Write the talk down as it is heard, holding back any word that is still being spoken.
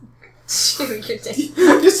Chew your dick.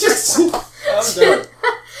 It's just... I'm done.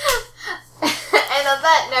 And on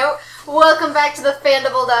that note, welcome back to the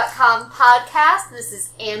Fandible.com podcast. This is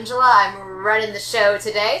Angela. I'm running the show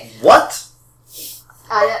today. What?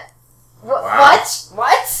 Wow.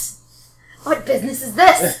 What? What business is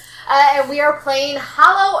this? And we are playing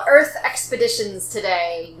Hollow Earth Expeditions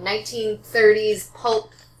today. 1930s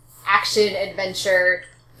pulp action adventure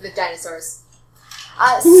with dinosaurs.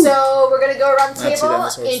 So we're going to go around the table,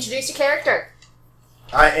 introduce your character.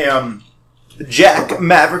 I am Jack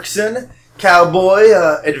Maverickson, cowboy,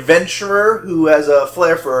 adventurer who has a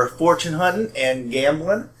flair for fortune hunting and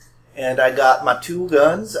gambling. And I got my two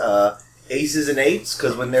guns, aces and eights,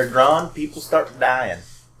 because when they're drawn, people start dying.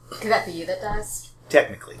 Could that be you that dies?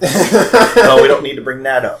 Technically. No, we don't need to bring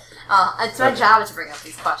that up. It's my job to bring up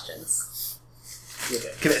these questions.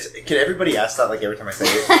 Can everybody ask that like every time I say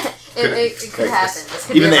it? It could happen.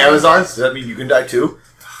 Even the Amazons? Does that mean you can die too?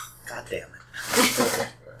 God damn it.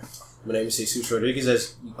 My name is Jesus Rodriguez,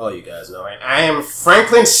 as all you guys know. I am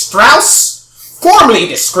Franklin Strauss, formerly a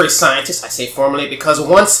disgraced scientist. I say formerly because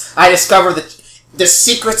once I discovered the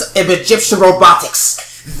secrets of Egyptian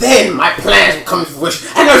robotics, then my plans will come to fruition,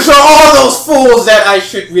 and I'll show all those fools that I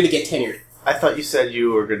should really get tenured. I thought you said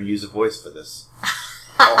you were going to use a voice for this.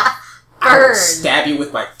 I will stab you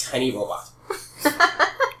with my tiny robot.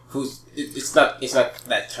 It's not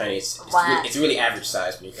that tiny. It's really average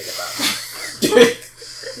size when you think about it.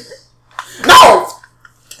 No!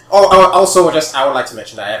 Also, I would like to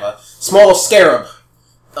mention that I have a small scarab,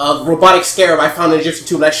 a robotic scarab I found in an Egyptian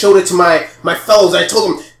tomb, and I showed it to my fellows, and I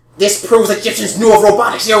told them, this proves that Egyptians knew of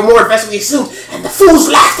robotics. They were more advanced than we assumed, and the fools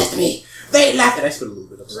laughed at me. They laughed, and I spit a little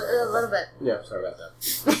bit. I'm sorry. A little bit. Yeah, sorry about that.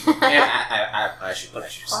 And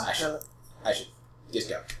I should just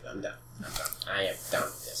go. I'm done. I am done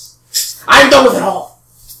with this. I'm done with it all.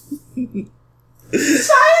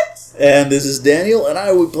 Science. And this is Daniel, and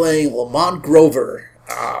I will be playing Lamont Grover,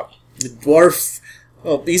 the dwarf.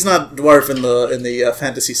 Well, he's not dwarf in the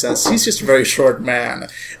fantasy sense. He's just a very short man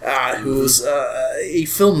who's a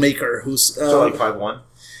filmmaker who's So like 5'1"?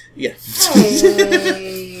 Yeah.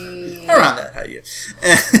 Hey. Around that height,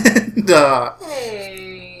 and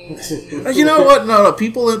Hey. you know what? No.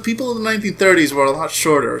 People in the 1930s were a lot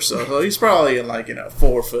shorter, so he's probably in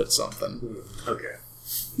 4 foot something. Okay.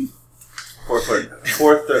 4 foot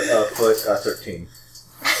 13.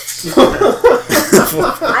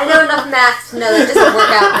 I know enough math to know that doesn't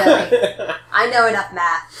work out, Billy. I know enough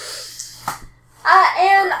math.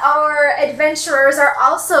 And our adventurers are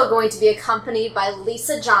also going to be accompanied by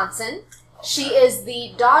Lisa Johnson. She is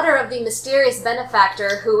the daughter of the mysterious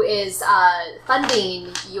benefactor who is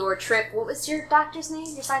funding your trip. What was your doctor's name?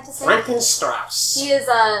 Your scientist's name? Franklin Strauss. She is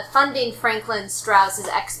funding Franklin Strauss's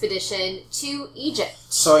expedition to Egypt.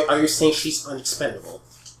 So are you saying she's unexpendable?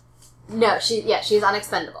 No, she's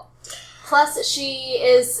unexpendable. Plus, she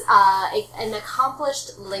is an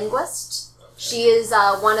accomplished linguist. She is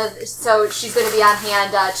so she's going to be on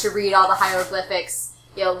hand to read all the hieroglyphics.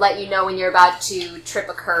 Let you know when you're about to trip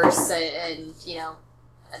a curse and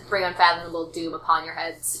bring unfathomable doom upon your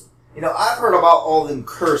heads. I've heard about all them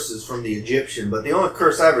curses from the Egyptian, but the only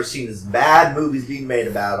curse I've ever seen is bad movies being made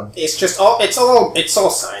about them. It's all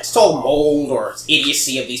science. It's all mold or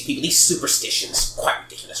idiocy of these people. These superstitions. Quite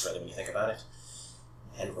ridiculous, really, when you think about it.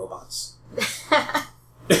 And robots.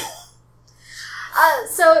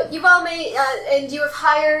 So you've all made, and you have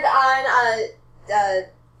hired on, I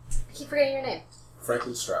keep forgetting your name.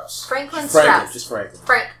 Franklin Strauss. Franklin Strauss. Just Franklin.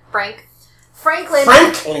 Franklin.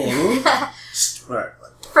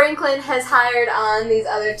 Franklin has hired on these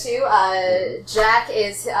other two. Jack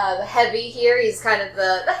is heavy here. He's kind of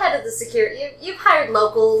the head of the security. You've hired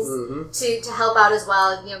locals to help out as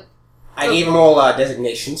well. I gave them all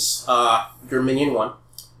designations. Your Minion 1,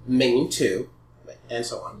 Minion 2, and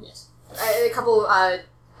so on. Yes. A couple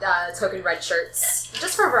token red shirts,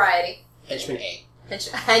 just for variety. Henchman A.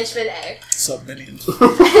 Henchman A. Sub-minion.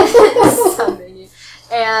 Sub-minion.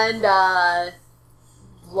 And,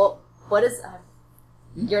 what is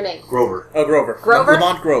your name? Grover. Oh, Grover. Grover?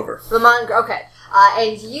 Lamont Grover. Okay.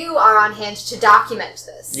 And you are on hand to document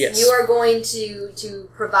this. Yes. You are going to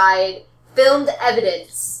provide filmed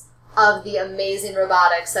evidence of the amazing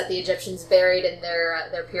robotics that the Egyptians buried in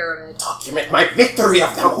their pyramid. Document my victory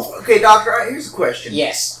of them all. Okay, Doctor, here's a question.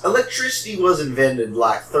 Yes. Electricity was invented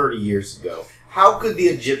 30 years ago. How could the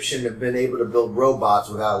Egyptian have been able to build robots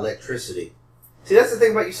without electricity? See, that's the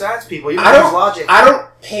thing about you science people. You don't use logic. I don't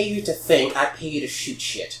pay you to think. I pay you to shoot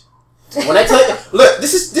shit. When I tell you, look,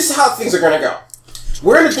 this is how things are gonna go.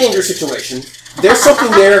 We're in a dangerous situation. There's something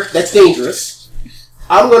there that's dangerous.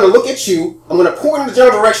 I'm going to look at you, I'm going to point in the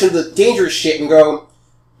general direction of the dangerous shit and go,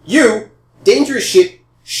 You, dangerous shit,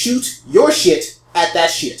 shoot your shit at that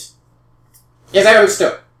shit. Is that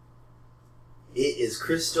understood? It is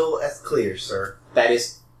crystal as clear, sir. That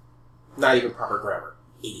is not even proper grammar.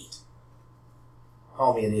 Idiot.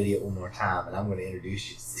 Call me an idiot one more time, and I'm going to introduce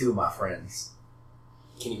you to two of my friends.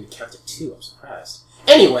 You can't even count to 2. I'm surprised.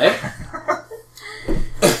 Anyway.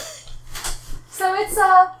 So it's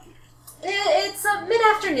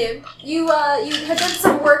mid-afternoon. You had done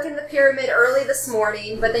some work in the pyramid early this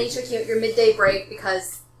morning, but then you took your midday break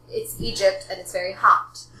because it's Egypt and it's very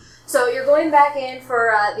hot. So you're going back in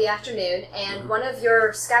for the afternoon, and one of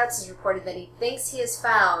your scouts has reported that he thinks he has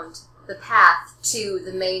found the path to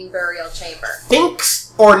the main burial chamber.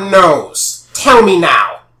 Thinks or knows? Tell me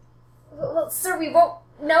now. Well, sir, we won't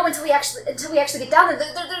know until we actually get down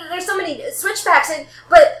there. There's so many switchbacks,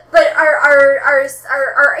 but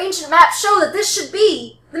our ancient maps show that this should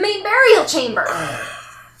be the main burial chamber.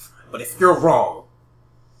 But if you're wrong,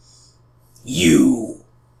 you.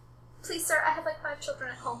 Please, sir, I have like 5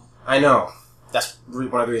 children at home. I know. That's one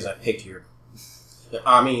of the reasons I picked you.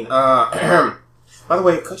 I mean, by the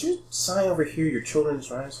way, could you sign over here your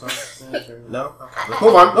children's rights? No? Okay. Let's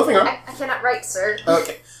move on. Moving on. I cannot write, sir.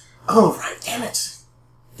 Okay. Oh, right. Damn it.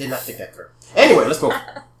 Did not think that through. Anyway, let's move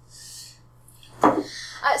on.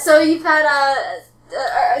 So you've got,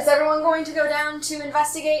 is everyone going to go down to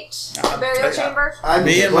investigate the burial chamber? I'm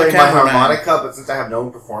Me just and my playing my cameraman. harmonica, but since I have no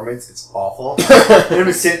performance, it's awful. I'm going to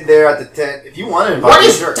be sitting there at the tent. If you want to invite What me,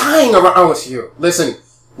 is sure. dying around? Oh, it's you. Listen,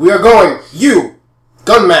 we are going. You,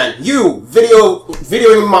 gunman. You,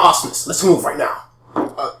 videoing my awesomeness. Let's move right now.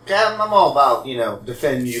 Captain, I'm all about,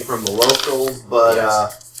 defending you from the locals, but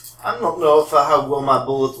I don't know if how well my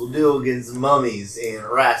bullets will do against mummies and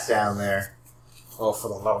rats down there. Oh, for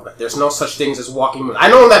the love of God. There's no such things as walking mummies. I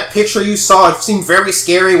know in that picture you saw, it seemed very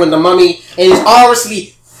scary when the mummy, and it's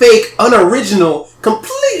obviously fake, unoriginal,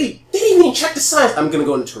 completely, they didn't even check the signs. I'm gonna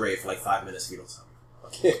go into Ray for like 5 minutes if you don't tell me.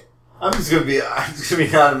 Okay. I'm just gonna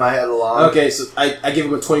be nodding my head along. Okay, so I give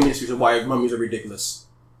him a 20 minutes reason why mummies are ridiculous.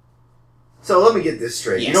 So let me get this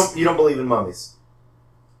straight. Yes. You don't believe in mummies?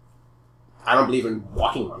 I don't believe in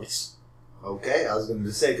walking mummies. Okay, I was going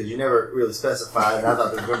to say, because you never really specified, and I thought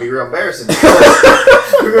this was going to be real embarrassing.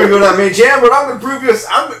 We're going to go down main jam, but I'm going to prove you.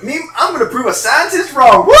 I'm going to prove a scientist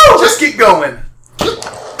wrong. Woo! Just keep going.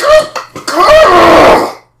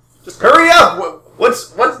 Just hurry up. What's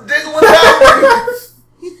diddling down?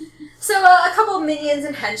 So a couple of minions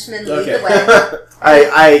and henchmen lead the way.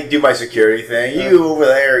 I do my security thing. You over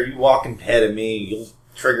there, you walking ahead of me, you'll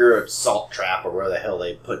trigger a salt trap or where the hell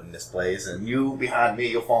they put in this place, and you behind me,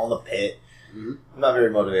 you'll fall in the pit. Mm-hmm. I'm not very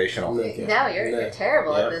motivational. Okay. No, you're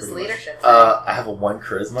terrible at this pretty much. leadership. I have a 1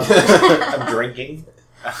 charisma. I'm drinking.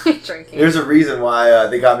 Drinking. There's a reason why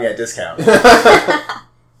they got me at discount.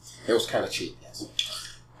 It was kind of cheap, yes.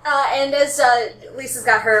 And as Lisa's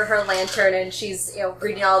got her lantern and she's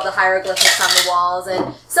reading all the hieroglyphics on the walls,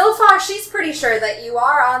 and so far she's pretty sure that you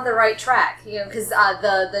are on the right track. Because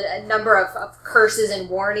the number of curses and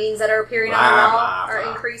warnings that are appearing on the wall are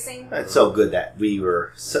increasing. It's so good that we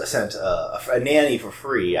were sent a nanny for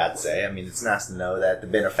free, I'd say. I mean, it's nice to know that the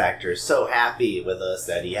benefactor is so happy with us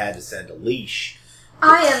that he had to send a leash.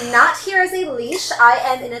 I am not here as a leash. I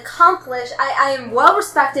am an accomplished... I am well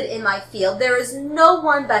respected in my field. There is no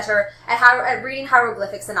one better at reading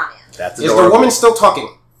hieroglyphics than I am. That's Is adorable. the woman still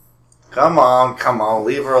talking? Come on,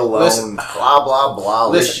 leave her alone. Listen. Blah, blah, blah.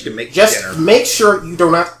 Listen, She can make just dinner. make sure you do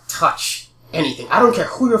not touch anything. I don't care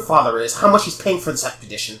who your father is, how much he's paying for this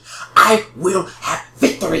expedition. I will have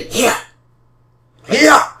victory here.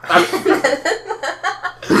 Here!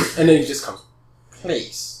 And then he just comes,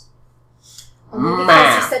 please. Only because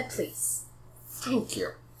Ma'am. you said please. Thank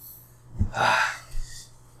you.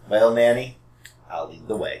 Well, nanny, I'll lead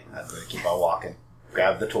the way. I'm going to keep on walking.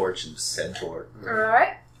 Grab the torch and just head toward.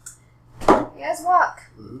 Alright. You guys walk.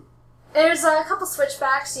 Mm-hmm. There's a couple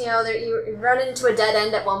switchbacks. You run into a dead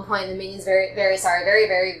end at one point, and the minion's very, very sorry. Very,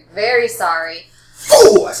 very, very sorry.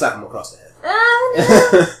 Oh! I slap him across the head.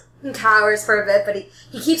 No. He cowers for a bit, but he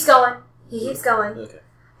keeps going. He keeps going. Okay.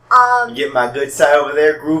 You get my good side over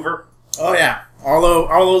there, Groover? Oh yeah,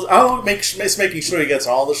 I'll making sure he gets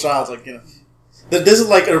all the shots. This is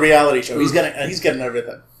like a reality show. He's getting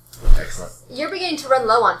everything. Excellent. You're beginning to run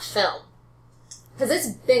low on film. Because it's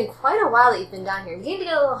been quite a while that you've been down here. You're beginning to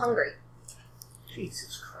get a little hungry.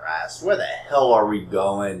 Jesus Christ, where the hell are we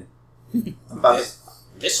going? I'm about to...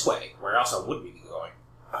 This way. Where else would we be going?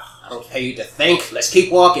 I don't pay you to think. Let's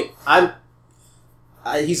keep walking.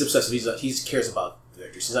 He's obsessive. He cares about the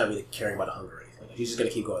victory. He's not really caring about the hunger or anything. He's just going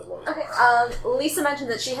to keep going as long as Okay, Lisa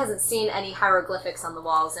mentioned that she hasn't seen any hieroglyphics on the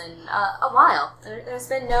walls in a while. There's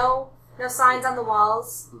been no No signs on the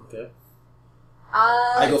walls. Okay.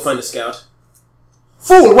 I go find the scout.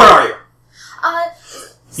 Fool, where are you? Uh,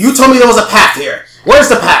 You told me there was a path here. Where's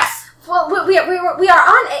the path? well, we are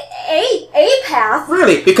on a path.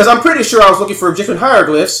 Really? Because I'm pretty sure I was looking for different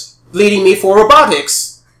hieroglyphs leading me for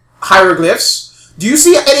robotics. Hieroglyphs? Do you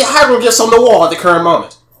see any hieroglyphs on the wall at the current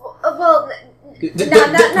moment? Well, No,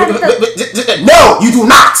 you do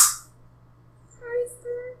not!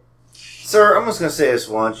 Sir, I'm just gonna say this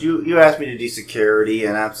once. You asked me to do security,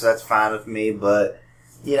 and that's fine with me. But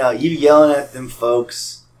you yelling at them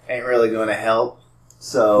folks ain't really gonna help.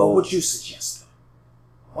 So, What would you suggest?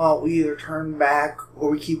 well, we either turn back or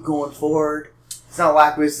we keep going forward. It's not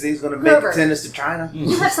like this thing's gonna make Grover. send us to China.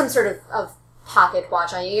 You have some sort of pocket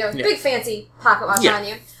watch on you. You have a big fancy pocket watch on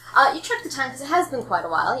you. You check the time because it has been quite a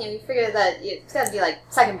while. You figure that it's got to be like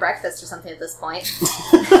second breakfast or something at this point.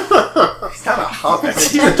 He's kind of humping. Or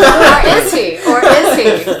is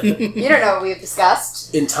he? You don't know what we've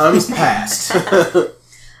discussed. In times past.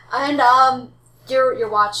 And your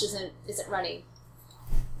watch isn't running.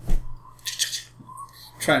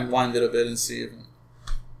 Try and wind it a bit and see if...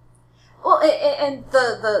 Well, and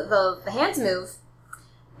the hands move,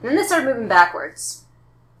 and then they start moving backwards.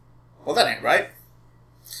 Well, that ain't right.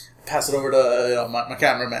 Pass it over to my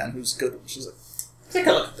cameraman, who's good. She's like, take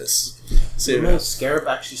a look at this. See Did the Scarab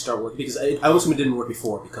actually start working? Because I assume it didn't work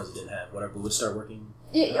before because it didn't have whatever. Would it start working?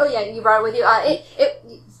 You brought it with you.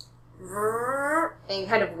 And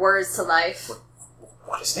kind of whirs to life.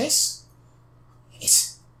 What is this?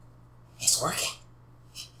 It's working.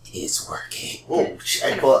 It's working. Oh,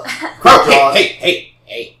 shit. Well,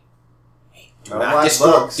 Hey.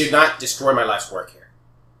 Do not destroy my life's work here.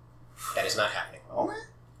 That is not happening. Oh,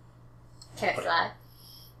 Can it fly?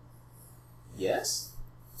 Yes?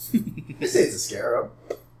 you say it's a scarab.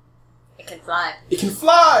 It can fly. It can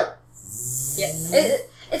fly! Yeah.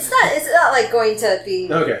 It's not like going to be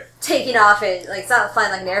Okay. taking off and like it's not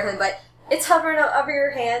flying like an airplane, but it's hovering over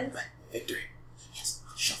your hand. Victory. Yes.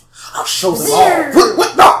 I'll show them all.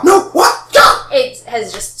 What? No! What? It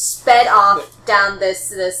has just sped off down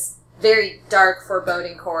this very dark,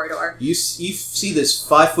 foreboding corridor. You see this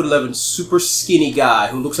 5'11", super skinny guy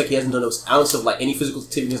who looks like he hasn't done an ounce of like any physical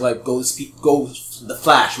activity. He's like go the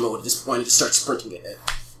Flash mode at this point and just start sprinting ahead.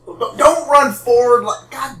 Don't run forward! Like,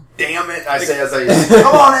 God damn it! I say as I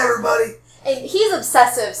come on, everybody. And he's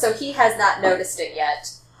obsessive, so he has not noticed it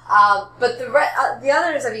yet. But the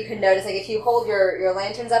others of you can notice, like if you hold your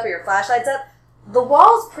lanterns up or your flashlights up, the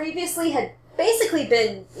walls previously had basically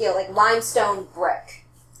been like limestone brick.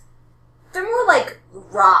 They're more like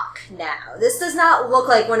rock now. This does not look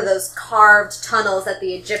like one of those carved tunnels that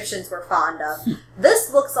the Egyptians were fond of.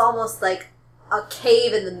 This looks almost like a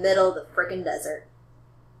cave in the middle of the frickin' desert.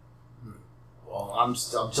 Well, I'm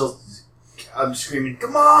screaming,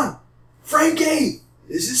 come on! Frankie!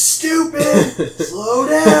 This is stupid! Slow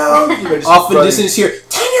down! Off in the distance here,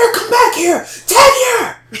 Tenure, come back here!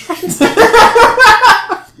 Tenure!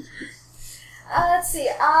 Let's see,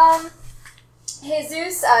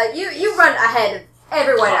 Jesus, you run ahead of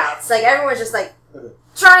everyone else. Like, everyone's just, like,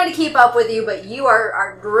 trying to keep up with you, but you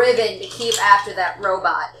are driven to keep after that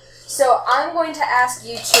robot. So I'm going to ask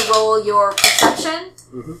you to roll your perception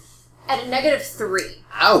at a -3.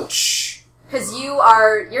 Ouch! Because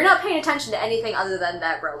you're not paying attention to anything other than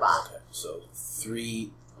that robot. Okay, so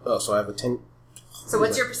 3... Oh, so I have a 10... So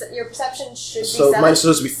what's your perception should be So 7? mine is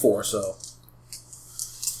supposed to be 4, so...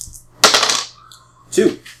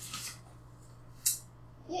 2.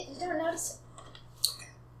 Yeah, you don't notice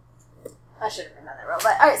it. I should have done that roll.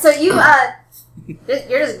 But, alright, so you're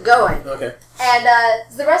just going. Okay. And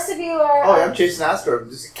the rest of you are... Oh, yeah, I'm chasing Astro. I'm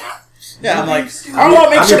just I'm like, I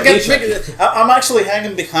want to make sure to get... I'm actually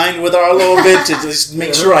hanging behind with her a little bit to just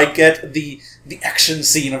make sure I get the action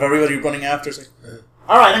scene of everybody running after. It's like,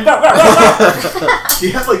 all right, then go. Do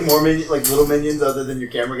you have like more like little minions other than your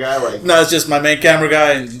camera guy? Like, no, it's just my main camera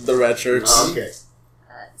guy and the red shirts. Oh, okay.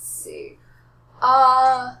 Let's see.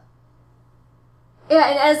 Yeah,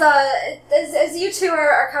 and as you two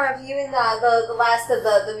are coming up, you and the last of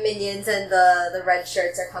the minions and the red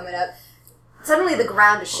shirts are coming up, suddenly the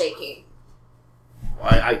ground is shaking.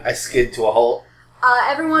 I skid to a halt.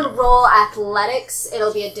 Everyone roll athletics.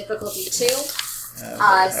 It'll be a difficulty 2.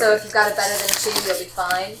 So if you've got a better than 2, you'll be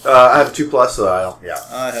fine. I have a 2+, so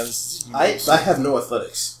I have no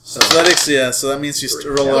athletics. So. Athletics, yeah, so that means you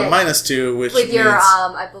roll a -2, which with means... your,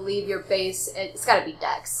 I believe your base, it's gotta be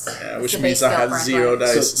dex. Yeah, which the means base I have skill 0 for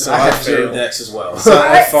dice, So I I have 0 fail. decks as well. So I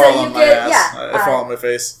Alright, fall so on you my get- ass. yeah, I fall on my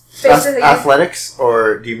face. Basically, Athletics,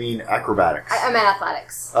 or do you mean acrobatics? I meant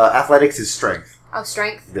athletics. Athletics is strength. Oh,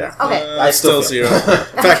 strength? Yeah. Okay. I still zero. feel-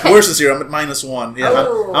 In fact, worse than zero. I'm at -1. Yeah,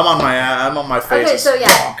 Oh. I'm on my face. Okay, so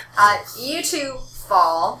yeah. You two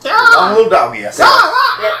fall. I'm a little doggy, yes.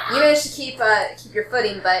 Yep, you managed to keep your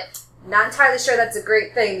footing, but not entirely sure that's a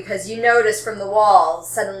great thing because you notice from the walls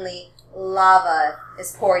suddenly lava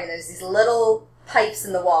is pouring. There's these little pipes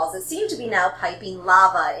in the walls that seem to be now piping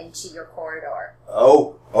lava into your corridor.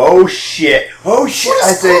 Oh shit! I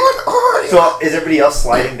say. So is everybody else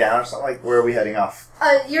sliding down or something? Like, where are we heading off?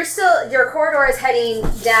 Your corridor is heading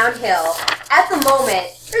downhill. At the moment,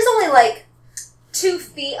 there's only like 2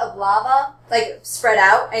 feet of lava, like spread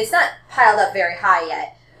out, and it's not piled up very high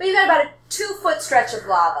yet. But you've got about a 2-foot stretch of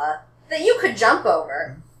lava that you could jump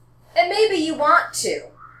over, and maybe you want to,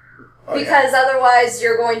 because otherwise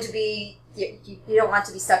you're going to be. You don't want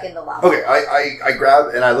to be stuck in the lava. Okay, I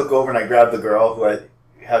grab and I look over and I grab the girl.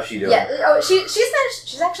 How's she doing? Yeah. Oh,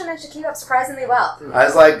 she's actually managed to keep up surprisingly well. I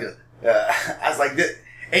was like, this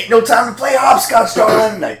ain't no time to play hopscotch,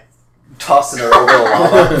 darling. And I tossing her over the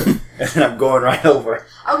lava, and I'm going right over.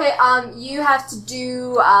 Okay. You have to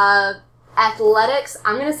do athletics.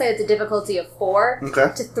 I'm gonna say it's a difficulty of 4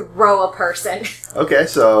 Okay. to throw a person. Okay,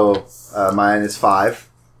 so mine is 5.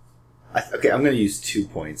 Okay, I'm gonna use 2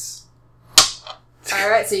 points. All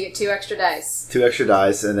right, so you get 2 extra dice. 2 extra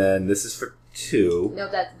dice, and then this is for 2. No,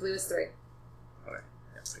 that blue is 3. Okay,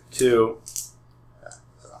 2.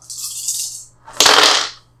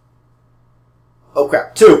 Oh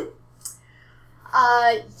crap, 2.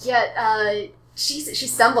 She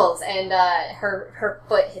stumbles and her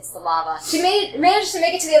foot hits the lava. She managed to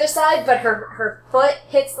make it to the other side, but her foot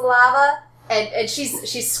hits the lava, and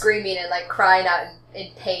she's screaming and like crying out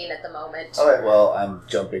in pain at the moment. All right, well, I'm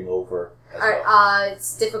jumping over. All right,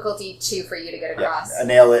 it's difficulty 2 for you to get across. Yeah, I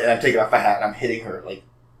nail it, and I'm taking off my hat, and I'm hitting her like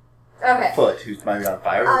foot, who's might be on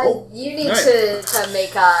fire. You need to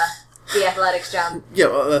make the athletics jump. Yeah,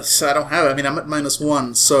 well, I don't have it. I mean, I'm at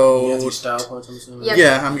 -1, so... You have 2 style points, I'm assuming? Yep.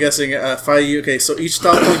 Yeah, I'm guessing if I... Okay, so each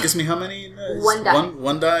style point gives me how many? 1 die.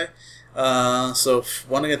 One die. So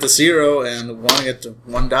 1 to get to 0 and 1 to get to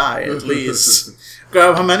 1 die, at least.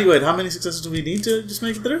 How many successes do we need to just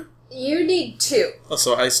make it through? You need 2. Oh,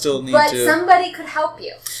 so I still need But to... somebody could help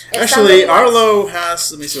you. If Actually, somebody wants- Arlo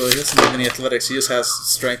has... Let me see, he doesn't have any athletics. He just has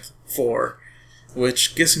strength 4,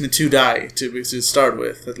 which gives him a 2 die to start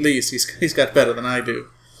with. At least he's got better than I do.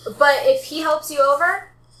 But if he helps you over,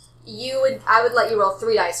 I would let you roll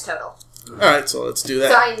 3 dice total. Alright, so let's do that.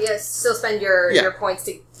 So I still spend your points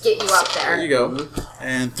to get you up there. There you go.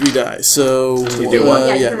 And 3 die. So... You do one?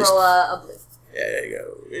 Yeah, you can roll a blue. Yeah, there you go.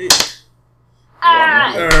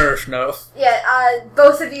 No. Yeah,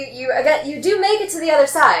 both of you do make it to the other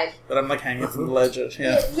side. But I'm like hanging from the ledge.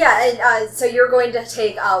 Yeah. Yeah, and so you're going to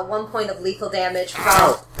take 1 point of lethal damage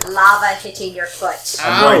from lava hitting your foot.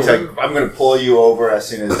 I'm going to pull you over as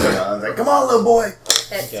soon as I was like, come on, little boy.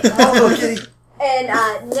 Come on, little kitty. And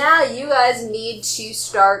now you guys need to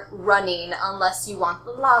start running unless you want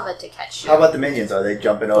the lava to catch you. How about the minions? Are they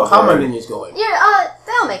jumping over? Well, how are my minions going? Yeah,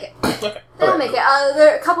 they'll make it. Okay. They'll make it.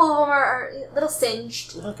 A couple of them are a little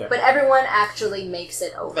singed, Okay. but everyone actually makes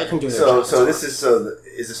it over. They can do their So job. this is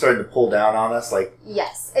is it starting to pull down on us? Like,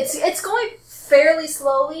 Yes, it's going fairly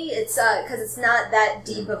slowly. It's because it's not that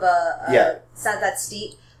deep of it's not that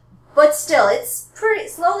steep, but still, it's pretty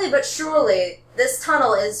slowly but surely. This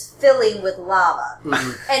tunnel is filling with lava,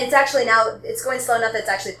 and it's actually now it's going slow enough that it's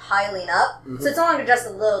actually piling up. So it's no longer just a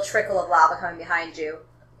little trickle of lava coming behind you.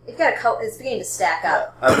 You've got it's beginning to stack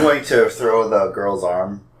up. I'm going to throw the girl's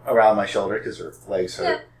arm around my shoulder because her legs hurt.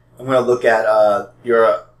 Yeah. I'm going to look at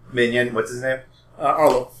your minion. What's his name?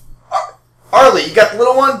 Arlo. Arlie. You got the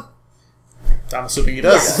little one. I'm assuming he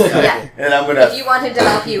does. Yeah. And I'm going If to. you want him to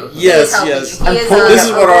help you, Yes, he is yes. helping you. He pulling- This is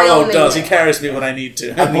a what royal Arlo does. He minion. carries me when I need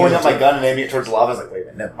to. I'm pulling up my gun and aiming it towards the lava. I was like, wait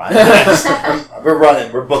a minute, never mind. We're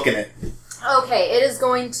running. We're booking it. Okay, it is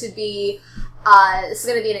going to be. This is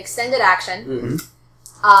going to be an extended action. Mm-hmm.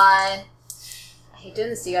 I hate doing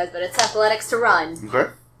this to you guys, but it's athletics to run.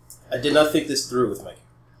 Okay. I did not think this through with Mike.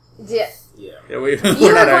 Yeah. Yeah. Yeah, we're You not were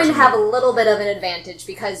going actually- to have a little bit of an advantage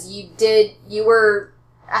because you were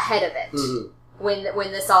ahead of it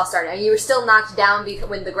when this all started. And you were still knocked down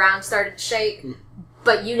when the ground started to shake,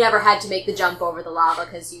 but you never had to make the jump over the lava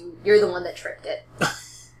because you're the one that tripped it.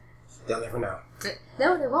 They'll never know.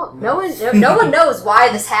 No, they won't. No one knows why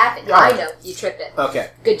this happened. I know you tripped it. Okay.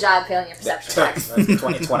 Good job failing your perception check.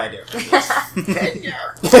 It's what I do.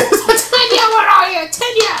 Tenure. Tenure, where are you?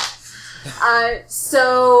 Tenure!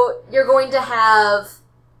 So you're going to have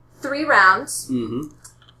 3 rounds Mm-hmm.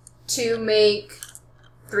 to make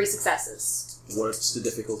 3 successes. What's the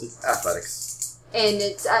difficulty? Athletics. And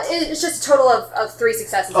it's just a total of 3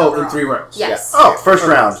 successes. Oh, overall. in 3 rounds. Yes. Yeah. Oh, first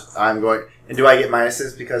round. I'm going. And do I get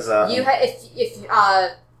minuses because You you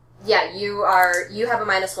have a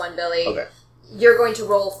 -1, Billy. Okay. You're going to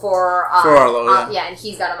roll for Arlo, yeah, and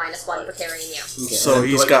he's got a -1 for carrying you. Okay. So And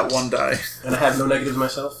he's do I- got 1 die. And I have no negatives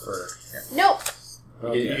myself? Or? Nope.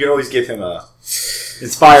 you can always give him a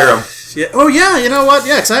inspire him. Yeah. Oh yeah. You know what?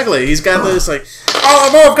 Yeah. Exactly. He's got this like. Oh,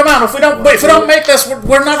 move! Come on! If we don't make this,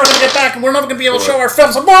 we're never gonna get back, and we're never gonna be able to show our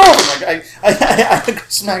films. Move! Like, I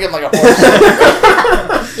smack him like a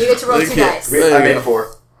horse. You get to roll 2 dice. I made a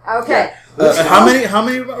 4. Okay. How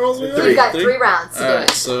many rolls? We Three. You've got 3 rounds to do Alright,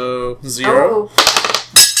 it. so 0.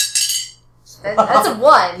 Oh. That's a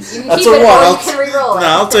 1. You can That's keep a it 1. or you can re-roll it. No,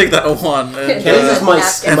 I'll take that 1. And, Can I use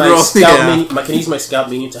Napkin. my roll- scout yeah. minion? Can I use my scout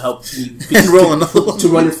minion to help me and roll another one. to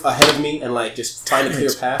run ahead of me and like just find a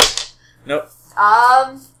clear path? Nope.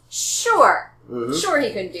 Sure. Mm-hmm. Sure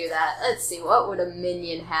he can do that. Let's see, what would a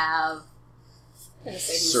minion have? I'm gonna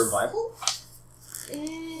say he's... Survival?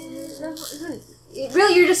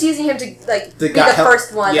 Really, you're just using him to like The be guy the help-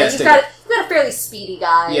 first one. yeah, Like, you've got a fairly speedy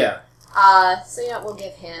guy. Yeah. So yeah, we'll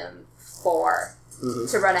give him 4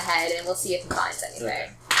 to run ahead, and we'll see if he finds anything.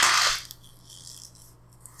 Okay.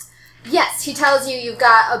 Yes, he tells you you've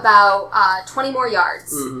got about 20 more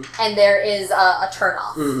yards, and there is a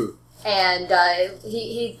turnoff. Mm-hmm. And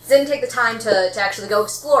he didn't take the time to actually go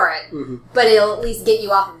explore it, but it'll at least get you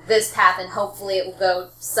off of this path, and hopefully it will go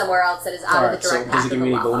somewhere else that is out of the direct so path does it of give the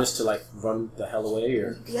me any lava. bonus to like run the hell away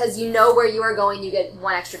or Because you know where you are going, you get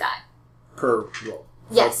 1 extra die. per roll?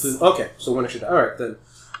 Yes. Okay, so 1 extra. All right, then.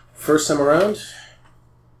 First time around,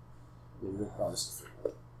 I'm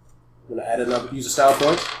gonna add another. Use a style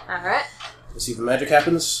point. All right. Let's see if the magic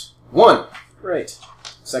happens. 1. Great.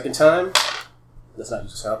 Second time. Let's not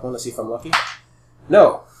use a style point. Let's see if I'm lucky.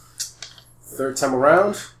 No. Third time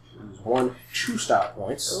around. Use 2 style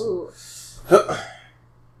points. Ooh.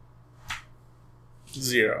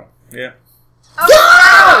 0. Yeah.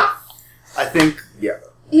 Oh! I think, yeah.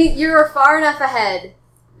 You're far enough ahead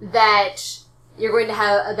that you're going to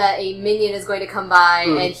have that a minion is going to come by,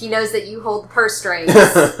 and he knows that you hold the purse strings,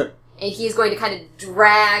 and he's going to kind of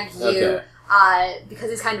drag you. Okay. Because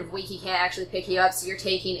he's kind of weak, he can't actually pick you up, so you're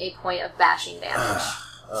taking a point of bashing damage.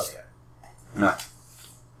 Okay. Nah.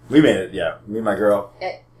 We made it, yeah. Me and my girl.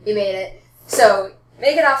 You made it. So,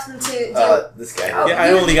 make it off to... This guy. Oh, Yeah,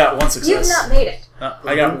 I only got 1 success. You've not made it.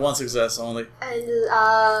 I got 1 success only. And,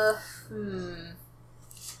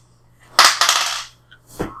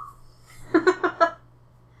 I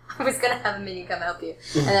was gonna have a minion come help you,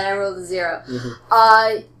 and then I rolled a 0.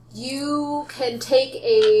 You can take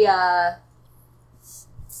a, let's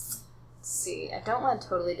see, I don't want to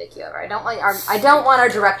totally dick you over. I don't want our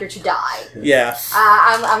director to die. Yeah.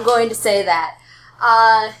 I'm going to say that.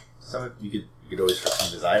 So you could always hurt some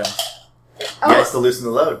of his items. Oh, He has to loosen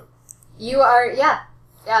the load. you are, yeah.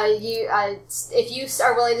 If you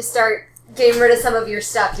are willing to start getting rid of some of your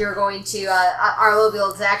stuff, you're going to, Arlo will be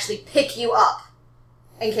able to actually pick you up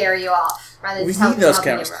and carry you off, rather than We just need those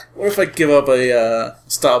helping you cameras. run. What if I give up a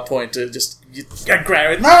style point to just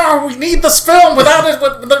grab it? No, we need this film. Without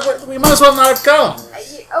it, we might as well not have come.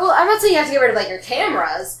 Well, I'm not saying you have to get rid of, like, your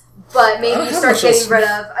cameras, but maybe I you have start no getting choice. rid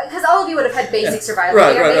of... Because all of you would have had basic survival.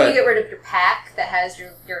 Right, gear. right, Maybe right. you get rid of your pack that has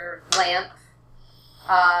your lamp.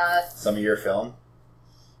 Some of your film.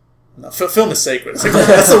 No, film is sacred.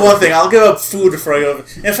 That's the one thing. I'll give up food before I go.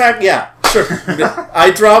 In fact, yeah, sure.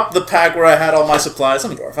 I dropped the pack where I had all my supplies.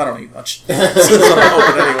 I'm a dwarf. I don't eat much. So I'm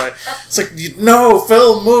open anyway. It's like no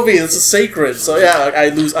film, movie. This is sacred. So yeah, I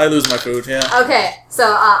lose my food. Yeah, Okay, so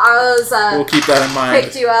Arlo's we'll keep that in mind.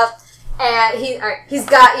 picked you up, and he's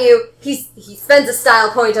got you. He spends a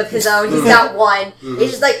style point of his own. He's got 1. He's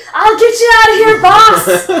just like, I'll get you out of here, boss!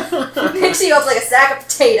 He picks you up like a sack of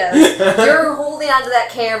potatoes. You're holding onto that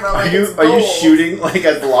camera like it's Are you gold. shooting like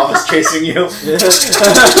as the lava's chasing you? But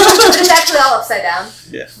it's actually all upside down.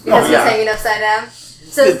 Yeah. Because he's yeah. hanging upside down.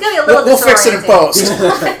 So it's going to be a little We'll fix it in disorienting. post.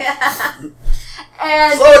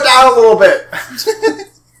 And Slow it down a little bit.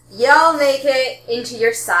 y'all make it into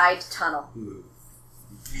your side tunnel.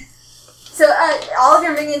 So all of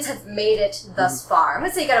your minions have made it thus far. I'm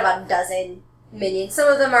going to say you got about a dozen minions. Some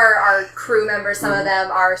of them are crew members, some of them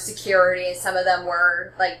are security, and some of them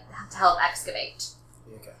were like to help excavate.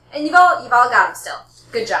 Okay. And you've all got them still.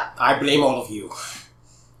 Good job. I blame all of you.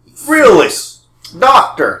 Really?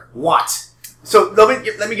 Doctor. What? So let me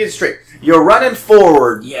get it straight. You're running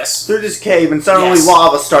forward Yes. through this cave and suddenly Yes.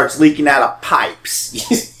 lava starts leaking out of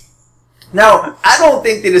pipes. Now, I don't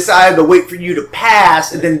think they decided to wait for you to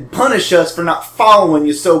pass and then punish us for not following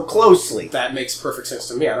you so closely. That makes perfect sense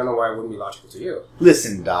to me. I don't know why it wouldn't be logical to you.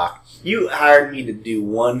 Listen, Doc, you hired me to do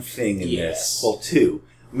one thing in Yes. this. Well, two.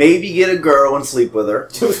 Maybe get a girl and sleep with her.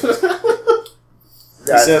 He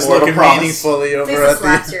That's says, more of a looking promise. meaningfully over Lisa at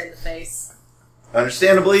slaps the... you in the face.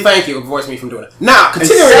 Understandably. Thank you, avoids me from doing it. Now, And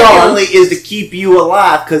continuing secondly on. is to keep you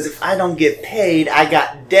alive, because if I don't get paid, I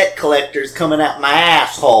got debt collectors coming out my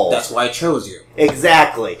asshole. That's why I chose you.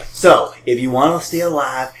 Exactly. So, if you want to stay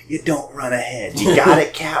alive, you don't run ahead. You got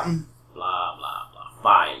it, Captain? Blah, blah, blah.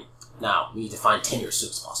 Fine. Now, we need to find tenure as soon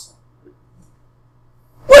as possible.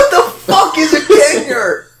 What the fuck is a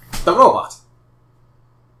tenure? The robot.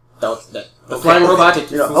 The flying robot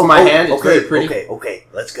that moves my hand. It's very pretty. Okay.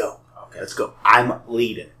 Let's go. Let's go. I'm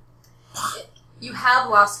leading. You have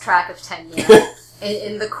lost track of Tenure.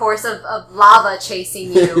 in the course of lava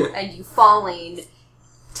chasing you and you falling,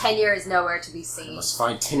 Tenure is nowhere to be I seen. must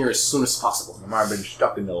find tenure as soon as possible. I might have been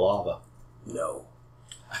stuck in the lava. No.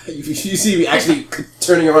 You see me actually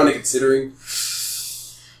turning around and considering?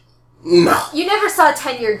 No. You never saw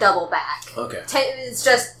Tenure double back. Okay. It's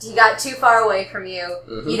just, he got too far away from you.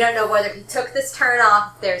 Mm-hmm. You don't know whether he took this turn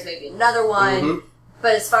off, if there's maybe another one. Mm-hmm.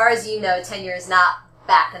 But as far as you know, Tenure is not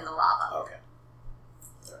back in the lava. Okay.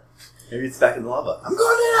 Maybe it's back in the lava. I'm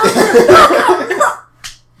going down.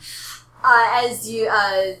 As you,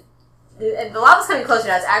 and the lava's coming closer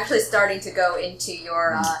now. It's actually starting to go into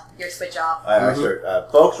your switch off. Alright, sir.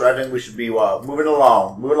 Folks, I think we should be moving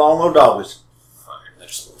along. Moving along, little doggies. Fine.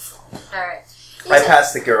 Let's move. Alright. I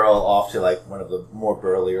passed the girl off to like one of the more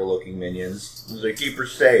burlier looking minions. I was like, keep her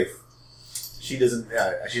safe. She doesn't.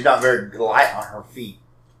 She's not very light on her feet.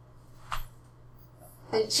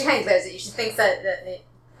 And she kind of glares at you. She thinks that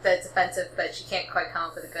it's offensive, but she can't quite come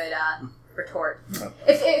up with a good retort. No.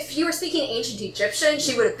 If you were speaking ancient Egyptian,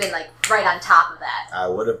 she would have been like right on top of that. I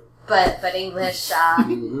would have. But English,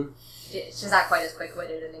 Mm-hmm. she's not quite as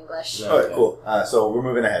quick-witted in English. Yeah. Alright, cool. So we're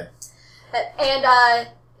moving ahead. And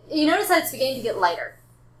you notice that it's beginning to get lighter.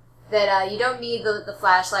 That you don't need the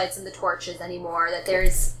flashlights and the torches anymore. That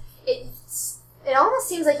it almost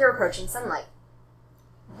seems like you're approaching sunlight.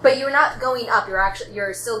 But you're not going up.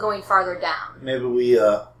 You're still going farther down. Maybe we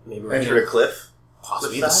Maybe we're entered a cliff.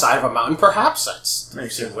 possibly Cliff the side? side of a mountain, perhaps. That's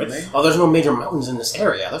Makes sense with. to me. Oh, there's no major mountains in this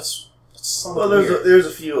area. That's somewhat Well, weird. there's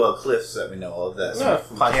a few cliffs that we know of. That Yeah,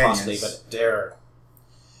 some quite canyons. possibly, but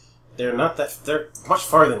they're not that. They're much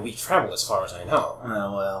farther than we travel, as far as I know.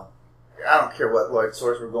 Oh, well. I don't care what light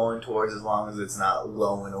source we're going towards as long as it's not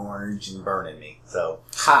glowing orange and burning me. So,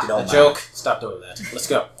 Ha! You don't A mind. joke. Stop doing that. Let's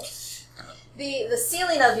go. The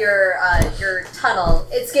ceiling of your tunnel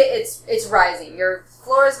it's rising. Your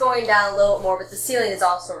floor is going down a little bit more, but the ceiling is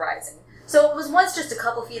also rising. So it was once just a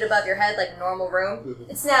couple feet above your head, like a normal room.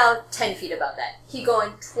 Mm-hmm. It's now 10 feet above that. Keep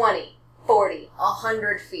going 20, 40,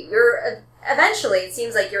 100 feet. You're eventually, it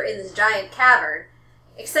seems like you're in this giant cavern,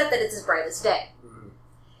 except that it's as bright as day. Mm-hmm.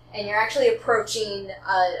 And you're actually approaching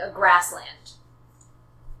a grassland.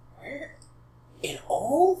 In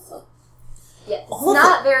all the Yeah, it's Oh,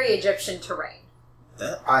 not very Egyptian terrain.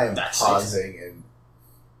 I am That's pausing and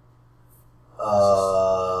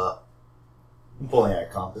I'm pulling out a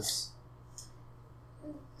compass.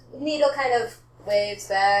 Needle kind of waves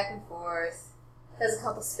back and forth, does a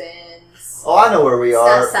couple spins. Oh, I know where we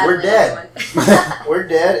are. Stops We're saddling dead. everyone. We're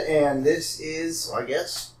dead, and this is, I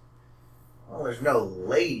guess. Well, there's no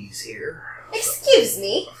ladies here. Excuse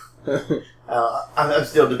me. I'm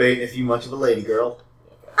still debating if you're much of a lady girl.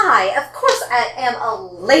 I, of course, I am a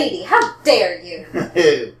lady. How dare you?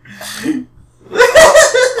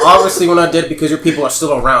 Obviously, we're not dead because your people are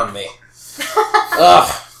still around me.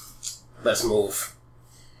 Ugh. Let's move.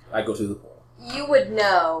 I go to the pool. You would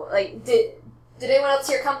know. Like, did anyone else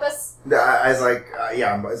hear compass? I was like,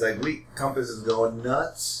 I was like, compass is going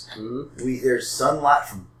nuts. Mm-hmm. There's sunlight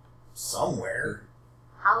from somewhere.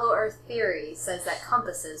 Hollow Earth theory says that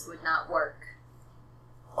compasses would not work.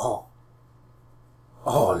 Oh.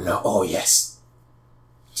 Oh, no. Oh, yes.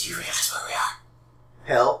 Do you realize where we are?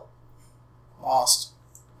 Hell. Lost.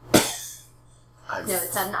 I'm No,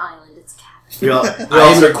 it's on an island. It's a cabin. I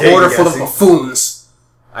am a quarter full of buffoons.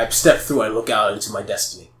 I step through and look out into my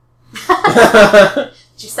destiny. Did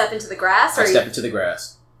you step into the grass, or I step into the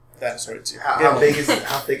grass. That's what it's. How big is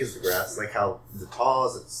how thick is the grass? Like how is it tall?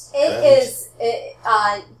 Is it?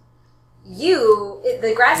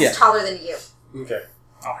 the grass Yeah. is taller than you. Okay.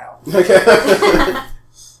 Oh hell. Okay.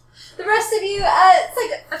 The rest of you, it's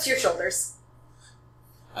like up to your shoulders.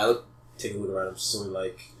 I take a look around. I'm just sort of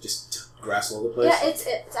like just grass all over the place. Yeah,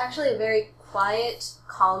 it's actually a very quiet,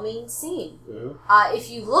 calming scene. Mhm. If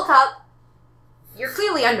you look up, You're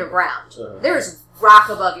clearly underground. Uh-huh. There's rock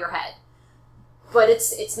above your head, but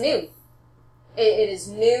it's noon. It is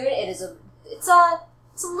noon. It's a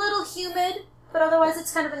little humid, but otherwise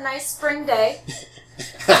it's kind of a nice spring day.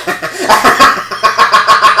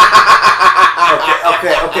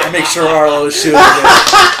 Okay. Make sure Arlo is shooting. You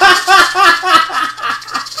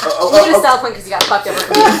get a stealth point because you got fucked over.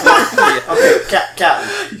 Okay,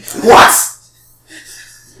 Captain. What?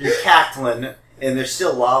 You're cackling, and there's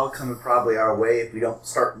still lava coming probably our way if we don't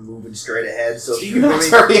start moving straight ahead. So Do you know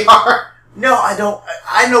where we are? No, I don't.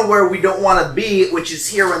 I know where we don't want to be, which is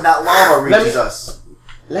here when that lava reaches us.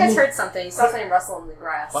 You guys heard something. You saw something rustle in the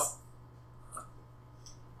grass. What?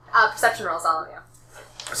 Perception rolls, all of you.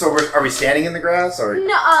 So are we standing in the grass? Or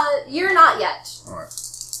No, you're not yet. all right.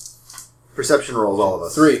 Perception rolls, all of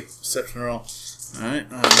us. 3. Perception roll. Alright.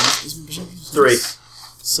 3.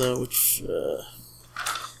 So, which...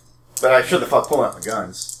 But I should the fuck pulling out my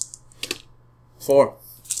guns. 4.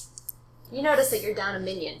 You notice that you're down a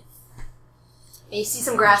minion. And you see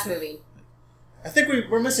some grass moving. I think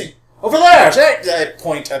we're missing... Over there! I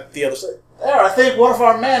point at the other side. There, I think one of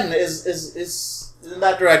our men is in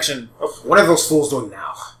that direction. What are those fools doing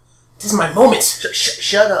now? This is my moment.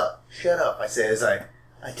 Shut up. Shut up, I say as I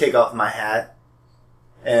take off my hat.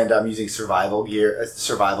 And I'm using survival gear,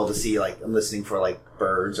 survival to see, like, I'm listening for, like,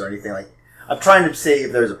 birds or anything. Like, I'm trying to see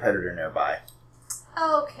if there's a predator nearby.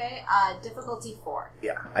 Okay, difficulty 4.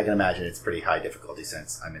 Yeah, I can imagine it's pretty high difficulty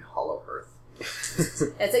since I'm in Hollow Earth.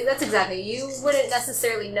 That's exactly. You wouldn't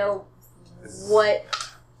necessarily know what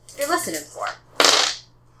you're listening for.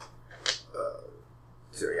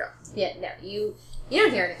 So, yeah. Yeah, no, you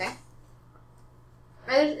don't hear anything.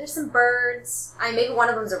 There's some birds. Maybe one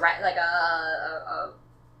of them's a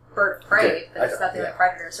bird of prey. Okay, There's nothing like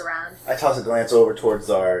predators around. I toss a glance over towards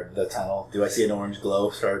the tunnel. Do I see an orange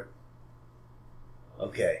glow start?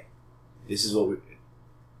 Okay. This is what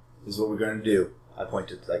we're gonna do. I point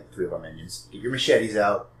to like 3 of our minions. Get your machetes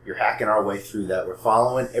out. You're hacking our way through that. We're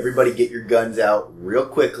following. Everybody get your guns out real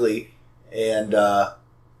quickly and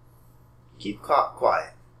keep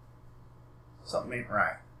quiet. Something ain't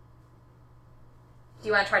right. Do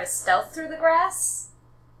you want to try to stealth through the grass?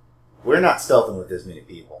 We're not stealthing with this many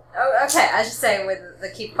people. Oh, okay. I was just saying with the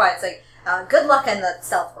keep quiet, it's like, good luck on the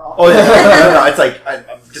stealth roll. Oh, yeah. No. It's like, I'm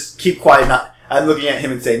just keep quiet. I'm looking at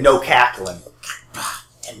him and saying, no cackling.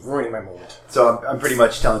 I'm ruining my moment. So I'm pretty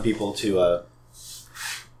much telling people to,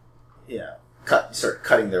 start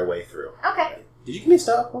cutting their way through. Okay. Did you give me a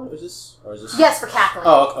stealth point? Or is this? Yes, for cackling.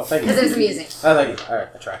 Oh, thank you. Because it was amusing. Oh, thank you. Alright,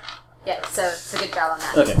 I try. Yeah, so good job on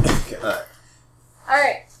that. Okay.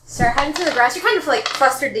 Alright, so you're heading through the grass. You're kind of like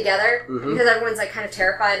clustered together because everyone's like kind of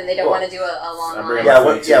terrified and they don't want to do a long line.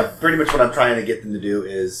 Pretty much what I'm trying to get them to do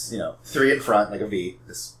is, 3 in front, like a V,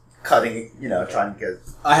 just cutting, trying to get...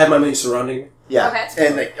 I have my minions surrounding me. Yeah, Okay.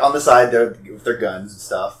 and on the side, they're with their guns and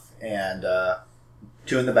stuff, and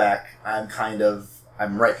 2 in the back, I'm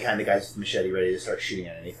right behind the guys with the machete ready to start shooting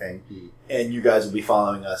at anything, and you guys will be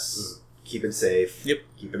following us, keeping safe,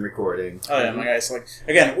 keeping recording. Oh yeah, my guys, like,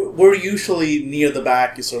 again, we're usually near the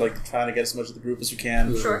back, you sort of like trying to get as much of the group as we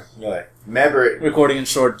can. Sure. Okay. Remember, Recording in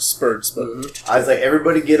short spurts, but... I was like,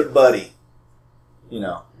 everybody get a buddy,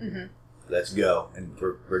 let's go, and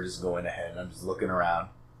we're just going ahead, and I'm just looking around.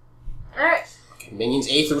 Alright. Okay, minions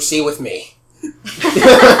A through C with me.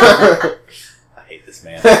 I hate this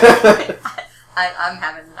man. I'm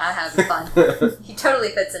having fun. He totally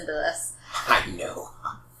fits into this. I know.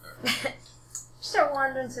 Start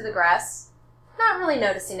wandering through the grass, not really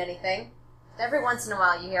noticing anything. Every once in a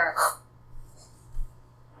while you hear a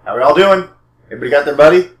How we all doing? Everybody got their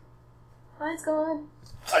buddy? Mine's gone.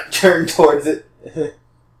 I turn towards it.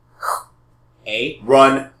 A.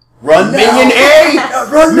 Run Minion now.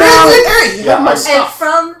 A! Run now! Minion A! You Yeah, have my And stuff.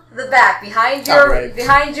 from the back, behind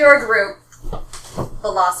your group,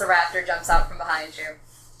 Velociraptor jumps out from behind you.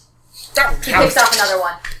 He picks off another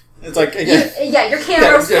one. It's like, again... Your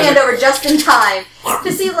camera panned over just in time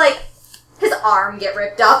to see, like, his arm get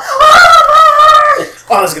ripped off. Oh,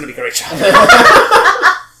 that's gonna be a great shot.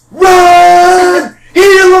 Run!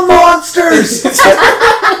 Heal the monsters!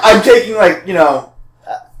 I'm taking,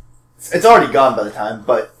 it's already gone by the time,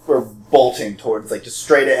 but we're bolting towards, just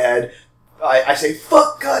straight ahead. I say,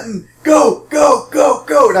 fuck cutting! Go! Go! Go!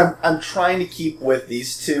 Go! And I'm trying to keep with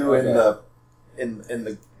these 2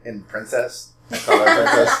 in Princess. I call her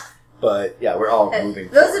Princess. But, yeah, we're all moving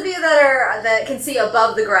Those of you that can see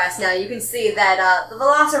above the grass now, you can see that the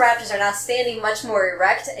Velociraptors are now standing much more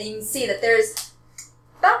erect, and you can see that there's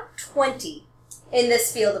about 20 in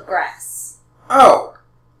this field of grass. Oh.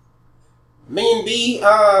 Minion B,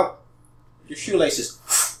 your shoelaces.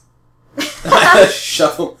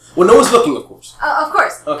 Shuffle. Well, no one's looking, of course. Of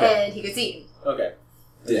course. Okay. And he gets eaten. Okay.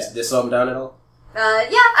 Did they slow him down at all?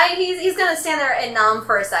 He's gonna stand there and numb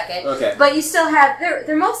for a second. Okay. But you still have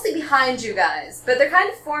they're mostly behind you guys, but they're kind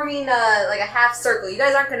of forming like a half circle. You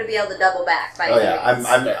guys aren't gonna be able to double back by any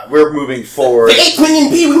means. We're moving forward. The 8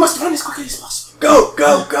 million B. We must run as quickly as possible. Go!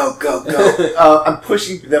 I'm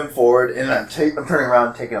pushing them forward, and I'm turning around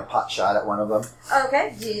and taking a pot shot at one of them.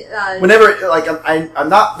 Okay. Whenever, like, I'm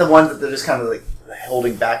not the one that they're just kind of like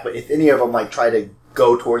holding back, but if any of them like try to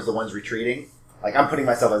go towards the ones retreating, like I'm putting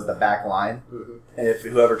myself as the back line, and if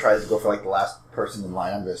whoever tries to go for like the last person in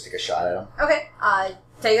line, I'm going to take a shot at them. Okay.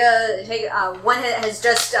 One has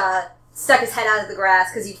just stuck his head out of the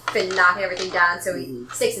grass because you've been knocking everything down, so he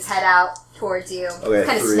sticks his head out towards you, Okay,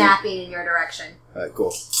 kind of 3. snapping in your direction. Alright,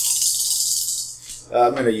 cool.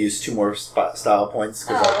 I'm going to use 2 more style points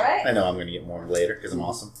because Alright. I know I'm going to get more later because I'm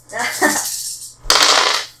awesome.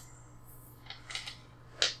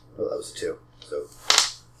 Oh, that was a 2. So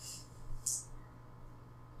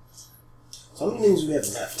how many minions do we have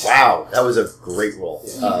left? wow, that was a great roll.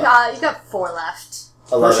 You've got 4 left.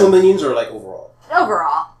 Partial minions or like overall?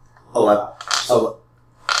 Overall. 11.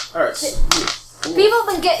 Alright. People have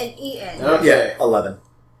been getting eaten. Okay. Yeah, 11.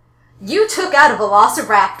 You took out a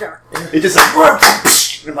velociraptor. It just like,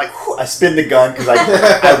 and I'm like, whew, I spin the gun because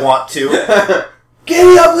I want to. Get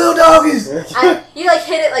me up, little doggies! You like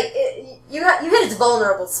hit it like you hit its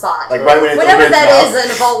vulnerable spot. Like right when it's whatever open its that mouth. is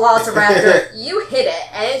in a velociraptor, you hit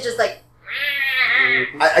it and it's just like.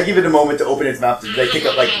 I give it a moment to open its mouth to like pick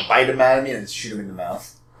up like bite him out of me and shoot him in the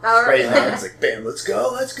mouth. All Right right. now it's like, bam, let's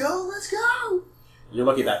go. You're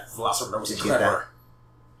lucky that Velociraptor was Did you get clever.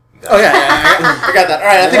 Oh yeah, I got that. All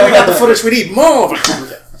right, I think we got the footage we need. More of it.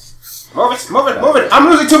 Move it! I'm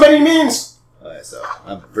losing too many minions! Alright, so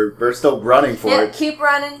we're still running for Yeah, it. keep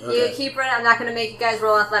running. Okay. You keep running. I'm not going to make you guys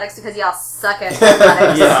roll athletics because y'all suck at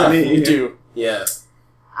athletics. Yeah. You do. Yeah.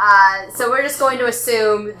 So we're just going to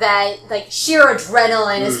assume that like sheer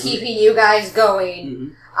adrenaline is keeping you guys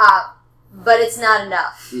going, but it's not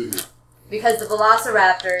enough because the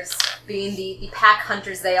Velociraptors, being the pack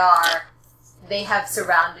hunters they are, they have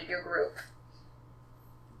surrounded your group.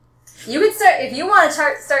 You can start if you want to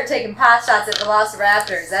start taking pot shots at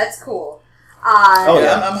Velociraptors. That's cool. Oh,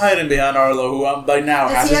 yeah. I'm hiding behind Arlo, who by now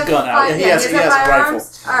Does has he his have gun out. fire- He yeah, has he a has rifle.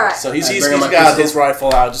 firearms? All right. So he's I got bring my his pistol.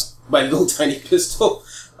 rifle out. Just My little tiny pistol.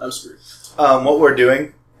 I'm screwed. What we're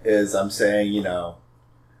doing is I'm saying, you know,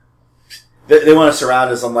 they want to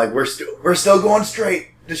surround us. I'm like, we're still going straight.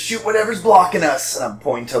 Just shoot whatever's blocking us. And I'm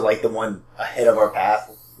pointing to like the one ahead of our path.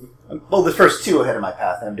 Well, the first 2 ahead of my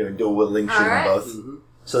path, and I'm doing dual whittling, shooting Alright. them both.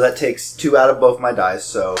 So that takes 2 out of both my dice.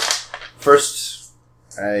 So first,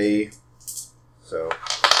 so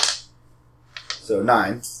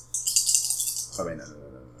 9. I mean, no.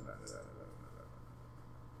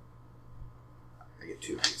 I get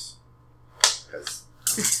 2 of these. Because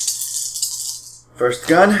first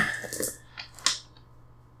gun,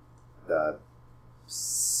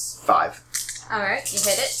 5. All right, you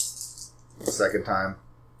hit it. Second time,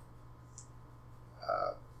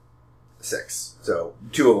 6. So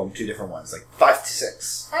 2 of them, 2 different ones, like 5 to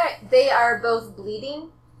 6. All right, they are both bleeding,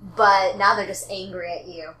 but now they're just angry at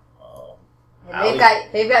you. Oh, And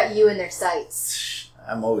they've got you in their sights.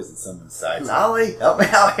 I'm always in someone's sides. Ollie, help me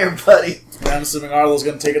out here, buddy. I'm assuming Arlo's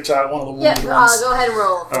going to take a shot at one of the Yeah, wounded ones. go ahead and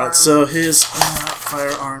roll. All right, so his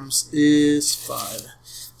firearms is 5.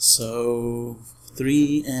 So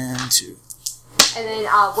 3 and 2. And then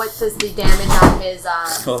what does the damage on his?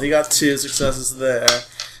 Well, he got 2 successes there,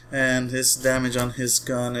 and his damage on his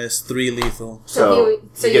gun is 3 lethal. So he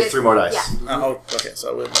you gets get 3 more dice. Yeah. Okay,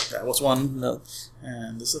 so we'll make that. What's 1? No.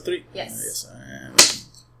 And this is a 3? Yes. Yes. And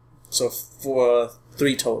so for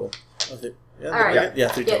 3 total. Yeah, All right. Yeah,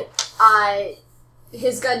 3 total.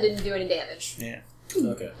 His gun didn't do any damage. Yeah.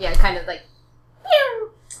 Okay. Yeah, kind of like.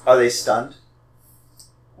 Pew! Are they stunned?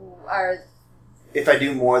 Or If I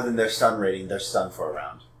do more than their stun rating, they're stunned for a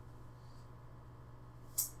round.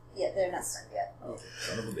 yeah, they're not stunned yet. Oh,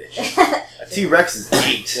 son of a bitch. A T-Rex is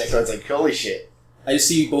 8, so it's like, holy shit. I just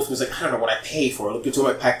see both of them like, I don't know what I pay for. Look into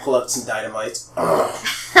my pack, pull out some dynamite. Ugh.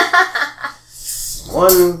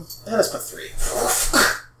 1. Let's put 3.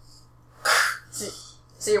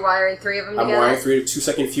 So you're wiring 3 of them I'm together. wiring 3 to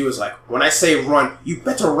 2-second fuse. Like, when I say run, you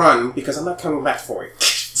better run because I'm not coming back for you.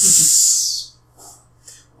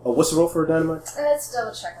 Oh, what's the roll for dynamite? Let's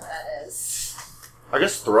double check what that is. I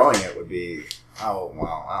guess throwing it would be, I don't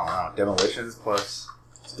know, demolitions plus...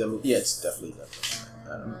 Yeah, it's definitely that.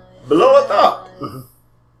 Blow it up!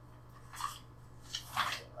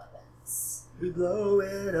 We blow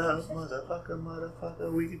it up,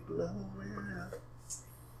 motherfucker, we blow it up.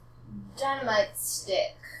 Dynamite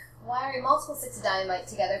stick. Wiring multiple sticks of dynamite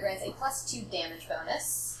together grants a +2 damage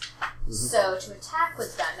bonus. Mm-hmm. So to attack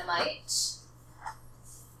with dynamite.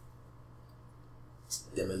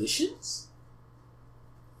 Demolitions?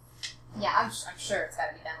 Yeah, I'm sure it's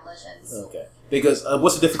gotta be demolitions. Okay. Because,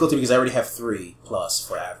 what's the difficulty? Because I already have 3 plus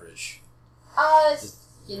for average.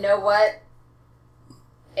 You know what?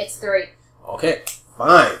 It's 3. Okay,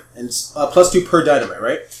 fine. And it's +2 per dynamite,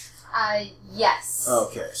 right? Yes.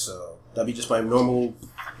 Okay, so that'd be just my normal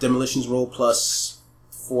demolitions roll +4,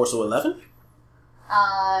 so 11?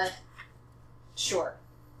 Sure.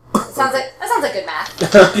 That sounds like good math.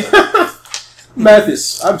 Math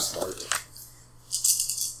is... I'm smart.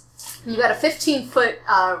 You got a 15-foot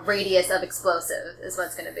radius of explosive is what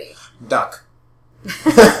it's going to be. Duck.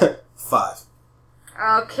 5.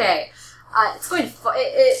 Okay. It's going to...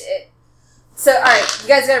 So, alright, you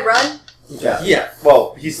guys gonna run? Yeah. Yeah.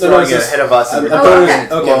 Well, he's throwing it ahead of us. And okay.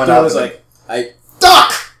 I was like, I...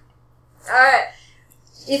 Duck! Alright.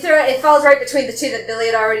 You throw it, it falls right between the 2 that Billy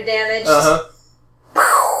had already damaged.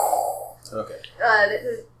 Okay.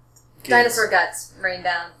 The dinosaur guts rain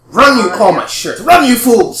down. Run, you call my shirt! Run, you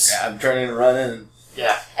fools! Yeah, I'm turning and running.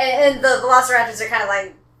 Yeah. And the Velociraptors are kind of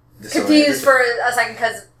like confused for a second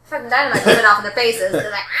because fucking dynamite coming off in their faces.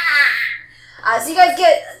 They're like, ah! So you guys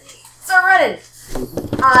start running.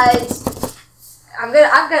 I'm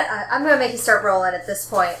gonna make you start rolling at this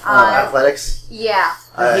point. Athletics. Yeah.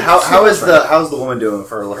 How's the woman doing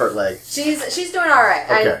for her leg? She's doing all right.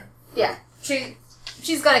 Okay.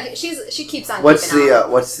 She keeps on. What's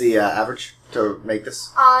the average to make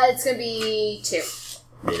this? It's gonna be 2.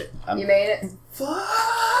 Made it. You made it.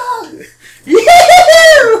 Fuck!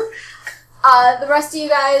 The rest of you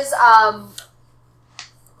guys,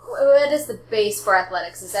 what is the base for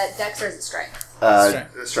athletics? Is that dex or is it strength?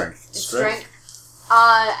 Strength. It's strength.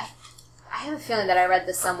 I have a feeling that I read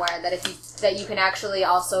this somewhere that you can actually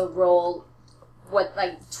also roll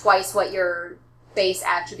twice what your base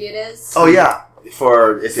attribute is. Oh yeah.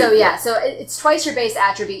 So it's twice your base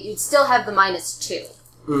attribute. You'd still have the -2.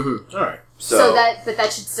 Mm-hmm. All right. But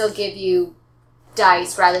that should still give you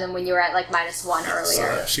dice rather than when you were at -1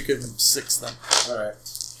 earlier. She gave him 6 then. All right.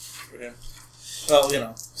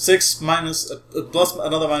 Well, 6 minus plus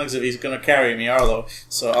another minus if he's gonna carry me, Arlo.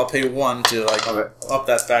 So I'll pay 1 to up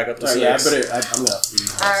that back up to 6. Yeah, I'm gonna.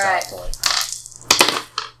 All right.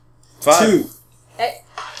 5. 2. Hey,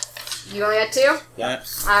 you only got 2. Yeah.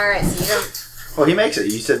 All right. So you don't. Well, he makes it.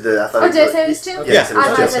 You said the athletic. Oh, did I say it was 2? Okay, yeah. I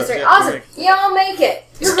thought I said 3. Awesome. You all make it.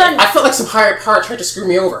 You're running. I felt like some higher power tried to screw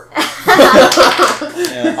me over.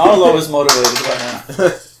 Yeah, Arlo is motivated by now.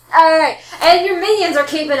 Alright, and your minions are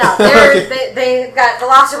keeping up. They got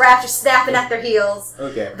Velociraptors snapping at their heels.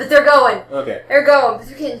 Okay. But they're going. Okay. They're going, but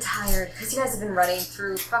they're getting tired because you guys have been running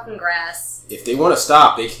through fucking grass. If they want to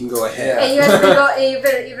stop, they can go ahead. And you guys have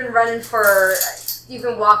been you've been running for... You've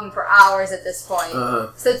been walking for hours at this point.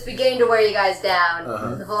 So it's beginning to wear you guys down.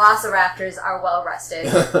 The Velociraptors are well rested.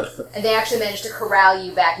 And they actually managed to corral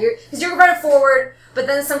you back. Because you're running forward, but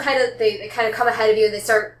then they kind of come ahead of you and they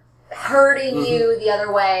start herding you the other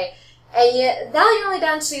way. And now you're only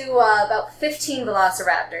down to about 15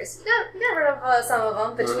 Velociraptors. You got rid of some of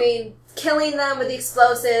them between killing them with the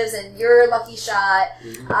explosives and your lucky shot.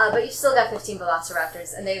 But you've still got 15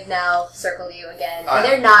 Velociraptors, and they've now circled you again. And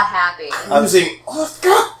they're not happy. I'm losing. Oh,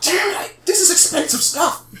 God damn it! This is expensive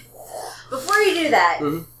stuff. Before you do that,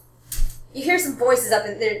 you hear some voices up,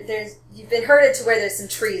 and you've been herded to where there's some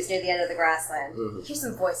trees near the end of the grassland. You hear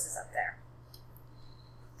some voices up there.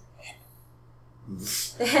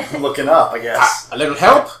 I'm looking up, I guess. A little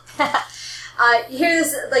help? You hear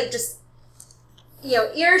this,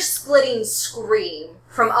 ear-splitting scream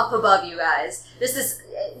from up above you guys. Just this,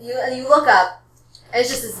 you look up, and it's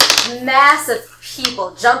just this mass of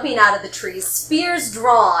people jumping out of the trees, spears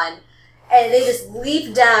drawn, and they just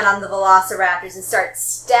leap down on the Velociraptors and start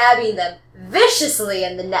stabbing them viciously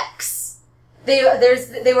in the necks.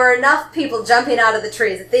 There were enough people jumping out of the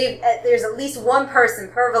trees that there's at least one person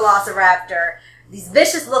per Velociraptor. These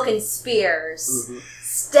vicious-looking spears,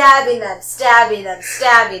 stabbing them.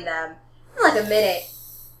 In like a minute,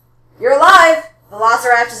 you're alive.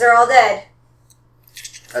 Velociraptors are all dead.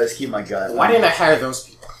 I just keep my gun. Why didn't I hire those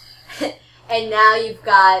people? And now you've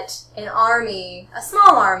got an army, a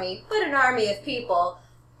small army, but an army of people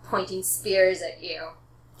pointing spears at you.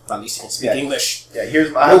 At least you can speak English. Yeah,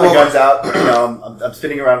 I have my guns out. I'm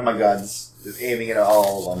spinning around with my guns, just aiming at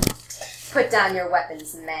all of them. Put down your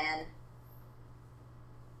weapons, man.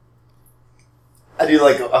 I do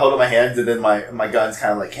I hold up my hands and then my guns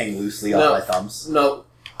kind of hang loosely off my thumbs. No,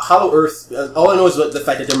 Hollow Earth. All I know is the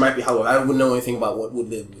fact that there might be Hollow Earth. I wouldn't know anything about what would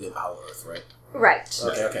live within Hollow Earth, right? Right.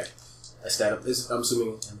 Okay. That's that. I'm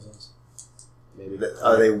assuming Amazons. Maybe.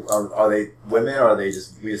 Are they women or are they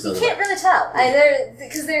just? We just know You can't really tell.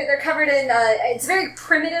 They're covered in. It's very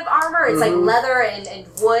primitive armor. It's like leather and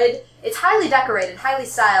wood. It's highly decorated, highly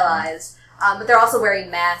stylized. But they're also wearing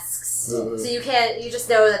masks, so you just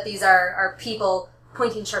know that these are people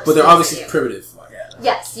pointing sharp. But they're obviously primitive.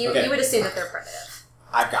 Yes, you would assume that they're primitive.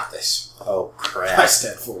 I've got this. Oh crap! I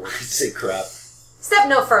step forward. Say crap. Step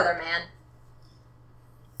no further, man.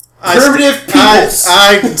 Primitive peoples.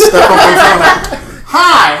 I step up in front of him.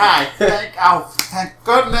 Hi. Thank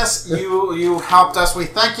goodness you helped us. We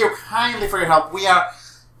thank you kindly for your help. We are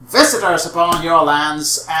visitors upon your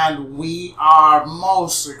lands, and we are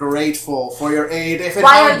most grateful for your aid. If it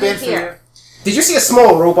Why hadn't are been you for here? Did you see a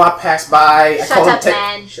small robot pass by? Shut up,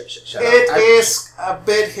 man. Shut It up. is a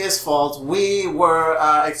bit his fault. We were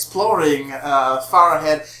exploring far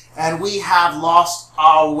ahead, and we have lost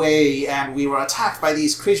our way, and we were attacked by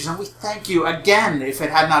these creatures, and we thank you again. If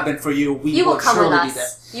it had not been for you, we You will would come with surely be dead.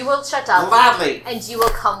 us. You will shut up. Gladly. And you will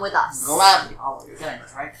come with us. Gladly. Oh, you're getting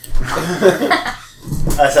this, right?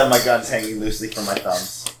 I just have my guns hanging loosely from my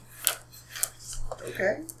thumbs.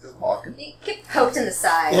 Okay, just walking. You get poked in the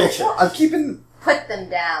side. Well, I'm keeping. Put them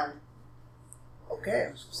down. Okay,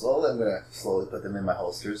 I'm gonna slowly put them in my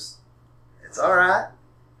holsters. It's all right.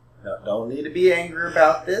 No, don't need to be angry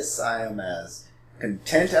about this. I am as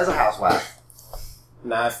content as a housewife.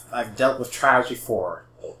 Now, I've dealt with tribes before.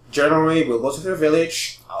 Generally, we'll go to their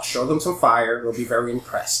village. I'll show them some fire. They'll be very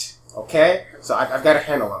impressed. Okay? So I've got a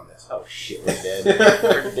handle on this. Oh shit, we're dead.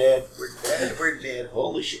 We're dead. We're dead. We're dead.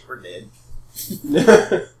 Holy shit, we're dead.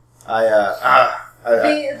 The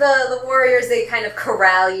warriors, they kind of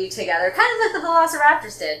corral you together, kind of like the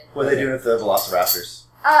Velociraptors did. What are they doing with the Velociraptors?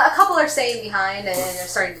 A couple are staying behind, and they're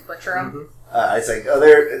starting to butcher them. It's like,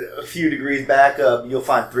 they're a few degrees back up. You'll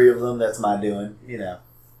find 3 of them. That's my doing. You know,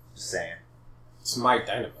 just saying. It's my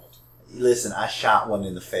dynamite. Listen, I shot one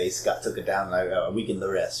in the face, took it down, and I weakened the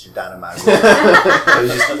rest. Your dynamite.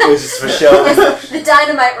 it was just for show. The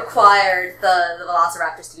dynamite required the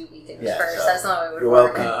Velociraptors to be weakened first. So that's not what it would you're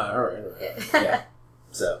work. welcome. All right. Yeah.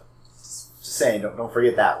 So, just saying, don't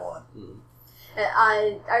forget that one.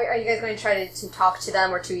 Are you guys going to try to talk to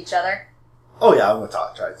them or to each other? Oh yeah, I'm gonna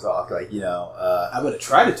try to talk. Like I'm gonna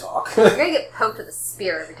try to talk. You're going to get poked with a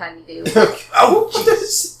spear every time you do. Oh,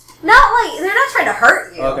 Jesus. Not like, they're not trying to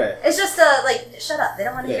hurt you. Okay. It's just, shut up. They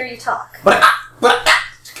don't want to hear you talk. But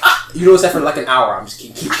you notice that for like an hour, I'm just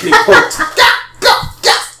keep getting poked.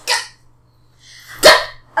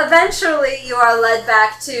 Eventually, you are led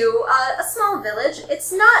back to a small village.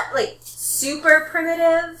 It's not, super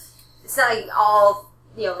primitive. It's not, all,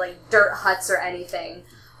 dirt huts or anything.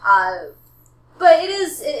 But it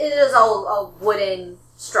is all wooden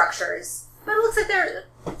structures. But it looks like they're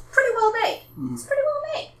pretty well made. It's pretty well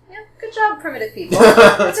made. Yeah, good job, primitive people.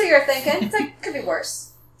 That's what you're thinking. It's like, could be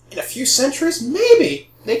worse. In a few centuries, maybe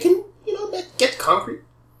they can, get concrete.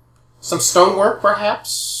 Some stonework,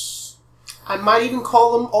 perhaps. I might even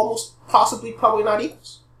call them probably not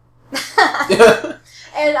equals.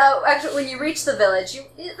 And actually, when you reach the village,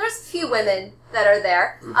 there's a few women that are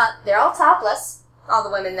there. They're all topless, all the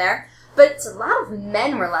women there. But a lot of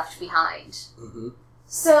men were left behind. Mm-hmm.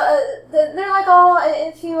 So they're like, oh,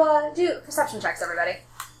 if you do perception checks, everybody.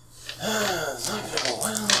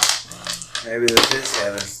 maybe this is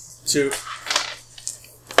heaven. 2.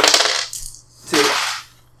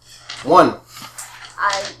 2. 1.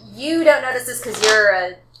 You don't notice this because you're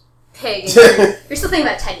a pig. And you're still thinking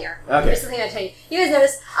about tenure. Okay. You're still thinking about tenure. You guys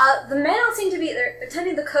notice the men don't seem to be. They're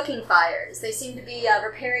tending the cooking fires. They seem to be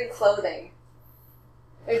repairing clothing.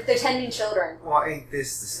 They're tending children. Well, ain't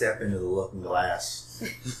this the step into the looking glass?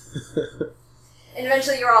 And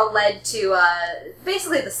eventually you're all led to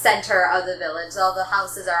basically the center of the village. All the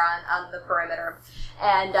houses are on the perimeter.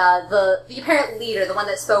 And the apparent leader, the one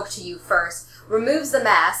that spoke to you first, removes the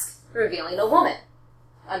mask, revealing a woman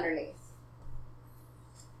underneath.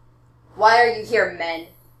 Why are you here, men?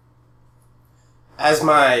 As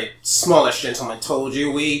my smallish gentleman told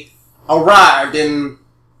you, we arrived in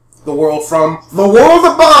the world from the world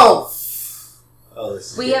above, Oh,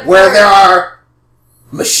 this is where there are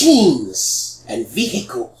machines and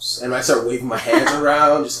vehicles. And I start waving my hands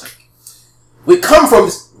around, just like, we come from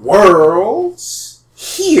this world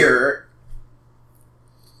here.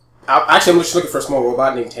 Actually, I'm just looking for a small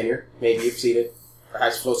robot named Tenure. Maybe you've seen it.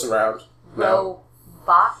 Perhaps floats around. No.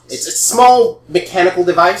 Robot? It's a small mechanical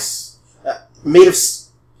device made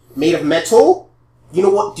of metal. You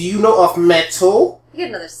know what? Do you know of metal? You get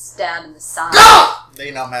another stab in the side. Ah!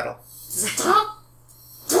 They know metal. Stop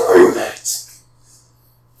Damn it!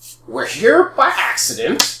 We're here by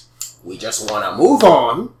accident. We just want to move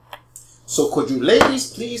on. So could you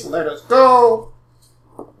ladies please let us go?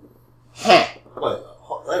 Heh. What?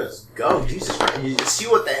 Let us go. Jesus Christ. You see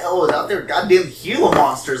what the hell was out there? Goddamn Gila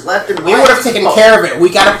monsters left and right. We would have taken care of it. We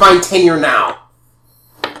gotta find tenure now.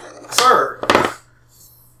 Sir,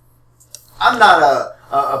 I'm not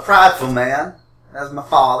a prideful man. That's my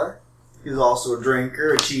father. He was also a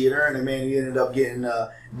drinker, a cheater, and a man who ended up getting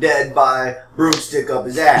dead by a broomstick up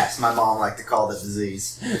his ass. My mom liked to call that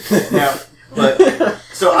disease. Yeah, but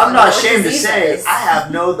so I'm not ashamed to say I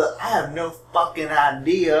have no fucking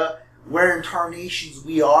idea where in tarnations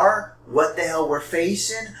we are, what the hell we're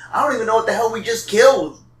facing. I don't even know what the hell we just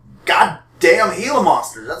killed. Goddamn Gila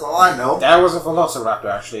monsters. That's all I know. That was a velociraptor,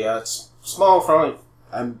 actually. It's small, probably.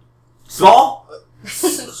 Small?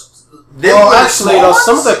 Well, actually,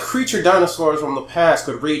 some of the creature dinosaurs from the past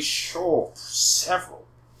could reach several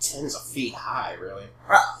tens of feet high. Really.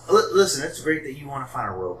 Listen, it's great that you want to find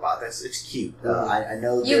a robot. It's cute. I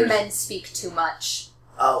know you men speak too much.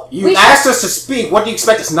 Oh, you asked us to speak. What do you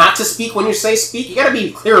expect us not to speak when you say speak? You gotta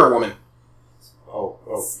be clearer, woman. Oh.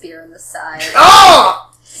 Spear in the side.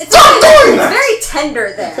 Oh! It's very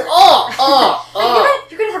tender there. Oh!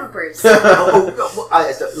 You're gonna have a bruise.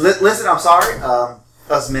 Listen, I'm sorry.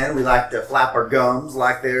 Us men, we like to flap our gums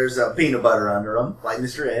like there's peanut butter under them, like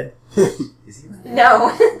Mr. Ed. Is he right?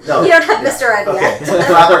 No. You don't have Mr. Ed yet. Okay.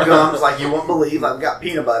 Flap our gums like you won't believe. Like we got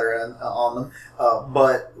peanut butter on them.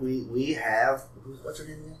 But we have... What's her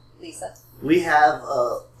name again? Lisa. We have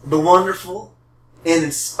the wonderful and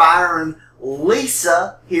inspiring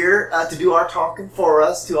Lisa here to do our talking for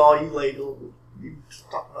us to all you ladies. You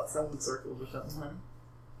talk about selling circles or something, honey?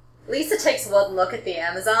 Lisa takes one look at the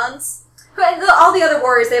Amazons. All the other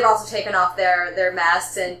warriors, they've also taken off their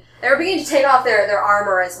masks, and they're beginning to take off their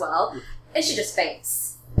armor as well. And she just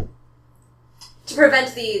faints. To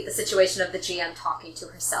prevent the situation of the GM talking to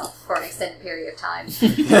herself for an extended period of time,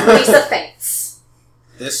 Lisa faints.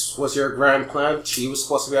 This was your grand plan? She was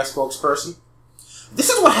supposed to be our spokesperson? This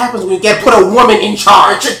is what happens when you put a woman in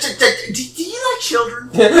charge! Do you like children?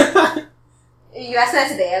 You asked that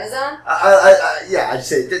to the Amazon? Yeah, I just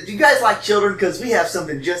say, do you guys like children? Because we have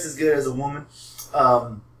something just as good as a woman.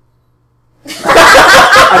 I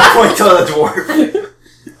point to the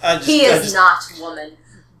dwarf. He is not woman.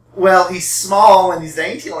 Well, he's small and he's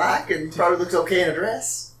dainty-like and probably looks okay in a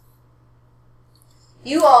dress.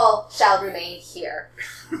 You all shall remain here.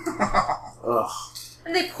 Ugh.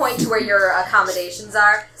 And they point to where your accommodations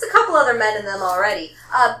are. There's a couple other men in them already.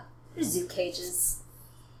 There's zoo cages.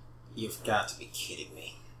 You've got to be kidding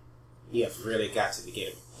me. You have really got to be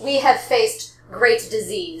kidding me. We have faced great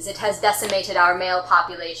disease. It has decimated our male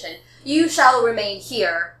population. You shall remain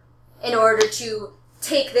here in order to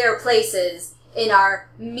take their places in our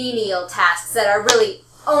menial tasks that are really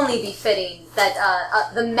only befitting that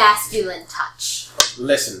the masculine touch.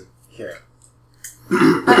 Listen, here.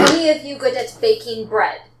 Are any of you good at baking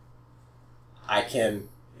bread? I can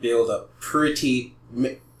build a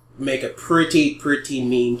make a pretty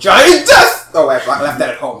mean giant death! Oh, I left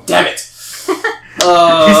that at home. Damn it!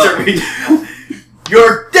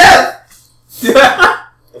 You're deaf!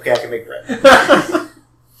 Okay, I can make bread.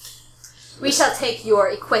 We shall take your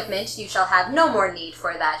equipment. You shall have no more need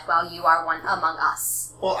for that while you are one among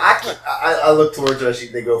us. Well, I look towards us.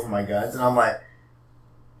 They go for my guns, and I'm like,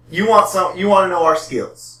 you want to know our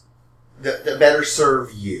skills that better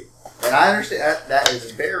serve you, and I understand that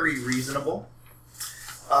is very reasonable.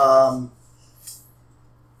 No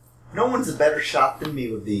one's a better shot than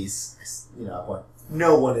me with these.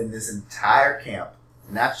 No one in this entire camp.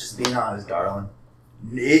 And that's just being honest, darling.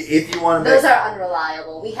 If you want to those are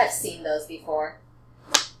unreliable. We have seen those before.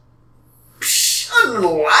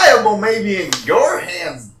 Unreliable, maybe in your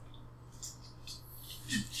hands,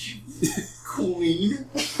 queen.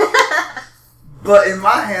 But in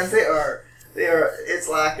my hands, they are. It's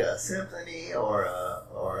like a symphony or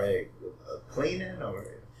a cleaning or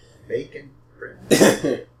a baking.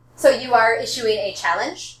 So you are issuing a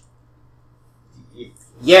challenge?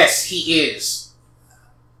 Yes, he is.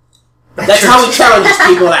 That's how he challenges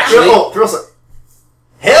people, actually.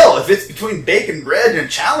 Hell, if it's between baking bread and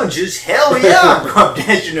challenges, hell yeah, I'm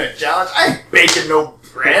dashing a challenge. I ain't baking no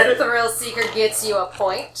bread. Thrill Seeker gets you a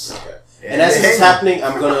point. Okay. And as this is happening,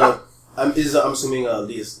 I'm assuming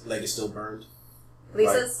Leah's leg is still burned.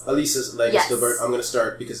 Lisa's? Right? Lisa's leg is still burned. I'm going to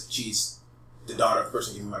start, because she's the daughter of the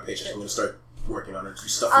person giving me my paycheck, I'm going to start working on her to do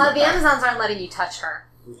stuff. The Amazons aren't letting you touch her.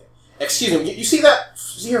 Okay. Excuse me, you see that?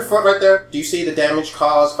 See her foot right there? Do you see the damage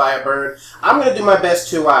caused by a burn? I'm going to do my best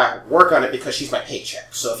to work on it because she's my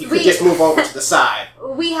paycheck. So if you could just move over to the side.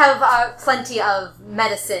 We have plenty of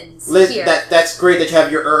medicines Liz, here. that's great that you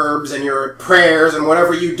have your herbs and your prayers and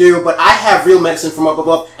whatever you do, but I have real medicine from up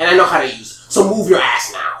above, and I know how to use it. So move your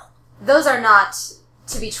ass now. Those are not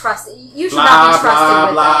to be trusted. You should Blah, not be trusted blah,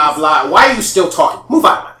 with blah, those. blah. Why are you still talking? Move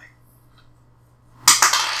out of my way.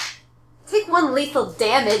 Take one lethal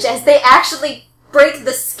damage as they actually break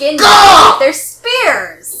the skin Gah! with their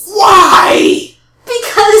spears. Why?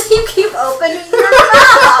 Because you keep opening your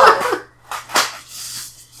mouth.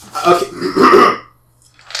 Okay.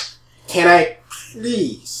 Can I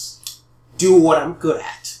please do what I'm good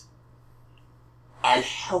at and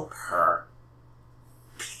help her?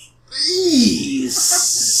 Please.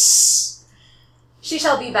 She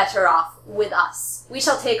shall be better off with us. We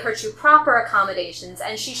shall take her to proper accommodations,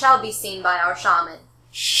 and she shall be seen by our shaman.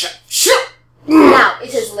 Shut. Now,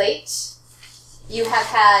 it is late. You have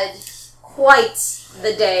had quite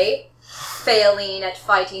the day, failing at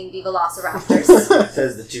fighting the velociraptors.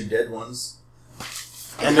 Says the 2 dead ones.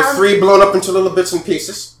 And the 3 blown up into little bits and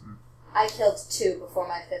pieces. I killed 2 before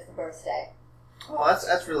my 5th birthday. Oh,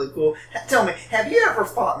 that's really cool. Tell me, have you ever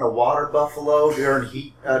fought in a water buffalo during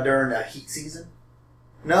heat season?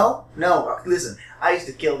 No? Listen, I used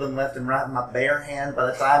to kill them left and right with my bare hands by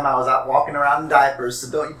the time I was out walking around in diapers,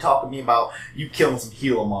 so don't you talk to me about you killing some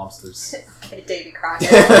Gila monsters. Okay, Davy Crockett.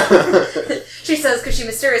 She says because she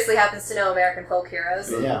mysteriously happens to know American folk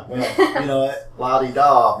heroes. Yeah, well, you know what?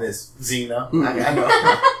 La-di-da, Miss Xena.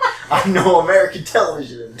 I know American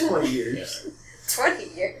television in 20 years. 20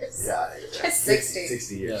 years. Yeah, 60.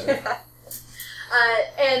 60 years.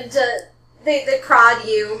 And they prod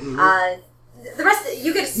you. Mm-hmm. The rest,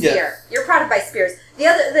 you get a spear. Yeah. You're prodded by spears.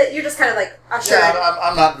 You're just kind of like, oh, sure. Yeah,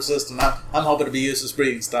 I'm not resistant. I'm hoping to be used as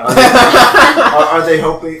breeding stock. Are they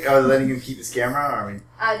letting you keep this camera? Or,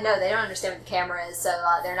 I mean, no, they don't understand what the camera is, so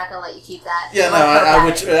they're not going to let you keep that. Yeah, no,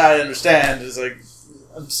 which I understand. It's like,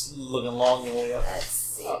 I'm just looking longingly up. Let's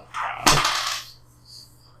see.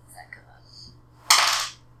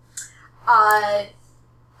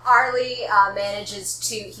 Arlie manages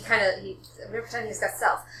to, every time he's got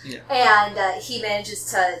stealth, and he manages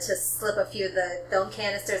to slip a few of the film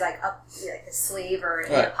canisters up his sleeve or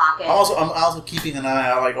in a pocket. I'm also keeping an eye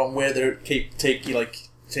out on where they're taking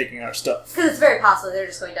our stuff. Because it's very possible they're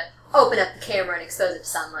just going to open up the camera and expose it to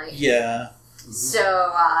sunlight. Yeah.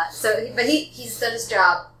 But he's done his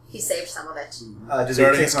job. He saved some of it. Does he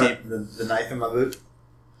take the knife in my boot?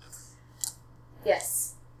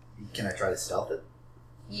 Yes. Can I try to stealth it?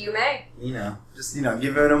 You may. Just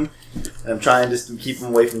giving them. I'm trying just to keep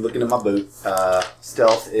them away from looking at my boot.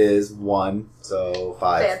 Stealth is 1, so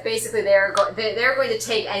 5. Yeah, basically, they're going to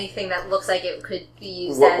take anything that looks like it could be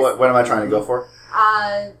used. What am I trying to go for?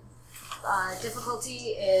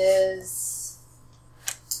 Difficulty is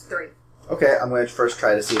 3. Okay, I'm going to first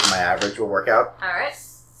try to see if my average will work out. All right.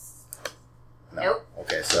 No. Nope.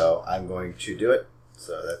 Okay, so I'm going to do it.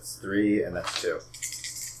 So that's 3 and that's 2.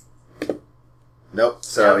 Nope.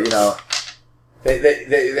 So they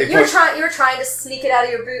you were trying to sneak it out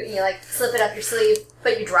of your boot and you slip it up your sleeve,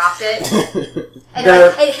 but you dropped it and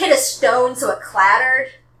it hit a stone, so it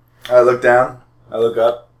clattered. I look down. I look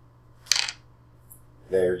up.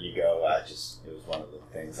 There you go. It was one of the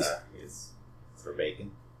things is for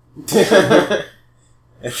bacon.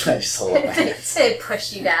 And I just hold up my hand. To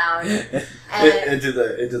push you down into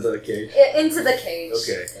the cage. Into the cage.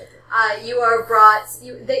 Okay. You are brought.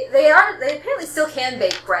 They apparently still can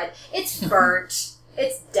bake bread. It's burnt.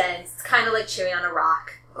 It's dense. It's kind of like chewing on a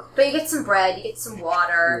rock. But you get some bread. You get some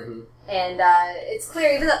water, and it's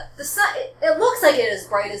clear. Even though the sun, it looks like it is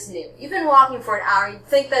bright as new. You've been walking for an hour. You'd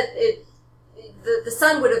think that the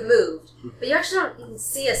sun would have moved, but you actually don't even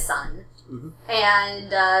see a sun.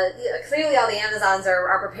 And clearly, all the Amazons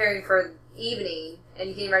are preparing for evening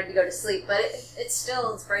and getting ready to go to sleep. But it's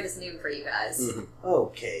still as bright as noon for you guys.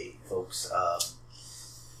 Okay, folks.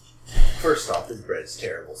 First off, this bread is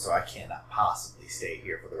terrible, so I cannot possibly stay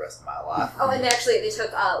here for the rest of my life. Oh, and actually, they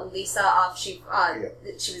took Lisa off. She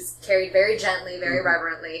was carried very gently, very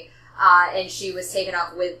reverently, and she was taken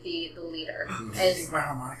off with the leader. Take my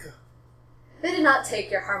harmonica. They did not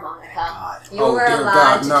take your harmonica. God. You were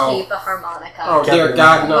allowed to keep a harmonica. Oh, dear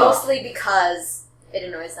God, no. Mostly because it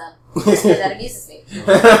annoys them. And that amuses me.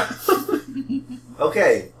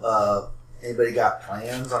 Okay, anybody got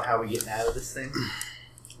plans on how we're getting out of this thing?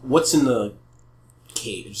 What's in the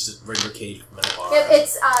cage? It's just a regular cage with metal bars. Yep,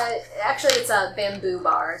 it's bamboo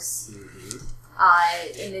bars.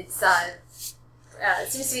 And it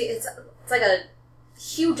seems to be it's like a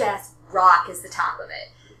huge ass rock is the top of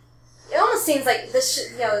it. it almost seems like this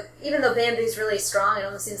should, even though Bambi's really strong, it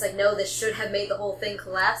almost seems like, no, this should have made the whole thing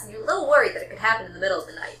collapse, and you're a little worried that it could happen in the middle of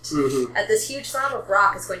the night. Mm-hmm. That this huge slab of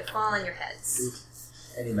rock is going to fall on your heads.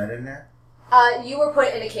 Any men in there? You were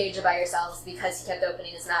put in a cage by yourselves because he kept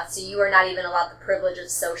opening his mouth, so you were not even allowed the privilege of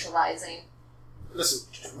socializing. Listen,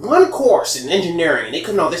 one course in engineering, and they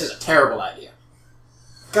could know this is a terrible idea.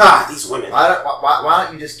 God, these women. Why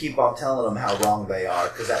don't you just keep on telling them how wrong they are?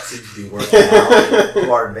 Because that seems to be working out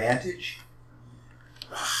to our advantage.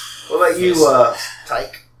 What about you,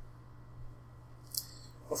 Tyke?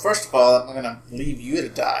 Well, first of all, I'm going to leave you to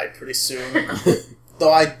die pretty soon.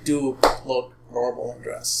 Though I do look horrible in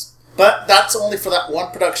dress. But that's only for that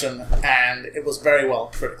one production, and it was very well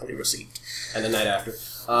critically received. And the night after.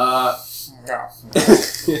 No.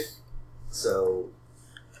 So,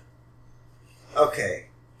 okay,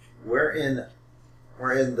 we're in a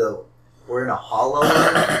hollow.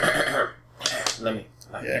 Let me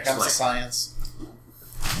Yeah, it comes to science.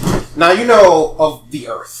 Now, you know of the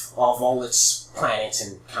Earth, of all its planets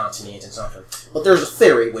and continents and something. But there's a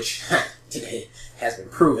theory, which today has been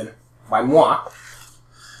proven by moi,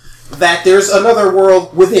 that there's another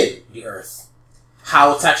world within the Earth.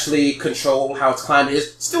 How it's actually controlled, how its climate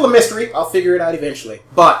is, still a mystery. I'll figure it out eventually.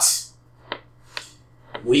 But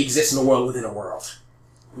we exist in a world within a world.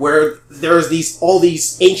 Where there's all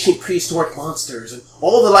these ancient prehistoric monsters and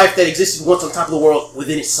all the life that existed once on top of the world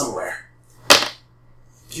within it somewhere.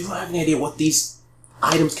 Do you have any idea what these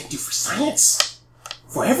items can do for science?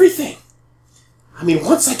 For everything? I mean,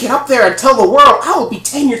 once I get up there and tell the world, I will be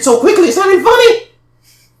tenured so quickly, it's not even funny!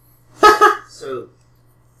 So,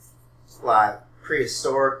 like,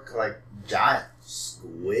 prehistoric, like, giant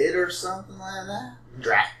squid or something like that?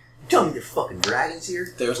 You tell me there's fucking dragons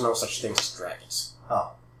here? There's no such thing as dragons.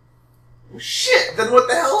 Oh. Well, shit, then what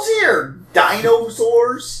the hell's here?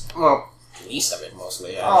 Dinosaurs? Well, east of it,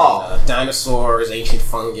 mostly. Dinosaurs, ancient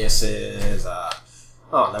funguses,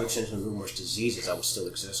 not mentioning numerous diseases that will still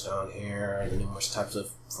exist down here, and numerous types of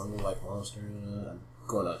fungal-like monsters. I'm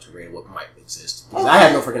going out to rate what might exist. Because I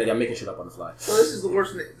have no freaking idea. I'm making shit up on the fly. So this is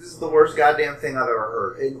the worst goddamn thing I've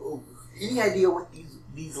ever heard. And any idea what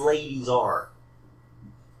these ladies are?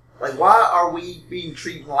 Like, why are we being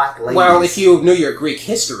treated like ladies? Well, if you knew your Greek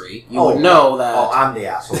history, you would know that... Oh, I'm the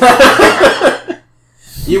asshole.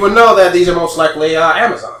 You would know that these are most likely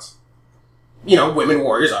Amazons. You know, women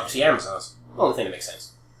warriors, obviously Amazons. The only thing that makes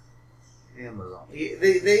sense. Amazon.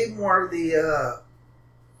 They more the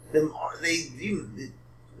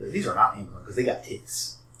these are not Amazon because they got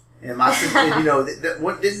tits. And my sister,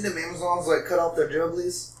 what didn't the Amazons like cut off their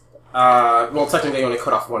jugglies? Well, technically they only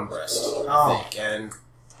cut off one breast, I think, and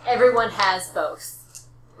everyone has both.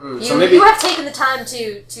 So maybe you have taken the time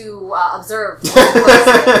to observe,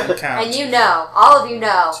 and all of you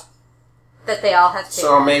know, that they all have tits.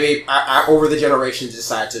 So maybe over the generations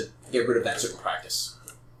decide to get rid of that certain practice,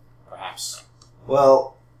 perhaps.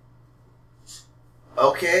 Well,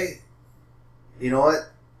 okay. You know what?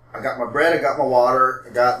 I got my bread, I got my water,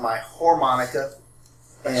 I got my harmonica.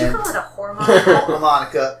 Did you call it a harmonica?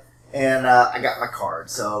 Harmonica, and I got my card.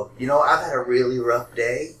 So, I've had a really rough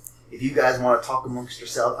day. If you guys want to talk amongst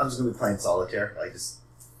yourselves, I'm just going to be playing solitaire. Like, just,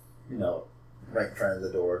 right in front of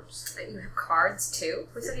the door. But you have cards, too?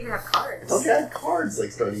 Who said you have cards? I told you I had cards,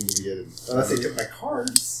 starting to begin. Unless they took my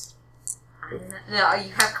cards. No,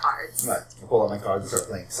 you have cards. Right. I'll pull out my cards and start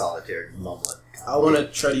playing solitaire and mumbling. I want to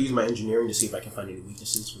try to use my engineering to see if I can find any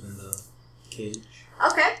weaknesses within the cage.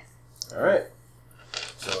 Okay. Alright.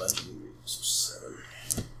 So, engineering, 7.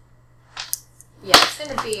 Yeah, it's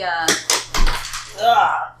going to be,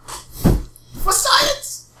 For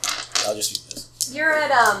science! I'll just use this. You're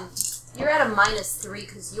at a -3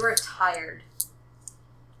 because you are tired.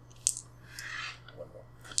 One more.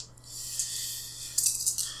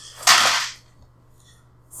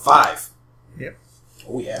 5. Yep.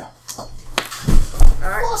 Oh, yeah.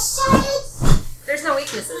 Alright. For science! There's no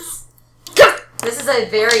weaknesses. This is a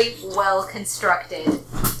very well-constructed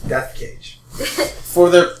Death cage. For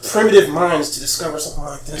their primitive minds to discover something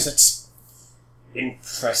like this, it's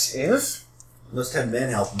impressive. Those 10 men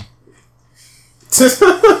help them.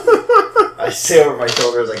 I say over my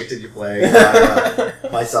shoulder as I continue playing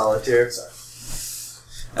my solitaire.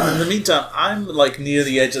 And in the meantime, I'm near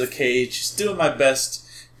the edge of the cage, just doing my best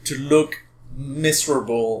to look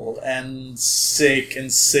miserable and sick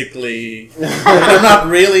and sickly. I'm not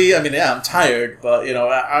really. I mean, yeah, I'm tired, but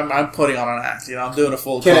I'm putting on an act. I'm doing a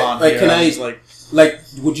full con here. Can I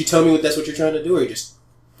would you tell me that's what you're trying to do, or are you just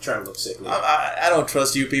trying to look sickly? I don't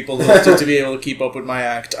trust you people to be able to keep up with my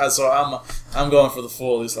act, so I'm going for the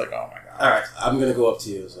full. It's like, oh my god. All right, I'm gonna go up to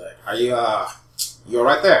you. It's like, are you all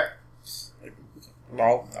right there?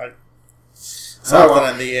 Well, something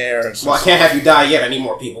in the air. Well, I can't have you die yet. I need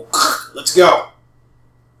more people. Let's go.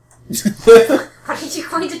 What are you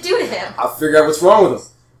going to do to him? I'll figure out what's wrong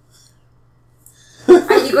with him.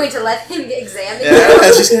 Are you going to let him examine you?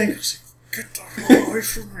 Yeah, she's going to get the hell away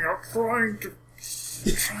from me. I'm trying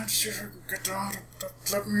to see if I can get out.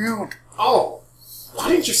 Let me out. Oh, why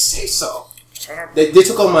didn't you say so? They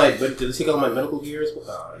took all my. Did they take all my medical gear as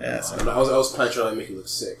well? Yes. I was planning to make you look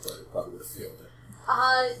sick, but it probably would have failed it.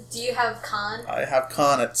 Do you have con? I have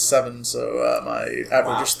con at 7, so my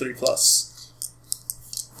average is 3+.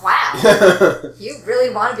 Wow. You really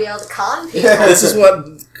want to be able to con people. This is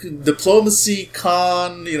what diplomacy,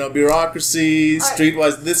 con, bureaucracy,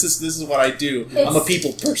 streetwise. This is what I do. I'm a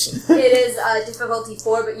people person. It is difficulty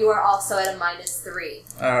 4, but you are also at a -3.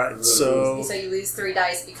 All right, so you lose 3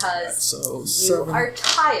 dice because so you 7. are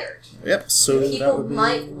tired. Yep. So that People would be...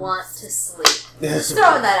 might want to sleep. Just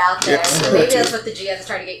throwing that out there. Yes. Maybe that's what the GM is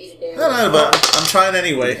trying to get you to do. No, but I'm trying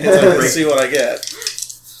anyway. To see what I get.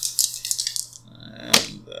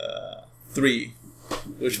 And 3,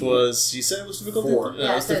 which was, you said it was difficulty 4.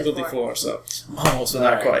 Yeah, it was difficulty 4. So almost, but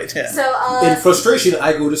not quite. Yeah. So in frustration,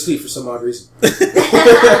 I go to sleep for some odd reason. I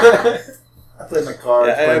play my cards,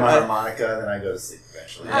 Yeah, play my harmonica, and then I go to sleep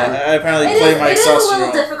eventually. I apparently play my it is a little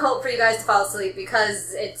Excelsior. difficult for you guys to fall asleep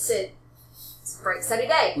because it's a bright sunny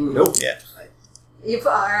day. Nope. Yeah. You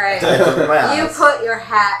put all right. I open my eyes. You put your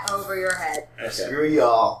hat over your head. Screw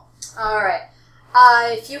y'all. All right.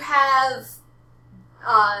 If you have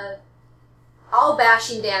all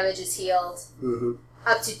bashing damage is healed. Mm-hmm.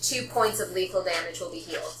 Up to 2 points of lethal damage will be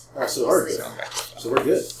healed. So we're good. So we're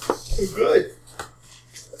good. Good.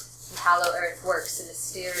 Hollow Earth works in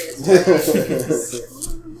mysterious ways.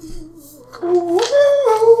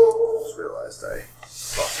 Just realized I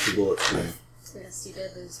lost 2 bullets. Yes, you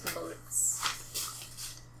did lose some bullets.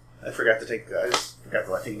 I forgot to take. I just forgot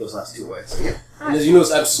to take those last 2 away. So yeah. And as you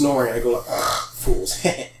notice, I'm snoring. I go like, fools.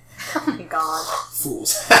 Oh my god.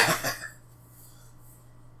 Fools.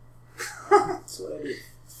 That's what I do.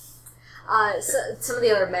 So some of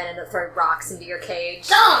the other men end up throwing rocks into your cage.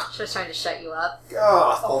 Just trying to shut you up.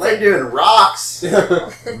 Oh, they're doing rocks.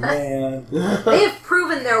 Man. They have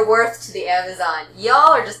proven their worth to the Amazon.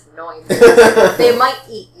 Y'all are just annoying. They might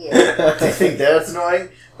eat you. They think that's annoying.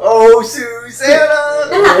 Oh, Susanna!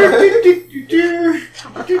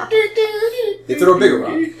 They throw a bigger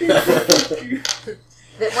rock.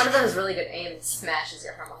 One of them is really good aim and smashes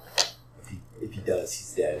your harmonica. If he does,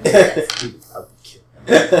 he's dead. I'll kill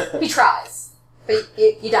him. He tries, but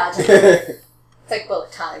you dodge it. It's like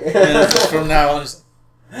bullet time. And from now on, it's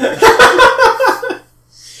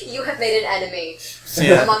You have made an enemy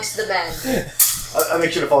Yeah. amongst the men. I'll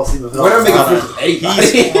make sure to fall asleep with it. We're not making friends with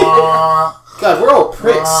anybody. God, we're all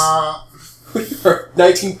pricks. We are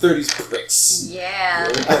 1930s pricks. Yeah.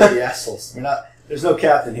 We're the assholes. We're not. There's no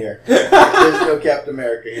captain here. There's no Captain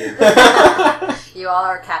America here. You all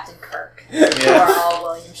are Captain Kirk. Yeah. You are all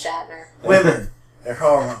William Shatner. Women, they're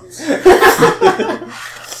hormones. How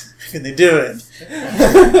can they do it?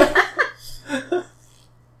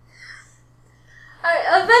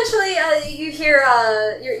 Eventually, you hear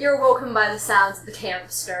you're woken by the sounds of the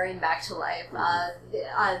camp stirring back to life.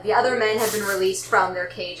 The other men have been released from their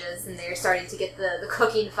cages, and they're starting to get the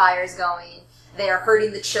cooking fires going. They are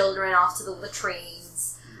herding the children off to the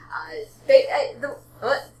latrines.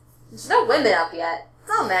 There's no women up yet.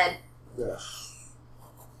 It's all men.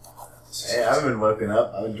 Hey, I haven't been woken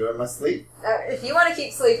up. I'm enjoying my sleep. If you want to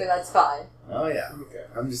keep sleeping, that's fine. Oh yeah. Okay.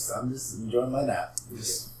 I'm just enjoying my nap.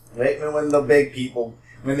 Just waiting when the big people,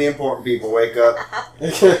 when the important people wake up.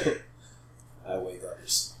 I wake up,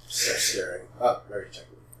 just start staring. Oh, very check.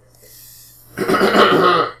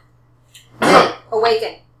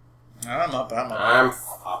 Awaken. I'm up. I'm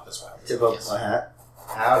up as well. Tip up my hat.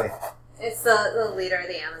 Howdy. It's the leader of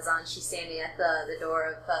the Amazon. She's standing at the door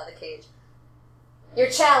of the cage. Your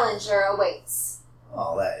challenger awaits.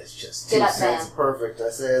 Oh, that is just Get 2 up, cents man. perfect. I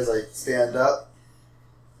say as I stand up.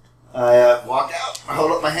 I walk out. I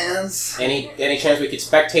hold up my hands. Any chance we could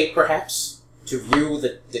spectate, perhaps, to view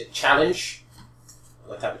the challenge?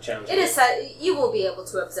 What type of challenge? It is. You will be able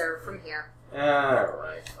to observe from here. All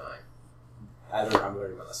right, fine. I'm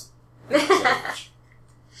learning my lesson.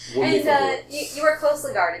 And you are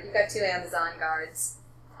closely guarded. You've got 2 Amazon guards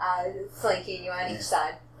flanking you on each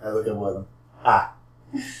side. I look up with him. Ah.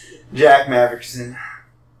 Jack Maverickson.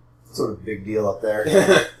 Sort of big deal up there.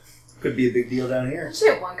 Could be a big deal down here.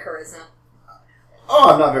 You have 1 charisma. Oh,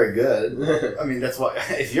 I'm not very good. I mean, that's why.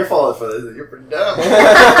 If you're falling for this, then you're pretty dumb.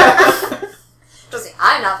 Trust me,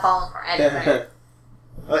 I'm not falling for anything.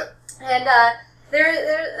 What? And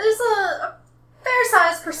there's a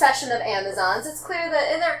fair-sized procession of Amazons. It's clear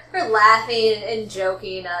that and they're laughing and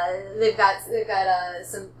joking. They've got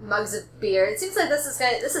some mugs of beer. It seems like this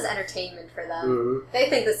is entertainment for them. Mm-hmm. They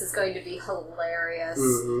think this is going to be hilarious.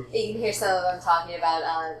 Mm-hmm. You can hear some of them talking about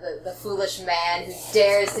the foolish man who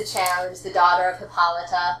dares to challenge the daughter of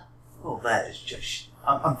Hippolyta. Well, that is just...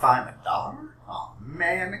 I'm fine with daughter. Oh,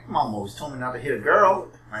 man, Mom always told me not to hit a girl,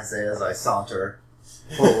 I say as I saunter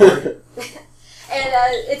forward. And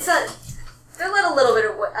they're let a little bit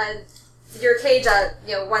of your cage.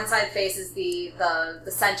 One side faces the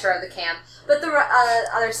center of the camp, but the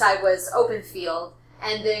other side was open field,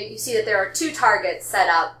 and you see that there are 2 targets set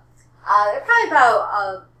up. They're probably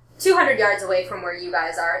about 200 yards away from where you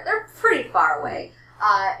guys are. They're pretty far away,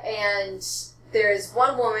 and there's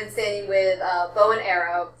one woman standing with a bow and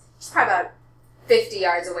arrow. She's probably about 50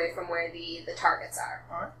 yards away from where the targets are.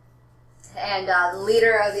 All right. And the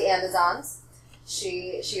leader of the Amazons,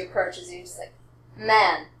 she approaches you and she's like,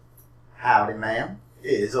 "Man, Howdy, ma'am.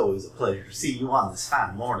 It is always a pleasure to see you on this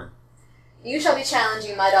fine morning. you shall be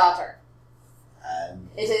challenging my daughter. Um,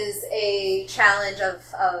 It is a challenge of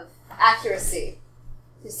accuracy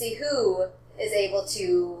to see who is able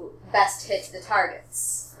to best hit the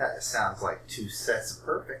targets." that sounds like 2 sets of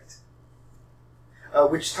perfect.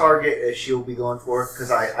 Which target is she'll be going for? Because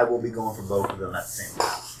I will be going for both of them at the same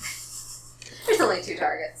time. There's only 2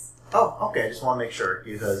 targets. Oh, okay. I just want to make sure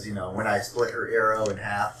because when I split her arrow in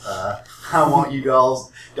half, I want you to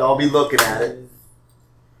all be looking at it.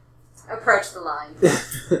 Approach the line.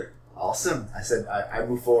 Awesome. I said I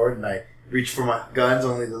move forward and I reach for my guns,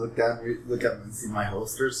 only to look down, look up and see my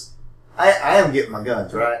holsters. I am getting my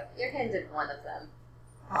guns, right? You're handed one of them.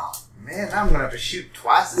 Oh man, I'm gonna have to shoot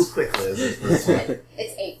twice as quickly as this first one.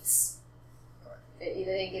 It's 8s. They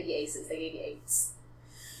didn't give you aces, they gave you 8s.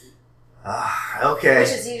 Okay. Which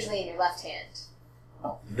is usually in your left hand.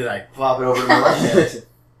 Oh, then I flop it over to my left hand.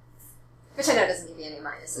 Which I know doesn't give you any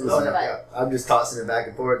minuses. No, but yeah. I'm just tossing it back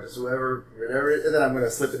and forth, just whatever, and then I'm gonna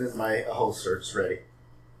slip it in my holster. It's ready.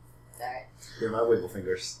 Alright. Get my wiggle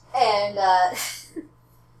fingers. And,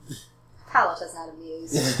 Palata's not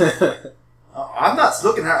amused. I'm not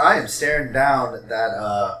looking at her. I am staring down at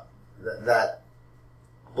that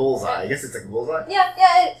bullseye. I guess it's like a bullseye.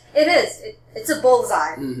 Yeah, it is. It's a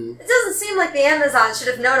bullseye. Mm-hmm. It doesn't seem like the Amazon should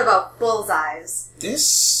have known about bullseyes.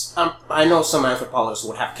 This, I know some anthropologists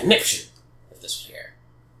would have conniption if this was here.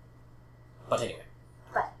 But anyway.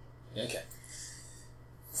 But. Okay.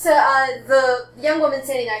 So, the young woman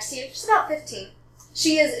standing next to you, she's about 15.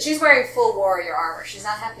 She's wearing full warrior armor. She's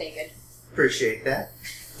not half naked. Appreciate that.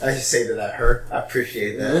 I just say that at her. I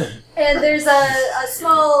appreciate that. And there's a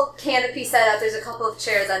small canopy set up. There's a couple of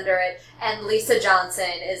chairs under it. And Lisa Johnson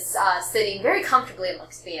is sitting very comfortably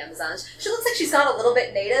amongst the Amazons. She looks like she's gone a little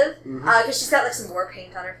bit native because she's got like some war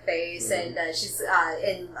paint on her face, and she's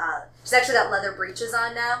actually got leather breeches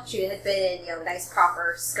on now. She had been in nice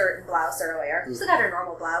proper skirt and blouse earlier. Still got her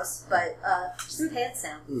normal blouse, but she's in pants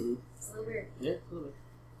now. Mm-hmm. It's a little weird. Yeah, a little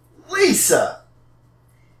bit. Lisa!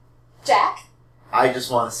 Jack? I just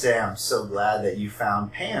want to say I'm so glad that you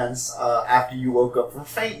found Pans after you woke up from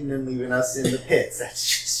fainting and leaving us in the pits.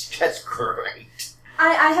 That's great.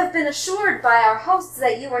 I have been assured by our hosts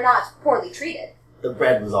that you were not poorly treated. The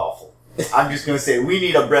bread was awful. I'm just going to say, we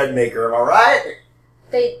need a bread maker, am I right?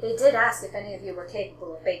 They did ask if any of you were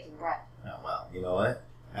capable of baking bread. Oh, well, you know what?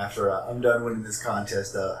 After I'm done winning this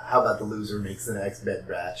contest, how about the loser makes the next bread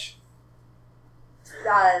batch?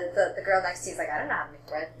 The girl next to you's like, I don't know how to make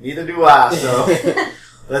bread. Neither do I, so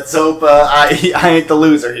let's hope I ain't the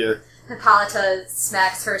loser here. Hippolyta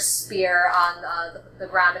smacks her spear on the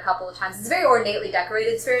ground a couple of times. It's a very ornately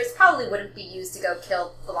decorated spear. It probably wouldn't be used to go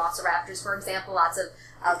kill velociraptors, for example. Lots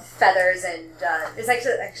of feathers, and there's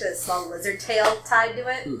actually a small lizard tail tied to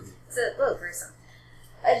it. It's a little gruesome.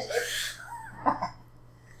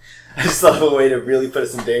 I just thought of a way to really put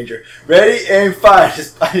us in danger. Ready, aim, fire. I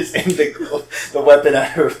just aim the weapon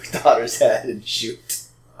at her daughter's head and shoot.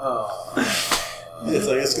 It's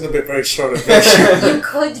like it's going to be a very short adventure. You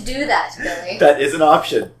could do that, Billy. That is an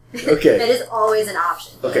option. Okay. That is always an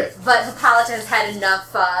option. Okay. But Hippolyta has had enough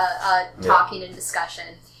talking and discussion.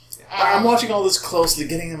 And I'm watching all this closely,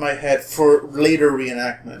 getting in my head for later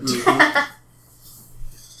reenactment.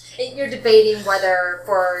 You're debating whether,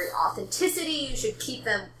 for authenticity, you should keep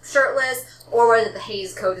them shirtless, or whether the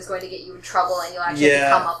Hays Code is going to get you in trouble and you'll actually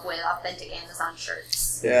have to come up with authentic Amazon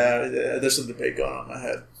shirts. Yeah, there's some debate going on in my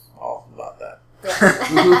head all about that.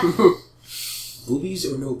 Yeah. Boobies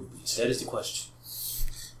or no boobies? That is the question.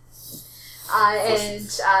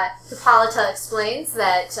 And Hippolyta explains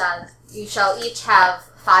that you shall each have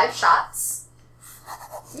 5 shots,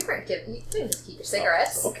 You can just keep your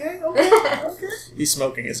cigarettes. Okay. He's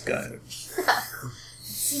smoking his gun.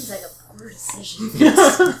 Seems like a poor decision.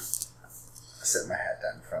 I set my hat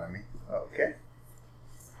down in front of me. Okay.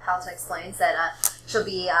 Halta explains that she'll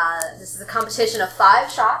be. This is a competition of 5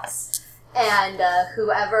 shots, and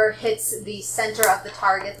whoever hits the center of the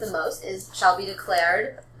target the most shall be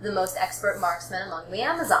declared the most expert marksman among the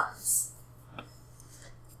Amazons.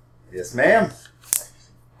 Yes, ma'am.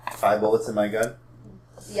 5 bullets in my gun.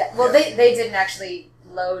 Yeah. Well, they didn't actually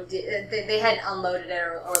load. They hadn't unloaded it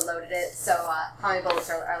or loaded it. So how many bullets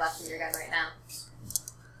are left in your gun right now?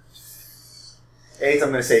 8. I'm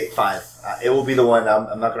going to say 5. It will be the one.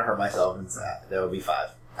 I'm not going to hurt myself. And there will be 5.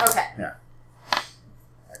 Okay. Yeah.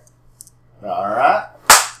 All right.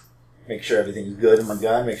 Make sure everything's good in my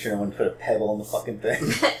gun. Make sure no one put a pebble in the fucking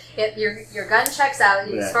thing. Yep, your gun checks out.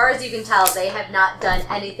 Yeah. As far as you can tell, they have not done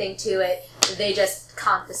anything to it. They just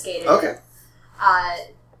confiscated it.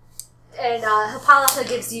 And Hippolyta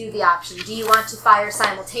gives you the option. Do you want to fire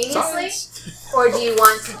simultaneously? Or do you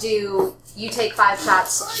want to do, you take 5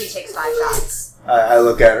 shots, she takes 5 shots? I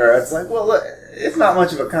look at her. It's like, well, look, it's not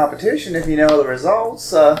much of a competition if you know the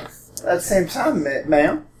results. At the same time,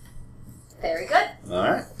 ma'am. Very good. All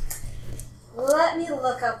right. Let me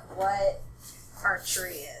look up what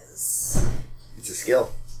archery is. It's a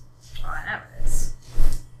skill. Oh, I know it is.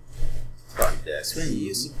 It's probably dex. When you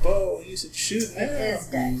use a bow, use it shoot now. It is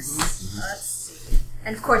Dex. Let's see.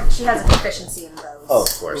 And of course, she has a proficiency in those. Oh, of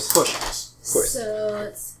course. Of course. Of course. So,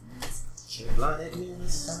 let's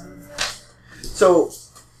So,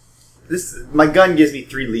 my gun gives me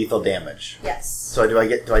 3 lethal damage. Yes. So do I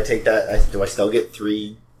take that? Do I still get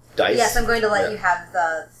 3 dice? Yes, I'm going to let you have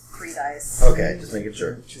the 3 dice. Okay, just making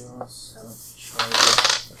sure.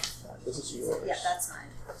 This is yours. Yeah, that's mine.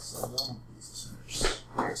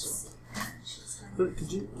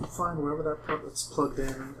 Could you find wherever that's plugged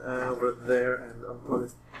in over there and unplug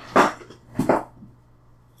it?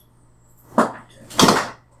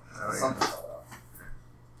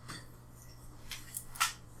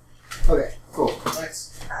 Okay, cool.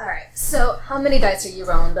 Nice. Alright, so how many dice are you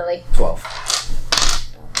rolling, Billy? 12.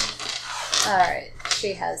 Alright,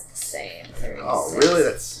 she has the same. 3, Oh, 6, really?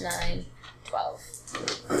 That's 9, 12.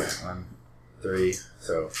 1, 3,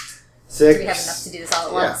 so 6. Do we have enough to do this all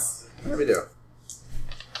at once? What do we do?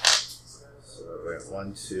 So wait,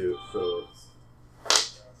 1, 2, so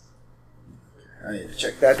I need to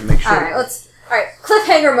check that to make sure. Alright,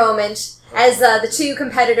 cliffhanger moment. As the 2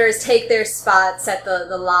 competitors take their spots at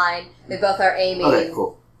the line, they both are aiming. Okay,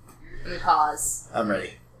 cool. And we pause. I'm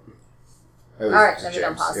ready. Alright, then we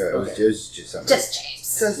don't pause. Yeah, it was just something. Just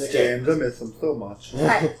James. Just James. I miss him so much.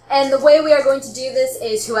 Alright, and the way we are going to do this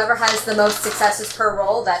is whoever has the most successes per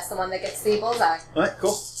roll, that's the one that gets the bullseye. Alright,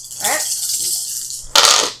 cool. Alright?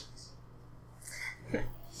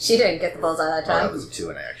 She didn't get the bullseye that Oh, that time. was a 2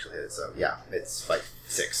 and I actually hit it, so yeah, it's like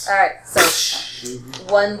 6. Alright, so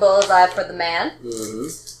 1 bullseye for the man. Mm-hmm.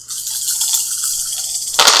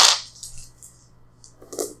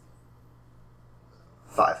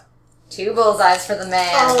 5. 2 bullseyes for the man.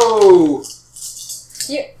 Oh!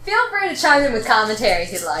 You feel free to chime in with commentary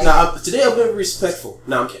if you'd like. No, today I'm very respectful.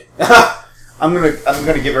 No, I'm kidding. I'm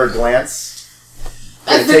gonna give her a glance.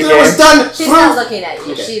 That Take victory was aim. done She's through... not looking at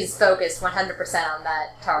you. Okay. She's focused 100% on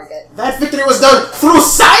that target. That victory was done through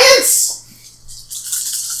science!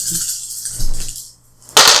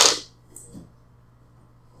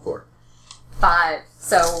 4. 5.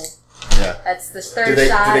 So Yeah. that's the third Do they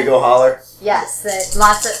shot. go holler? Yes,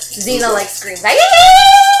 lots of Xena like screams. Like,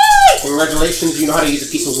 Congratulations, you know how to use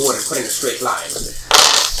a piece of wood and put it in a straight line.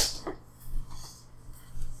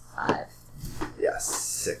 5. Yes.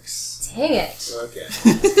 6. Dang it. Okay.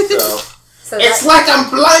 So So It's that, like I'm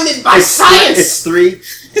blinded by science! it's 3.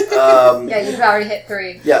 yeah, you've already hit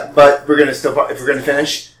 3. Yeah, but we're gonna still. If we're gonna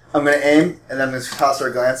finish, I'm gonna aim, and then I'm gonna toss her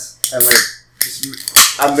a glance.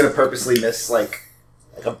 I'm gonna purposely miss, act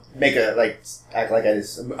like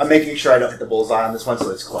I'm making sure I don't hit the bullseye on this one, so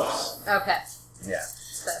it's close. Okay. Yeah.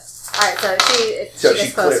 Alright, so she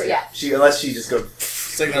gets closer, yeah. Unless she just goes.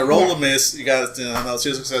 So you're gonna roll a miss. You got no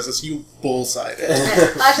 2 successes. You bullseye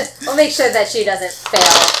it. Actually, we'll make sure that she doesn't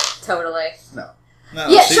fail totally. No.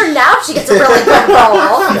 Yeah, sure, now she gets a really good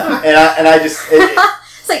roll. And I just.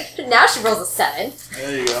 It's like, now she rolls a 7.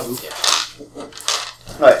 There you go.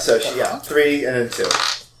 Alright, so 3 and then 2.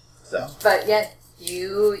 So But yet,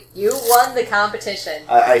 you won the competition.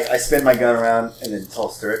 I spin my gun around and then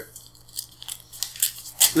holster it.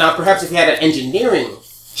 Now, perhaps if you had an engineering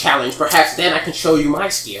challenge, perhaps then I can show you my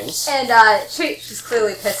skills. And she's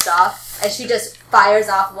clearly pissed off, and she just fires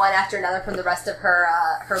off one after another from the rest of her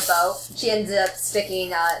her bow. She ends up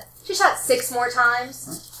sticking. She She shot 6 more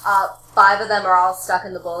times. 5 of them are all stuck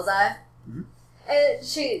in the bullseye. Mm-hmm. And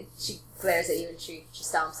she glares at you and she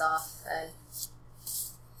stomps off. And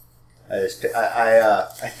I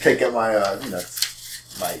take out my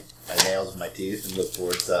my nails with my teeth and look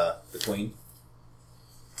towards the queen.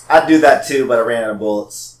 I'd do that too, but I ran out of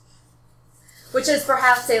bullets. which is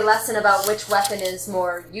perhaps a lesson about which weapon is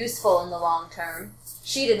more useful in the long term.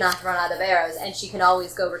 She did not run out of arrows, and she can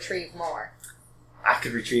always go retrieve more. I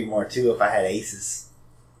could retrieve more too if I had aces.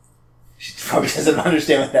 She probably doesn't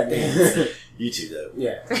understand what that means. You two, though.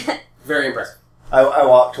 Yeah. Very impressive. I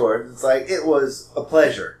walk towards. It's like, it was a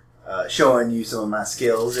pleasure showing you some of my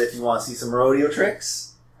skills. If you want to see some rodeo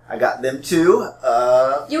tricks, I got them too.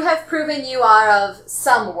 You have proven you are of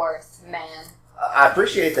some worth, man. I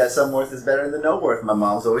appreciate that. Some worth is better than no worth. My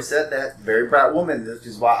mom's always said that. Very bright woman. This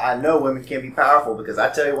is why I know women can be powerful. Because I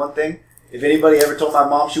tell you one thing. If anybody ever told my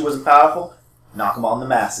mom she wasn't powerful, knock them on the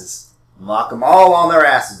masses. Knock them all on their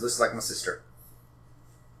asses. Just like my sister.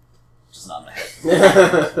 Just not in my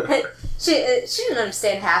head. She didn't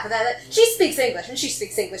understand half of that. She speaks English, and she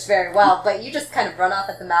speaks English very well, but you just kind of run off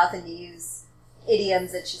at the mouth and you use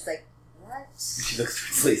idioms, and she's like, what? She looks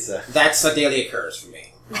towards Lisa. That's a daily occurrence for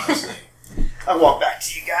me, honestly. I walk back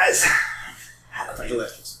to you guys.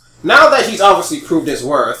 Congratulations. Now that he's obviously proved his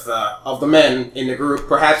worth of the men in the group,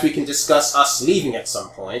 perhaps we can discuss us leaving at some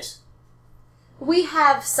point. We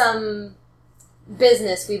have some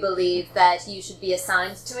business we believe that you should be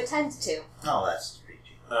assigned to attend to. Oh, that's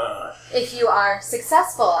peachy. If you are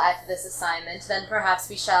successful at this assignment, then perhaps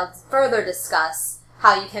we shall further discuss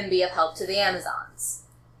how you can be of help to the Amazons.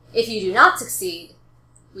 If you do not succeed,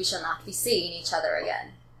 we shall not be seeing each other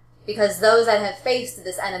again. Because those that have faced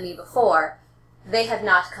this enemy before, they have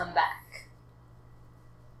not come back.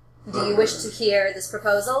 Do you wish to hear this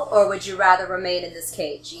proposal, or would you rather remain in this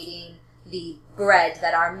cage, eating the bread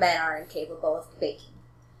that our men are incapable of baking?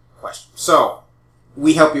 Question. So,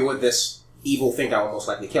 we help you with this evil thing that will most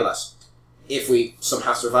likely kill us. If we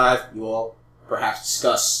somehow survive, you will perhaps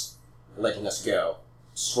discuss letting us go.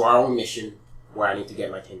 It's for our own mission, where I need to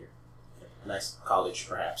get my tenure. Nice college,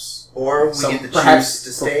 perhaps. Or we Some- get the perhaps- choose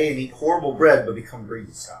to stay and eat horrible bread but become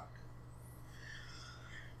breeding stock.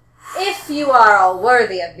 If you are all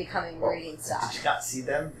worthy of becoming breeding stock. Did you not see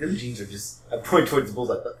them? Them jeans are just... I point towards the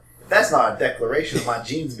bullseye. If that's not a declaration of my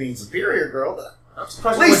jeans being superior, girl. I'm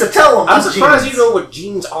surprised Lisa, tell them. I'm surprised you know what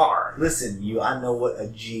jeans are. Listen, I know what a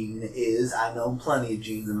gene is. I know plenty of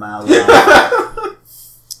genes in my life.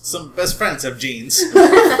 Some best friends have genes.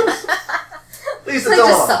 Lisa, Like tell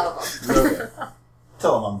just them. some of them. Okay.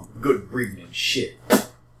 Tell them I'm good breeding and shit.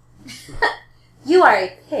 You are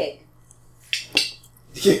a pig.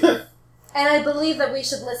 Yeah. And I believe that we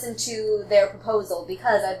should listen to their proposal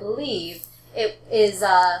because I believe it is,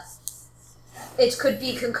 it could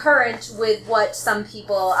be concurrent with what some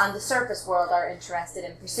people on the surface world are interested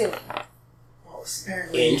in pursuing. Well,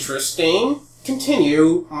 apparently... Interesting.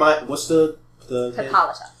 Continue. What's the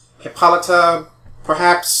Hippolyta. Hippolyta,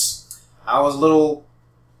 perhaps I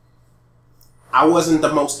wasn't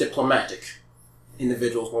the most diplomatic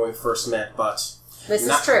individuals when we first met, but... This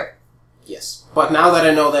is true. Yes. But now that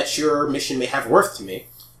I know that your mission may have worth to me,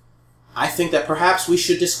 I think that perhaps we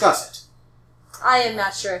should discuss it. I am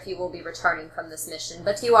not sure if you will be returning from this mission,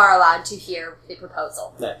 but you are allowed to hear the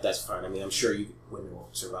proposal. That's fine. I mean, I'm sure you women will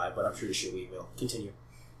survive, but I'm pretty sure we will. Continue.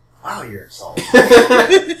 Wow, you're insulting.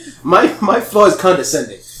 my flaw is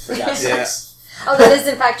condescending. For God's sakes. Oh, that is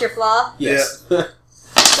in fact your flaw? Yes.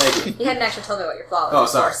 Thank you. You hadn't actually told me what your flaw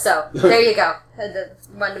was. Oh, sorry. So, there you go. The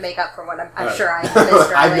one to make up for what I'm All right. sure I missed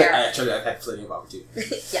I've earlier. had plenty of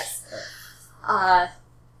opportunities. Yes.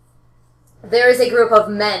 There is a group of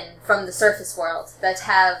men from the surface world that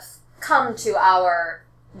have come to our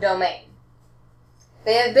domain.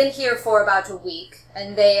 They have been here for about a week,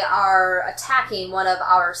 and they are attacking one of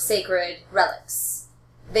our sacred relics.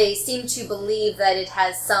 They seem to believe that it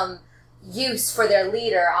has some use for their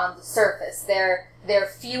leader on the surface, their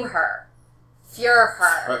Führer.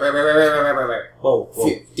 Führer. Wait. Whoa, whoa.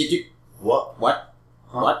 Did you... What? What?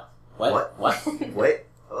 Huh? What? Wait.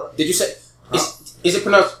 Did you say... Is it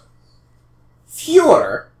pronounced...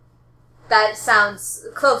 Führer? That sounds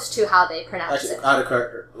close to how they pronounce it. Out of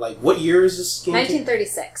character. Like, what year is this game?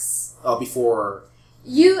 1936. Before...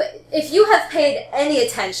 If you have paid any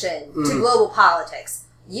attention to global politics,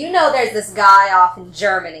 you know there's this guy off in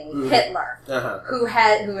Germany, Hitler, who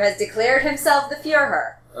has declared himself the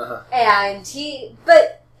Führer. And he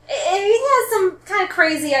has some kind of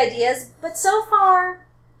crazy ideas, but so far,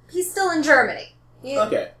 he's still in Germany.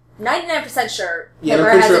 Okay. 99% sure Yeah,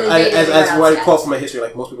 Hitler I'm pretty hasn't sure. invaded As anyone what I else recall yet. from my history,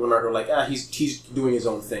 like most people in America are like, he's doing his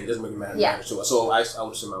own thing. Doesn't really matter. Yeah. To us. So I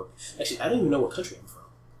would assume. Actually, I don't even know what country I'm from.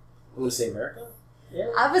 I'm going to say America. Yeah.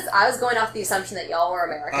 I was going off the assumption that y'all were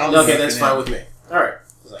American. I'm Okay, that's American, fine yeah. with me. All right.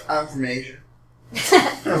 I'm from Asia.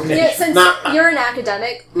 Yeah, since Nah. you're an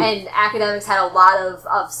academic, and academics had a lot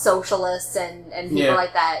of socialists and people Yeah.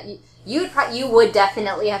 like that, you would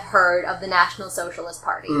definitely have heard of the National Socialist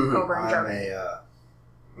Party Mhm. over in Germany.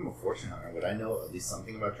 I'm a fortune hunter. Would I know at least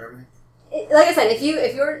something about Germany? Like I said, if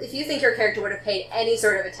you think your character would have paid any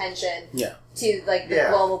sort of attention Yeah. to like the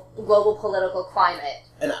Yeah. global political climate,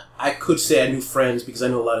 And I could say I knew friends because I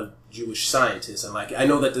know a lot of Jewish scientists, and like I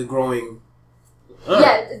know that the growing.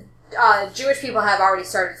 Jewish people have already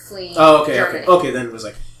started fleeing Oh, okay, Germany. okay. Then it was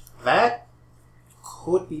like that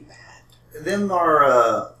could be bad. Them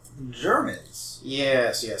are Germans.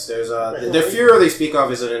 Yes. There's the Fuhrer they speak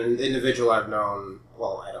of is an individual I've known.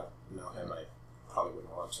 Well, I don't know him. I probably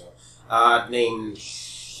wouldn't want to. Named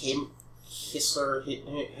Hitler.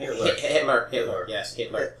 Yes,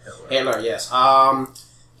 Hitler. Hitler. Yes.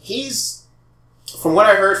 He's from what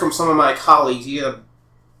I heard from some of my colleagues.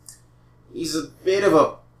 He's a bit of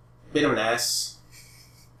an ass,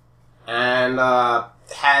 and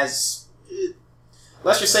has.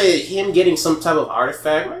 Let's just say him getting some type of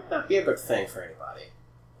artifact might not be a good thing for anybody.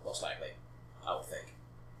 Most likely, I would think.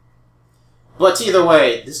 But either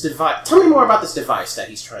way, this device... Tell me more about this device that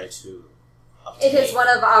he's trying to obtain. It is one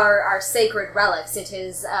of our sacred relics. It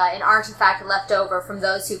is an artifact left over from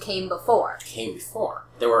those who came before. Came before.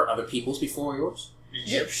 There were other peoples before yours?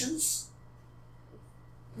 Egyptians?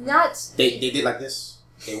 Not... They did like this?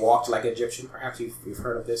 They walked like Egyptian? Perhaps you've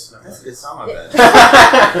heard of this? That's a good song, I bet.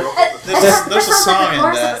 There's a song in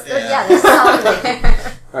that. Yeah, there's a song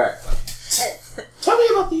there. Alright. Tell me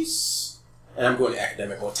about these... And I'm going to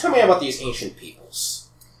academic mode. Tell me about these ancient peoples.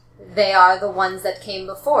 They are the ones that came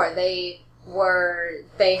before. They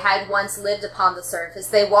had once lived upon the surface.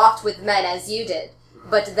 They walked with men as you did.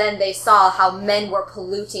 But then they saw how men were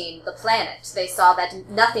polluting the planet. They saw that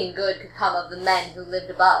nothing good could come of the men who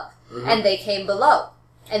lived above. Mm-hmm. And they came below.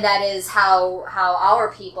 And that is how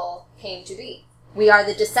our people came to be. We are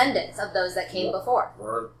the descendants of those that came before.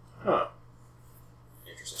 Huh.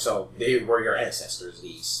 Interesting. So they were your ancestors,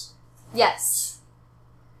 these. Yes.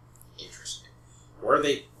 Interesting. What were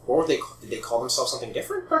they? Did they call themselves something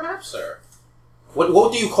different, perhaps, or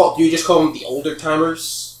what do you call? Do you just call them the older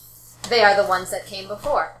timers? They are the ones that came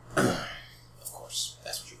before. Of course,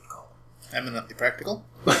 that's what you would call Eminently practical.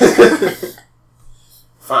 them.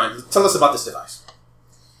 Fine. Tell us about this device.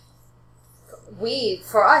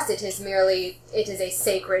 For us, it is a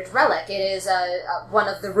sacred relic. It is one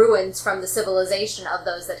of the ruins from the civilization of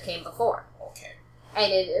those that came before. Okay.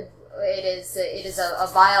 And it is a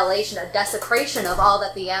violation, a desecration of all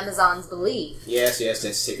that the Amazons believe. Yes,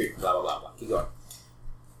 that's sacred. Blah blah blah blah. Keep going.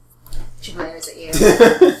 She glares at you.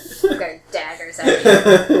 Their daggers at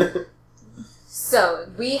you. So,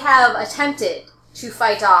 we have attempted to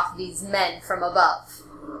fight off these men from above.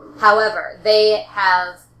 However, they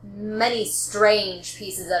have many strange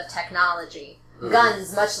pieces of technology.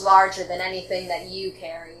 Guns much larger than anything that you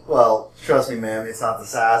carry. Well, trust me, ma'am, it's not the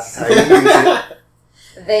size, it's how you use it.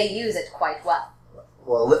 They use it quite well.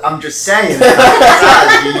 Well, I'm just saying, it's not the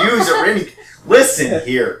size. If you use it, really... Listen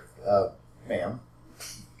here, ma'am.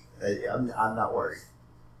 I'm not worried.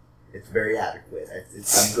 It's very adequate.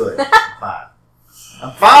 I'm good. I'm fine.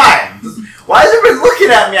 I'm fine! Why is everybody looking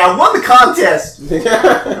at me? I won the contest!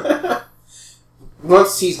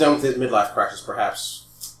 Once he's done with his midlife crisis, perhaps.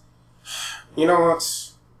 You know what?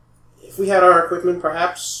 If we had our equipment,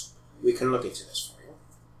 perhaps we can look into this for you.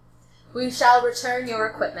 We shall return your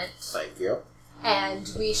equipment, Thank you. and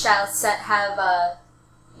we shall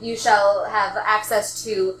you shall have access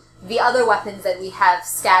to the other weapons that we have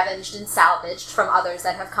scavenged and salvaged from others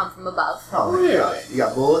that have come from above. Oh, Really? You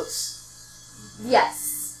got bullets?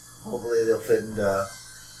 Yes. Hopefully they'll fit into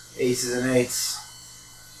aces and eights.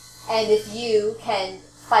 And if you can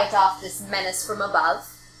fight off this menace from above,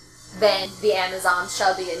 then the Amazons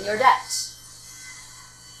shall be in your debt.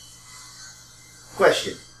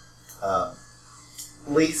 Question.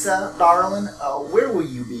 Lisa, darling, where will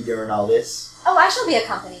you be during all this? Oh, I shall be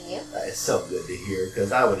accompanying you. It's so good to hear,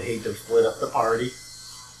 because I would hate to split up the party.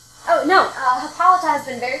 Oh, no, Hippolyta has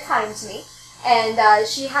been very kind to me, and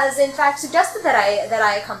she has in fact suggested that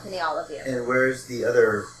I accompany all of you. And where's the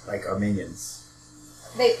other, Armenians?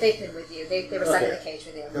 They've been with you. They were stuck in a cage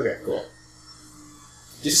with you. Okay, cool.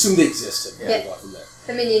 Just assume they existed. Yeah. Go from there.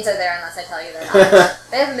 The minions are there unless I tell you they're not.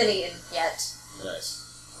 They haven't been eaten yet.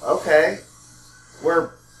 Nice. Okay.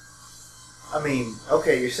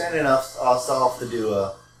 Okay, you're sending us off to do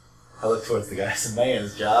a I look towards the guy surveying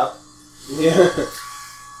his job. Yeah.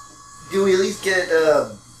 Do we at least get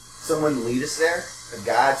someone to lead us there? A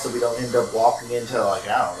guide, so we don't end up walking into, like,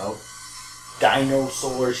 I don't know,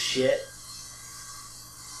 dinosaur shit?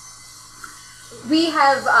 We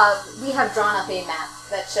have drawn up a map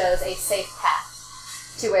that shows a safe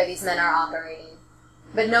path to where these men are operating.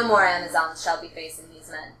 But no more Amazons shall be facing these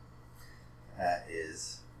men. That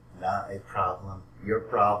is not a problem. Your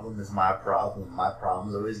problem is my problem. My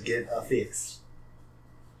problems always get fixed.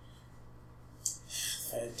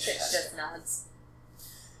 Fitch just nods.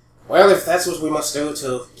 Well, if that's what we must do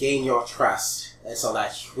to gain your trust, and so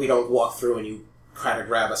that we don't walk through and you try to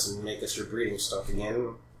grab us and make us your breeding stock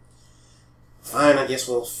again, fine, I guess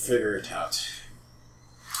we'll figure it out.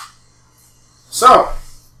 So,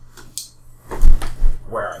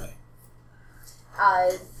 where are they?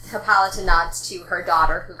 Hippolyta nods to her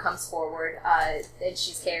daughter, who comes forward, and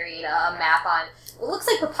she's carrying a map on what looks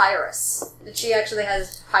like papyrus. She actually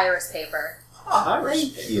has papyrus paper. Oh,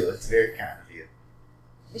 thank you. It's very kind of you.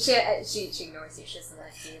 She ignores you. She doesn't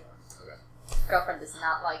like you. Okay. Girlfriend does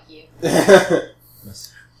not like you.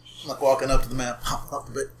 I'm like walking up to the map, hop up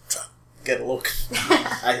a bit, try to get a look.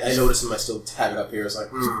 I noticed him. I still have it up here. It's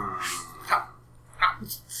like,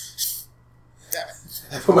 Damn it.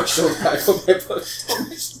 I put my shoulder back.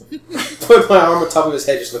 Put my arm on top of his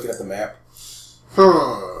head, just looking at the map.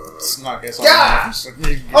 Snug as Yeah!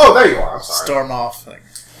 Oh, there you are. I'm sorry. Storm off. Like,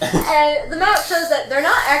 And the map shows that they're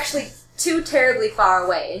not actually too terribly far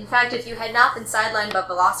away. In fact, if you had not been sidelined by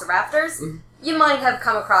velociraptors, you might have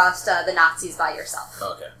come across the Nazis by yourself.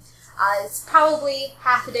 Okay. It's probably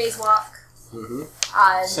half a day's walk.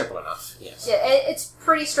 Mm-hmm. Simple enough. Yes. Yeah, it's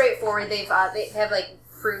pretty straightforward. They have like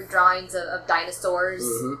crude drawings of dinosaurs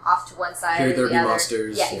off to one side Here or there the be other.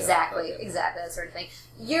 monsters. Yeah, exactly, okay. exactly that sort of thing.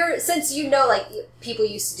 Since you know, like people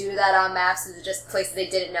used to do that on maps, is just places they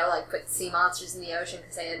didn't know, like put sea monsters in the ocean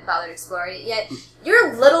because they hadn't bothered exploring it yet.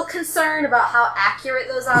 You're a little concerned about how accurate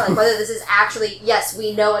those are, like whether this is actually yes,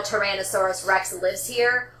 we know a Tyrannosaurus Rex lives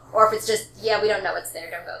here, or if it's just yeah, we don't know it's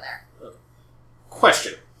there, don't go there.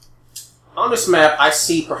 Question. On this map, I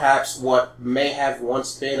see perhaps what may have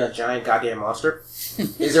once been a giant goddamn monster.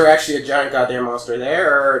 Is there actually a giant goddamn monster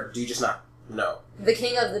there, or do you just not know? The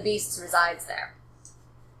king of the beasts resides there.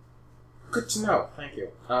 Good to know. Thank you.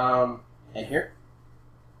 And here?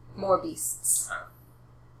 More beasts.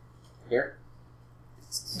 Here?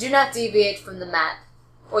 Do not deviate from the map,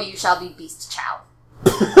 or you shall be beast chow.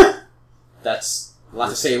 That's a lot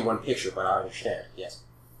to say in one picture, but I understand. Yes.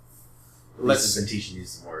 Lisa's been teaching you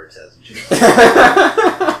some words, hasn't she?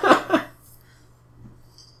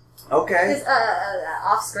 Okay. Because,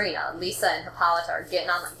 off screen, Lisa and Hippolyta are getting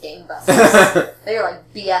on like gangbusters. They're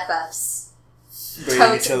like BFFs.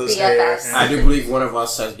 braiding each other's hair. BFFs. I do believe one of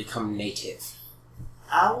us has become native.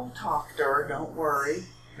 I will talk to her, don't worry.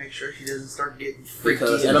 Make sure she doesn't start getting freaky.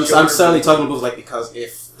 Because, and I'm suddenly talking about like because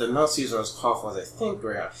if the Nazis are as powerful as I think they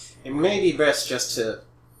are, it may be best just to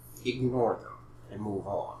ignore them and move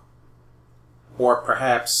on. Or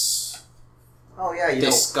perhaps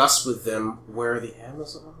discuss with them where the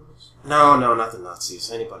Amazons. No, not the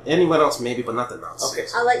Nazis. Anyone else maybe, but not the Nazis. Okay.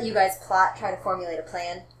 I'll let you guys plot, try to formulate a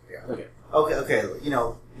plan. Okay.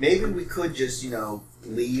 Okay. Maybe we could just,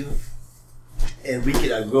 leave, and we could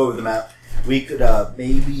go over the map. We could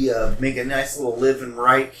maybe make a nice little living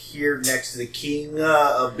right here next to the king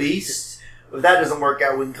of beasts. If that doesn't work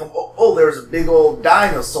out, we can come. Oh, there's a big old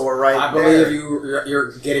dinosaur right there. I believe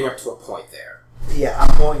you're getting up to a point there. Yeah, I'm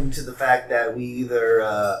pointing to the fact that we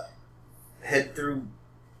either head through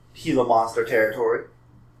Gila monster territory,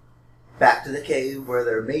 back to the cave where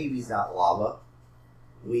there maybe's not lava.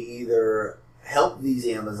 We either help these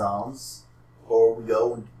Amazons, or we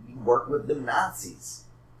go and work with the Nazis.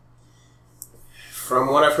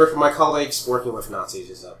 From what I've heard from my colleagues, working with Nazis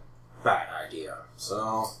is a bad idea. So,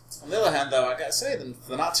 On the other hand, though, I gotta say, if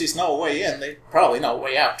the Nazis know a way in, they probably know a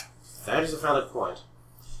way out. that is a valid point.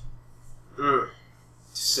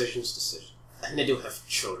 Decisions. And they do have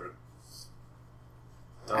children.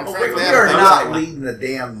 Don't Well, forget We they about are have not time. leading the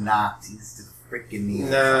damn Nazis to the freaking Needle.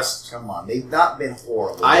 Nah. Come on, they've not been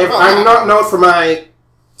horrible. I'm not known for my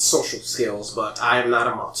social skills, but I am not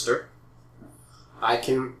a monster. I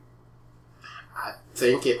think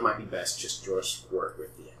it might be best just work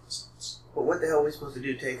with the Amazons. But what the hell are we supposed to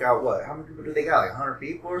do? Take out what? How many people do they got? Like 100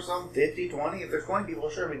 people or something? 50, 20? If there's 20 people,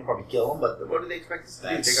 sure, we can probably kill them, but what do they expect us to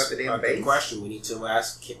do? Take out the damn a good base? question. We need to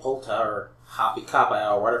ask Hippolyta or Hoppy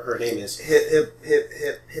Kappa or whatever her name is.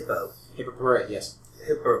 Hippo. Hippo Parade, yes.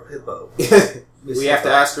 Hippo. We have to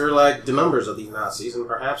ask her, the numbers of these Nazis, and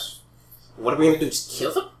perhaps, what are we going to do, just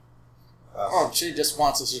kill them? Oh, she just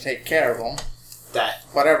wants us to take care of them. that.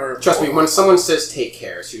 Whatever. Trust me, when someone says take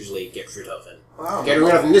care, it's usually get rid of. And Wow. getting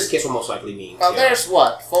rid of in this case will most likely mean. Well, kill. there's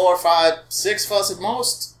what, 4, 5, 6 of us at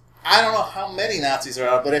most? I don't know how many Nazis there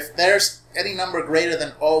are, but if there's any number greater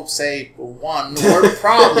than, say 1, we're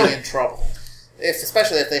probably in trouble.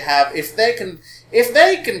 Especially if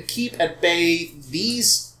they can keep at bay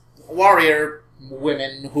these warrior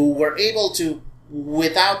women who were able to,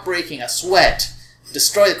 without breaking a sweat,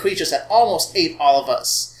 destroy the creatures that almost ate all of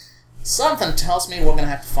us. Something tells me we're going to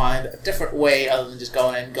have to find a different way other than just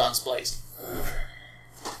going in guns blazing.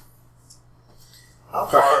 How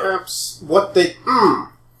far? Perhaps what they...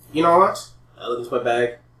 You know what? I look into my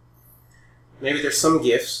bag. Maybe there's some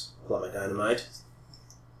gifts. Pull out my dynamite.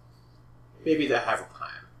 Maybe they have a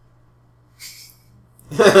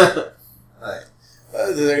plan. Right.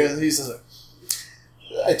 He says,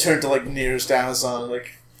 I turn to Nearest Amazon,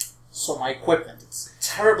 so my equipment, it's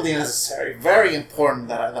terribly necessary, very important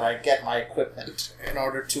that I get my equipment in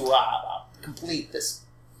order to complete this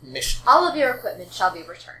mission. All of your equipment shall be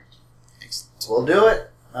returned. Excellent. We'll do it.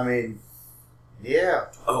 I mean, yeah.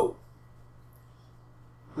 Oh.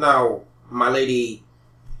 Now, my lady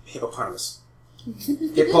hippopotamus.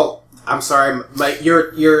 I'm sorry,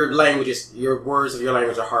 your languages, your words of your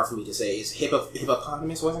language are hard for me to say. Is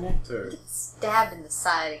hippopotamus, wasn't it? Or... Stabbed in the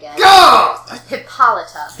side again. God!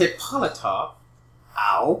 Hippolyta. Hippolyta?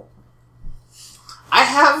 Ow. I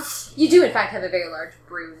have... You do, in fact, have a very large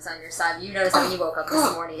bruise on your side. You noticed that when you woke up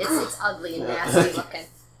this morning. It's ugly and nasty looking.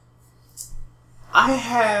 I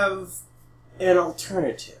have an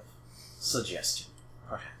alternative suggestion,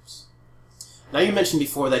 perhaps. Now, you mentioned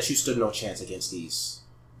before that you stood no chance against these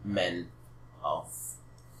men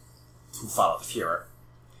who follow the Fuhrer.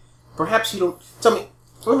 Perhaps you don't... Tell me,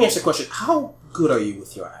 let me ask you a question. How good are you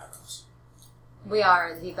with your arrows? We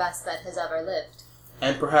are the best that has ever lived.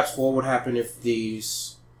 And perhaps what would happen if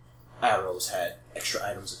these arrows had extra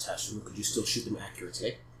items attached to them? Could you still shoot them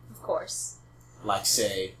accurately? Of course. Like,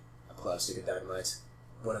 say, a plastic of dynamite.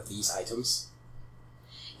 One of these items.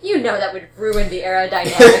 You know that would ruin the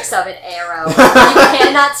aerodynamics of an arrow. You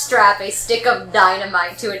cannot strap a stick of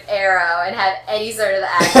dynamite to an arrow and have any sort of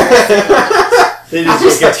accuracy. They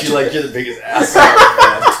just look at you like you're the biggest asshole,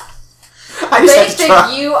 man. They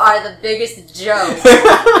think you are the biggest joke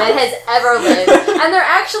that has ever lived. And they're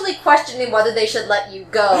actually questioning whether they should let you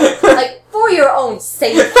go. For your own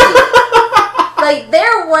safety.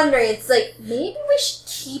 They're wondering, it's maybe we should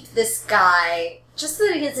keep this guy just so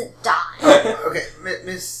that he doesn't die. Okay,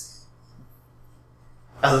 Miss...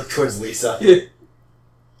 I look towards Lisa.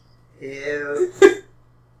 Ew.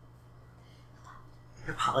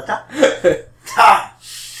 Hippolyta? I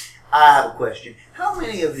have a question. How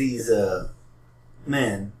many of these,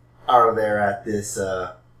 men are there at this,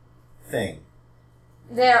 thing?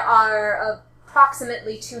 There are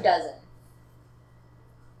approximately 24.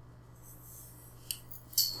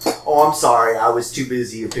 Oh, I'm sorry. I was too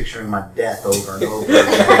busy picturing my death over and over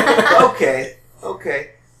again.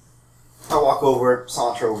 Okay. I walk over,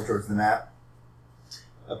 saunter over towards the map.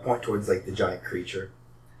 I point towards, the giant creature.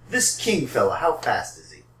 This king fella, how fast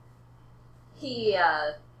is he? He,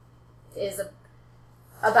 is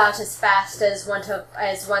about as fast as one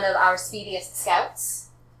of our speediest scouts.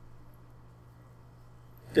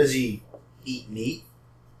 Does he eat meat?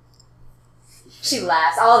 She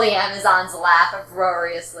laughs. All the Amazons laugh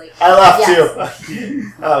uproariously. I laugh Yes.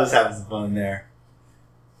 too. I was having some fun there.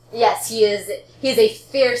 Yes, he is a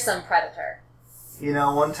fearsome predator. You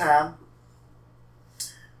know, one time,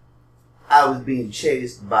 I was being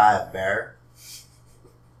chased by a bear.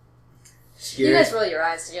 Scared. You guys roll your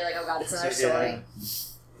eyes and you're like, oh god, it's another story.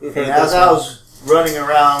 And as I was running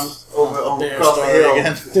around over across the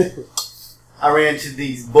hill, I ran into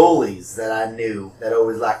these bullies that I knew that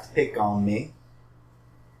always liked to pick on me.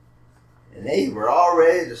 And they were all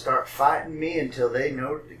ready to start fighting me until they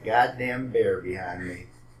noticed the goddamn bear behind me.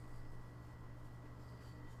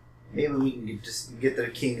 Maybe we can just get the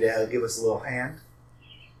king to give us a little hand.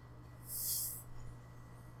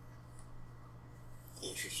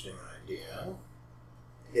 Interesting idea.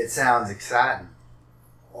 It sounds exciting.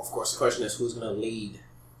 Well, of course, the question is who's going to lead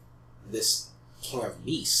this king of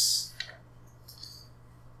beasts?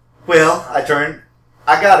 Well, I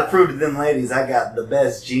gotta prove to them ladies I got the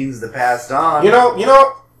best genes to pass on. You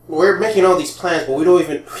know, we're making all these plans, but we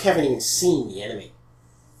haven't even seen the enemy.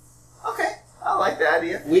 Okay, I like the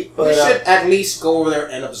idea. We should at least go over there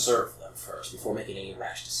and observe them first before making any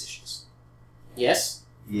rash decisions. Yes?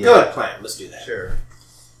 Yeah, Good plan. Let's do that. sure.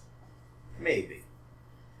 Maybe.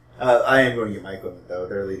 I am going to get my equipment though.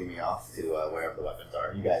 They're leading me off to wherever the weapons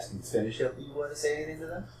are. You guys can finish up. You want to say anything to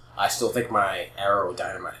them? I still think my arrow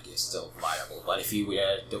dynamite idea is still viable. But if you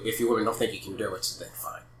women don't think you can do it, then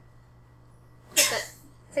fine.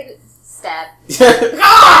 Take a stab.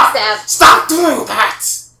 Ah! Stab. Stop doing that!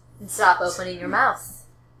 And stop opening your mouth.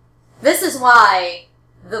 This is why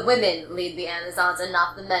the women lead the Amazons and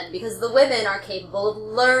not the men, because the women are capable of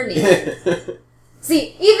learning.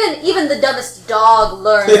 See, even the dumbest dog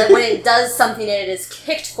learns that when it does something and it is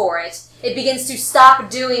kicked for it, it begins to stop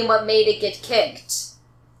doing what made it get kicked.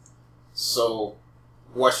 So,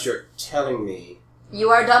 what you're telling me...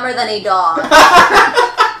 You are dumber than a dog.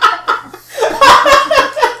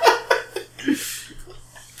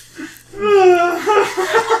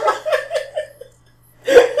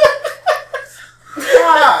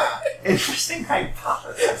 Interesting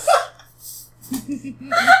hypothesis. I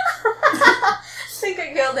think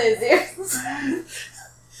I killed his ears.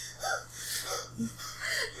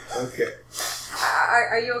 Okay.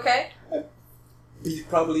 Are you okay? He's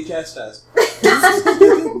probably chastised.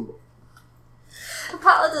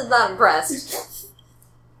 Paladin's not impressed.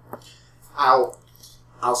 I'll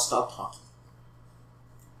stop talking.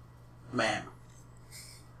 Ma'am.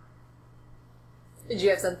 Did you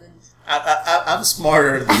have something? I'm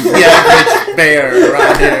smarter than the average bear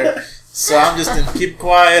around here. So I'm just going to keep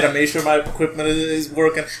quiet. I made sure my equipment is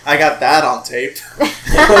working. I got that on tape.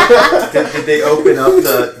 Did they open up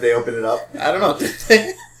the? Did they open it up? I don't know. Did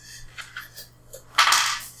they?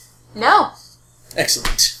 No.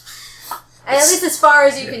 Excellent. And at least as far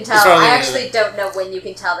as you can tell, far as I I actually don't know when you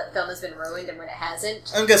can tell that film has been ruined and when it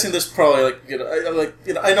hasn't. I'm guessing there's probably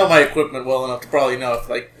I know my equipment well enough to probably know if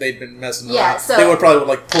they've been messing around. So they would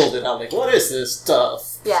probably pulled it out what is this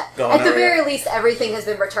stuff? Yeah. At the very least, everything has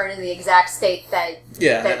been returned in the exact state that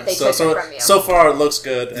they took it from you. So far, it looks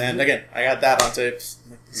good, and again, I got that on tape.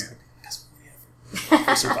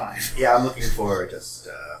 We survive. Yeah, I'm looking for just.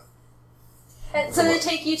 And so they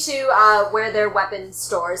take you to where their weapon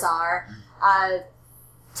stores are.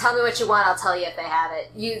 Tell me what you want. I'll tell you if they have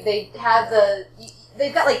it.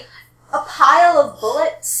 They've got a pile of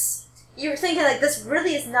bullets. You're thinking this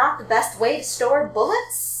really is not the best way to store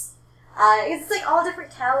bullets. It's all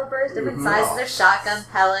different calibers, different sizes. There's shotgun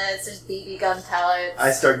pellets. There's BB gun pellets.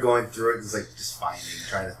 I start going through it, just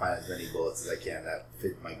trying to find as many bullets as I can that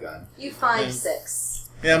fit my gun. You find 6.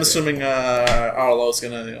 Yeah, I'm assuming Arlo's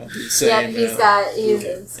gonna do the same. Yeah,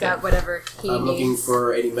 he's got whatever he needs. I'm looking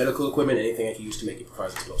for any medical equipment, anything I can use to make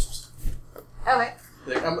improvised explosives. Okay.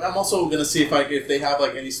 I'm also gonna see if they have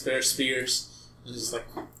any spare spears. And just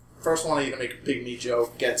first one I need to make a pygmy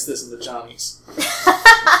joke gets this in the Johnnies.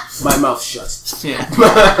 My mouth shuts. Yeah.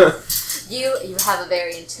 You have a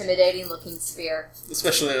very intimidating looking spear.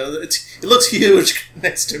 Especially it looks huge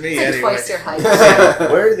next to me anyway. Twice your height.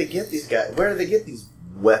 Where do they get these guys? Where do they get these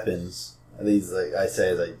weapons? These I say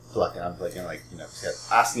as I'm plucking,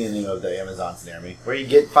 asking any of the Amazons near me. Where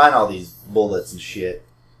you find all these bullets and shit?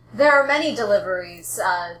 There are many deliveries,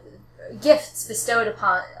 gifts bestowed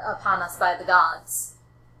upon us by the gods.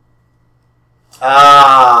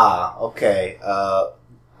 Ah, okay.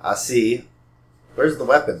 I see. Where's the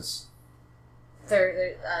weapons?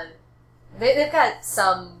 They've got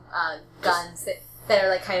some guns that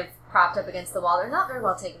are kind of propped up against the wall. They're not very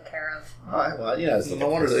well taken care of. Alright, well, no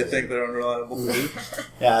wonder they think they're unreliable.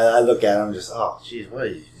 Yeah, I look at them and just, oh, jeez, what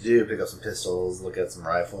did you do? Pick up some pistols, look at some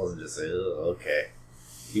rifles, and just say, oh, okay.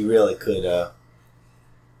 You really could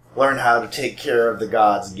learn how to take care of the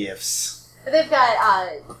gods' gifts. They've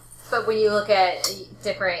got, but when you look at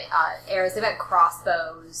different arrows, they've got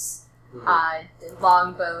crossbows,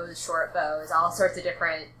 long bows, short bows, all sorts of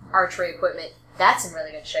different archery equipment. That's in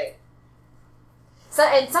really good shape. So,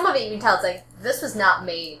 and some of it you can tell this was not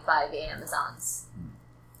made by the Amazons.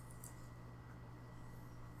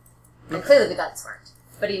 And clearly the guns weren't.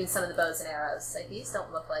 But even some of the bows and arrows, these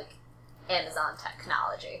don't look like Amazon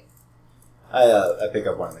technology. I pick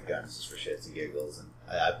up one of the guns just for shits and giggles, and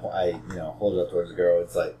I hold it up towards the girl.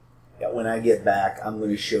 It's when I get back, I'm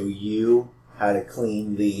going to show you how to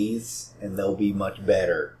clean these, and they'll be much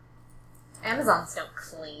better. Amazons don't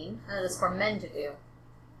clean. That is for men to do.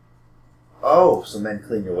 Oh, so men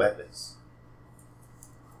clean your weapons.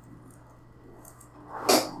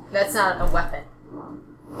 That's not a weapon.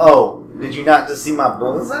 Oh, did you not just see my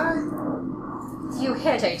bullseye? You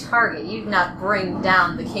hit a target. You did not bring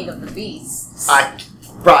down the king of the beasts. I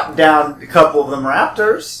brought down a couple of them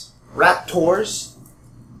raptors.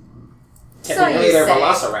 Technically, you they're say.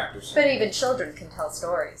 velociraptors. But even children can tell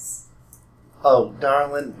stories. Oh,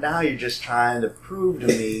 darling, now you're just trying to prove to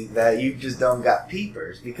me that you just don't got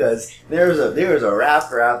peepers, because there's a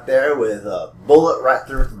raptor out there with a bullet right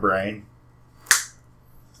through the brain.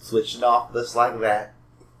 Switching off just like that.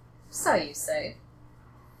 So you say.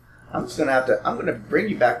 I'm gonna bring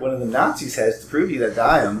you back one of the Nazis' heads to prove you that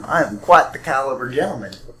I am quite the caliber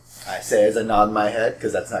gentleman. I say as I nod my head,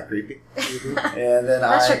 because that's not creepy. And then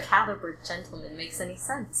I'm not sure caliber gentleman makes any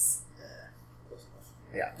sense.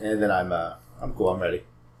 Yeah, and then I'm cool, I'm ready.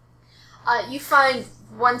 You find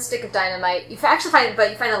one stick of dynamite. You find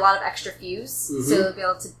a lot of extra fuse, so you'll be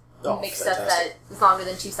able to make stuff that is longer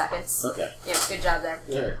than 2 seconds. Okay. Yeah, good job there.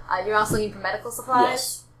 Yeah. You're also looking for medical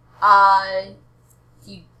supplies. Yes.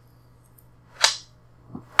 You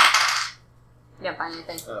don't find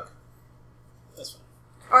anything. Okay. That's fine.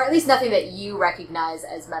 Or at least nothing that you recognize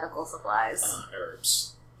as medical supplies.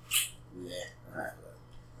 Herbs. Yeah. Alright.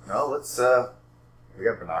 No, let's, we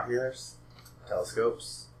got binoculars,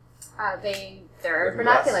 telescopes, There are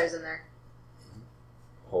binoculars in there.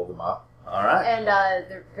 hold them up. Alright. And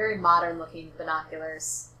they're very modern looking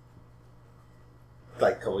binoculars.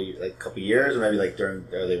 Like a couple years, or maybe like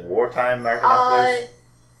are they wartime binoculars?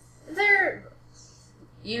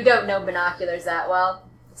 You don't know binoculars that well,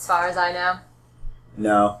 as far as I know.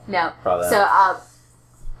 No. No. Probably So,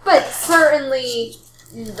 but certainly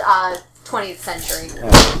 20th century.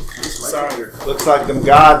 Sorry. Looks like them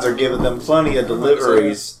gods are giving them plenty of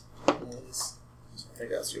deliveries. I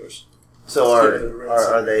think that's yours. So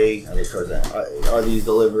are they towards that? Are these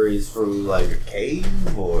deliveries through like a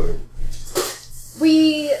cave or?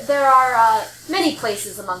 There are many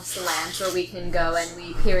places amongst the lands where we can go, and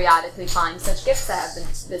we periodically find such gifts that have been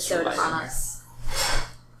bestowed upon us.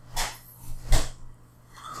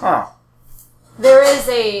 Huh. There is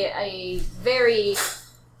a very,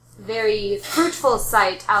 very fruitful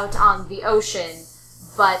site out on the ocean,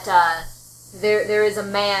 but there is a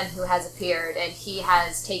man who has appeared, and he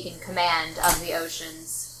has taken command of the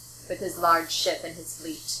oceans with his large ship and his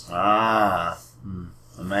fleet. Ah.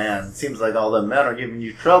 Man, it seems like all them men are giving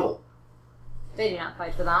you trouble. They do not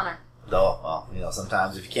fight with honor. Oh, well,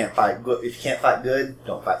 sometimes if you can't fight good,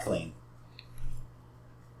 don't fight clean.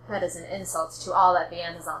 That is an insult to all that the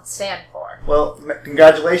Amazons stand for. Well,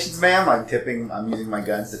 congratulations, ma'am. I'm using my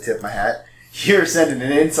guns to tip my hat. You're sending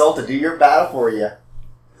an insult to do your battle for you.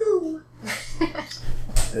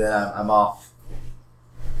 Then I'm off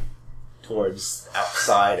towards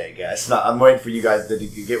outside, I guess. I'm waiting for you guys to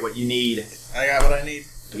get what you need. I got what I need.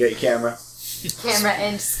 You got your camera? Camera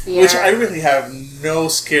and spear. Which I really have no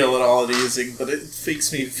skill at all at using, but it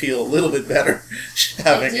makes me feel a little bit better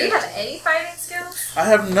having Do you it. have any fighting skills? I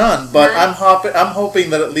have none, but None? I'm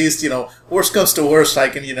hoping that at least, worst comes to worst, I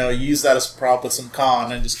can, use that as a prop with some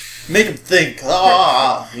con and just make them think, you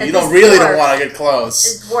And don't this really dwarf- don't want to get close.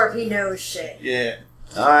 This dwarf, he knows shit. Yeah.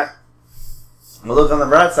 Alright. Well, look on the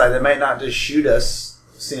bright side. They might not just shoot us,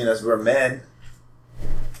 seeing us we're men.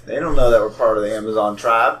 They don't know that we're part of the Amazon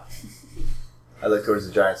tribe. I look towards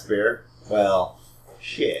the giant spear. Well,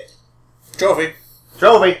 shit. Trophy.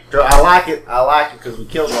 Trophy! I like it because we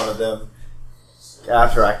killed one of them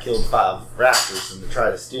after I killed 5 raptors and they tried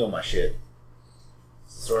to steal my shit.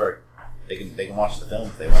 Sorry. They can watch the film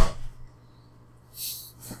if they want.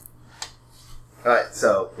 Alright,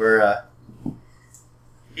 so we're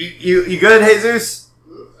You good, Jesus?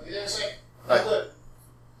 I'm good.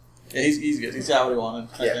 Yeah, he's good. He's got what he wanted,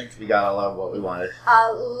 I think. We got a lot of what we wanted.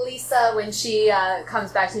 Lisa, when she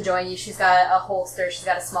comes back to join you, she's got a holster. She's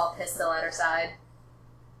got a small pistol at her side,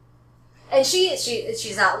 and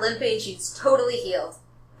she's not limping. She's totally healed.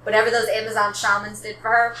 Whatever those Amazon shamans did for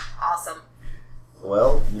her, awesome.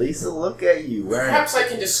 Well, Lisa, look at you wearing. Perhaps I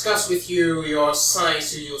can discuss with you your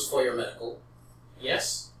science you use for your medical.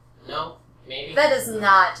 Yes? No? Maybe? That is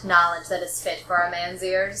not knowledge that is fit for a man's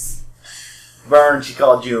ears. Vern, she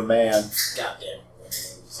called you a man. Goddamn. You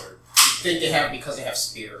think they have, because they have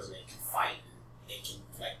spears and they can fight, and they can,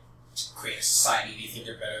 create a society, do you think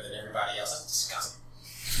they're better than everybody else? That's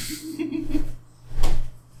disgusting.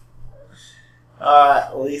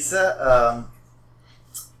 Lisa,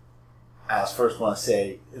 I first want to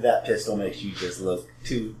say that pistol makes you just look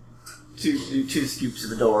two scoops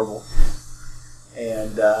of adorable.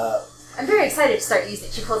 And, I'm very excited to start using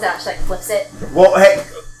it. She pulls it out, she flips it. well, hey,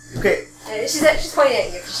 okay. She's pointing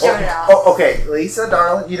at you. She's showing it off. Oh, okay, Lisa,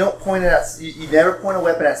 darling, you don't point it at. You never point a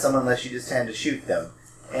weapon at someone unless you just tend to shoot them.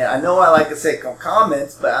 And I know I like to say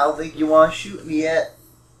comments, but I don't think you want to shoot me yet.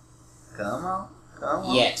 Come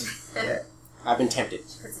on. Yet. Yeah. I've been tempted.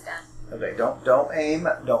 She puts it down. Okay, don't aim,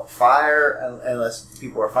 don't fire unless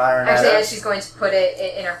people are firing Actually, at as us. she's going to put it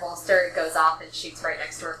in her holster, it goes off and shoots right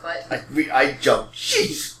next to her foot. I jumped.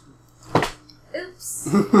 Jeez. Oops.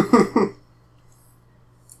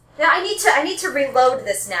 Now I need to reload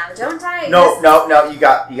this now, don't I? No. You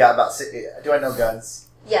got about 6. Do I know guns?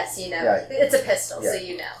 Yes, you know. Yeah. It's a pistol, Yeah. so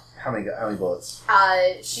you know. How many bullets?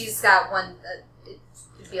 She's got one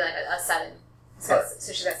be like a 7. So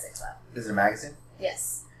she's got 6 left. Is it a magazine?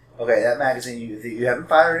 Yes. Okay, that magazine, you haven't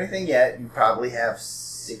fired anything yet. You probably have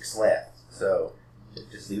 6 left. So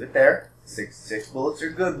just leave it there. 6 bullets are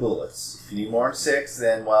good bullets. If you need more than 6,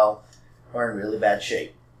 then, well, we're in really bad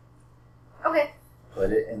shape. Okay.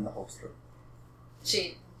 Put it in the holster.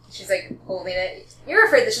 She's like holding it. You're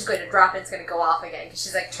afraid that she's going to drop it and it's going to go off again because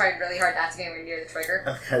she's like trying really hard not to get anywhere near the trigger.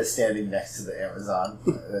 I'm kind of standing next to the Amazon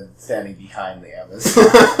and standing behind the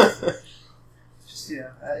Amazon. Just,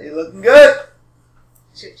 you're looking good.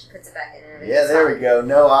 She puts it back in. And Yeah, there we go.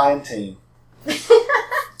 No iron team.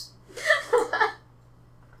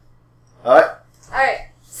 Alright. Alright.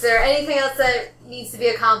 Is there anything else that needs to be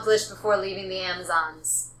accomplished before leaving the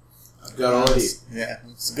Amazons? I've got all these. Yeah,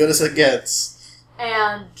 as good as it gets.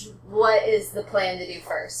 And what is the plan to do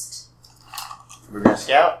first? We're going to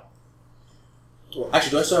scout. Well,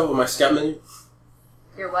 actually, do I still have my scout minion?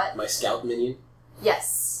 Your what? My scout minion?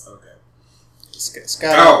 Yes. Okay.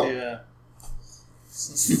 Scout. Ow! Yeah.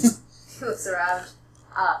 He looks around.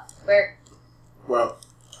 Where? Well,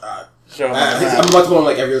 Show him I the think map. I'm about to go on,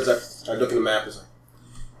 like, every time I look at the map, it's like,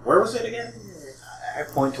 where was it again? I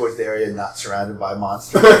point towards the area not surrounded by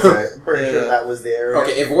monsters. I'm pretty sure that was the area.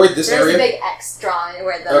 Okay, avoid this There's area. a big X drawn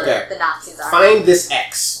where the Nazis are. Find this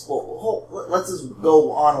X. Well, let's just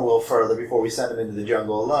go on a little further before we send him into the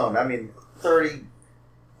jungle alone. I mean, 30...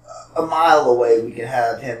 a mile away, we can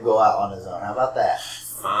have him go out on his own. How about that?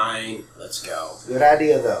 Fine, let's go. Good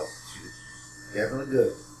idea, though. Definitely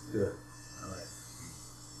good. Good. All right.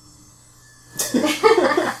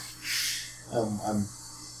 I'm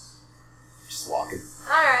just walking.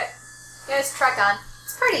 Alright. You guys trek on.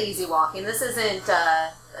 It's pretty easy walking. This isn't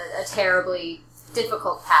a terribly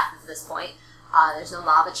difficult path at this point. There's no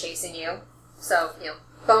lava chasing you. So,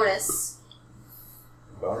 bonus.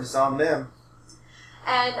 Bonus on them.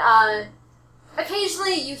 And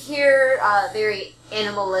occasionally you hear very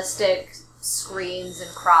animalistic screams and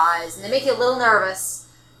cries, and they make you a little nervous,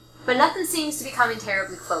 but nothing seems to be coming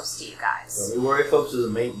terribly close to you guys. Don't be worried, folks. Those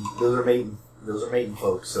are mating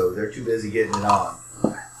folks, so they're too busy getting it on.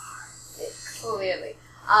 Clearly.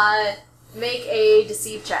 Make a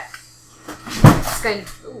deceive check. It's going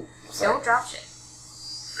to... Ooh, don't drop shit.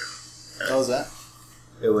 What was that?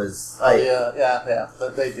 It was... Yeah.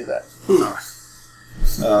 They do that.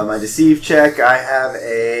 my deceive check, I have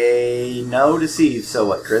a no deceive. So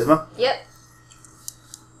what, charisma? Yep.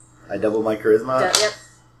 I double my charisma, Yep.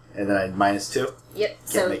 and then I -2. Yep. Can't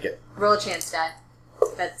So make it. roll a chance die.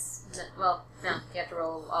 That's... Well, no. You have to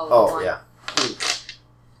roll all Oh, one. yeah.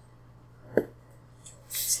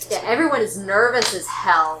 Yeah, everyone is nervous as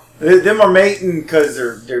hell. Them are mating because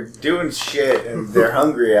they're doing shit and they're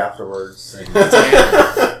hungry afterwards.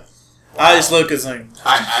 I just look as like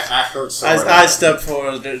I heard someone. I step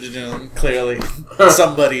forward. Clearly,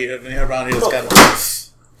 somebody around here has got.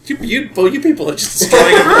 You people are just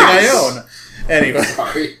destroying everything I own. Anyway,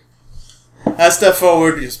 Sorry. I step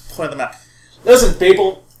forward. Just point them out. Listen,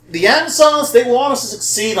 people. The Amazons, they want us to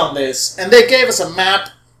succeed on this, and they gave us a map,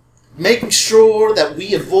 making sure that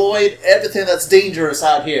we avoid everything that's dangerous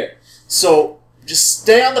out here. So just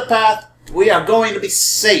stay on the path. We are going to be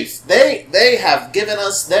safe. They have given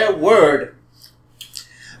us their word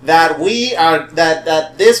that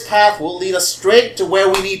that this path will lead us straight to where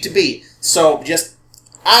we need to be. So just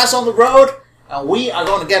eyes on the road, and we are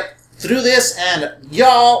going to get through this, and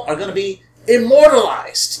y'all are going to be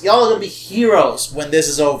immortalized. Y'all are going to be heroes when this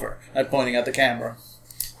is over. I'm pointing at the camera.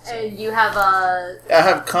 And you have a... I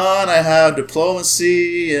have con, I have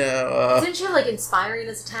diplomacy. Didn't you have, like, inspiring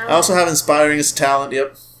as a talent? I also have inspiring as a talent,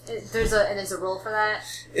 yep. There's a role for that?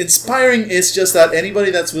 Inspiring is just that anybody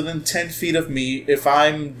that's within 10 feet of me, if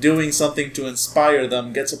I'm doing something to inspire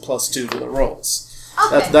them, gets a +2 to the rolls.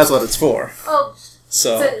 Okay. That's what it's for. Oh,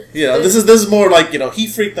 So this is more like, he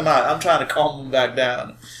freaked them out. I'm trying to calm them back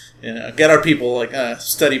down. Get our people like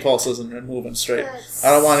steady pulses and moving straight.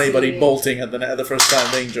 I don't want anybody bolting at the first sign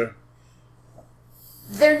of danger.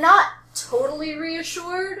 They're not totally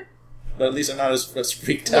reassured. But at least they're not as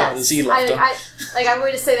freaked out as he left them. I'm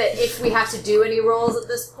going to say that if we have to do any rolls at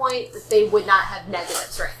this point, that they would not have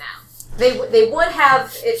negatives right now. They would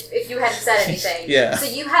have if you hadn't said anything. Yeah. So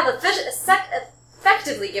you have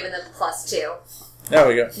effectively given them +2. There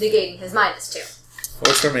we go. Negating his -2.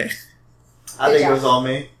 Works for me. I think it was all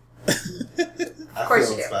me. Of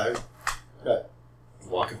course you do. Inspired. Okay.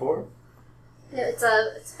 Walking forward. Yeah, it's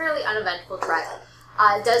a fairly uneventful trek.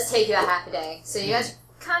 It does take you a half a day, so you guys are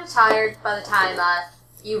kind of tired by the time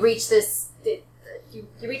you reach you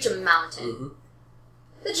reach a mountain. Mm-hmm.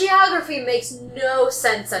 The geography makes no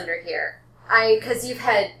sense under here. Because you've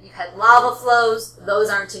had lava flows, those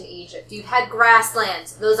aren't in Egypt. You've had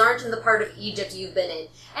grasslands, those aren't in the part of Egypt you've been in.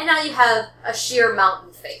 And now you have a sheer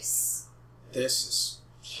mountain face. This is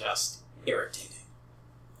just irritating.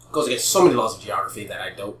 It goes against so many laws of geography that I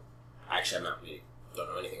don't... Actually, I'm not really... don't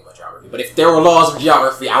know anything about geography. But if there were laws of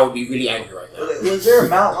geography, I would be really angry right now. Was there a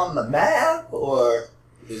mountain on the map, or...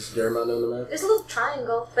 Is there a mountain on the map? There's a little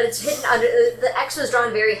triangle, but it's hidden under... The X was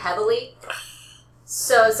drawn very heavily.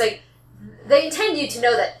 So it's like... They intend you to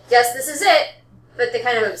know that, yes, this is it, but they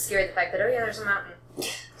kind of obscure the fact that, oh yeah, there's a mountain.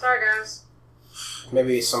 Sorry, guys.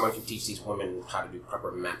 Maybe someone can teach these women how to do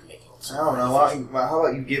proper map making. I don't know. How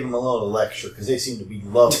about you give them a little lecture, because they seem to be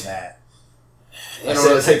loving that.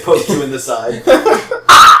 As they poke you in the side.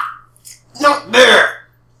 Not there!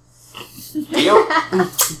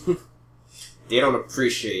 They don't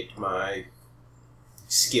appreciate my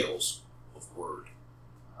skills of word.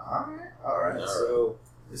 Alright. So,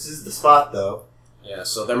 this is the spot, though. Yeah,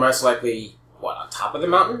 so they're most likely, on top of the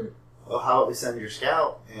mountain? Well, how about we send your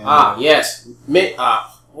scout? Yes.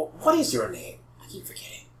 What is your name? I keep forgetting.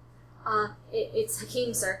 It's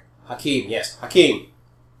Hakim, sir. Hakim, yes. Hakim.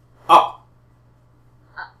 Up.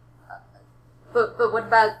 But what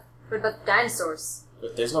about dinosaurs?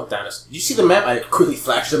 But there's no dinosaurs. Did you see the map? I quickly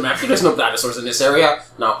flashed the map. There's no dinosaurs in this area.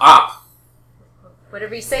 Now, up.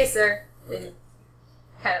 Whatever you say, sir. And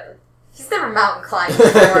he's never mountain climbed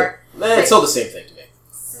before. It's all the same thing to me.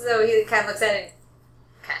 So he kind of looks at it and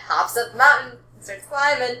kind of hops up the mountain and starts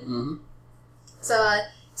climbing. Mm-hmm. So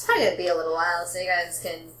it's probably going to be a little while, so you guys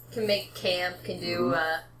can make camp, can do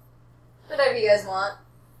whatever you guys want.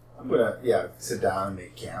 I'm gonna sit down and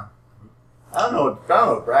make camp. I don't know what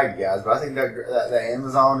to brag you guys, but I think that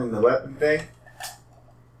Amazon and the weapon thing,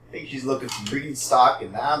 I think she's looking for breeding stock,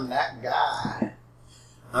 and I'm that guy.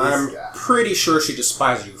 I'm pretty sure she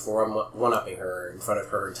despises you for one-upping her in front of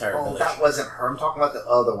her entire village. That wasn't her. I'm talking about the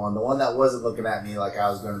other one. The one that wasn't looking at me like I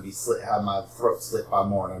was going to have my throat slit by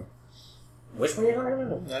morning. Which one are you talking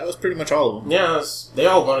about? That was pretty much all of them. Yeah, they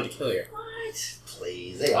all wanted to kill you. What?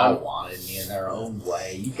 Please, they all wanted me in their own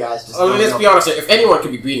way. You guys just let's be honest, if anyone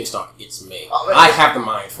could be breeding stock, it's me. I have the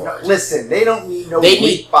mind for it. Listen, they don't need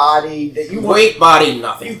weak body. Weight body,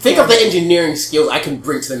 nothing. Think of the engineering skills I can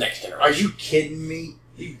bring to the next generation. Are you kidding me?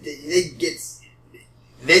 They'd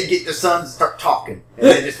get their sons to start talking, and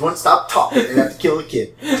they just won't stop talking. They have to kill a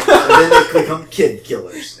kid, and then they become kid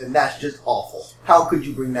killers, and that's just awful. How could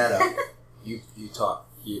you bring that up? You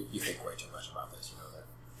think way too much about this. You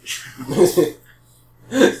know that.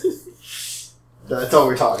 That's all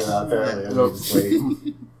we're talking about. Apparently, I'm just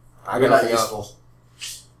waiting. I got nothing else.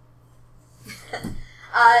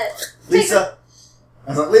 Lisa, I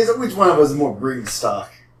was like, Lisa, which one of us is more breeding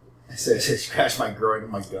stock? I said, she crashed my groin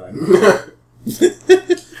with my gun.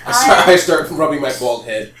 I start rubbing my bald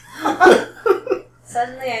head.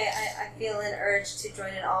 Suddenly, I feel an urge to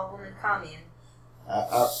join an all-woman commune.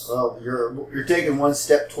 Well, you're taking one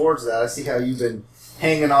step towards that. I see how you've been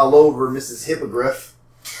hanging all over Mrs. Hippogriff.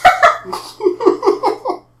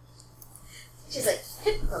 She's like,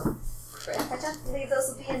 Hippogriff? I don't believe those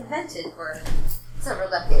will be invented for several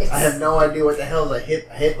decades. I have no idea what the hell is a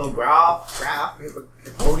hippogriff,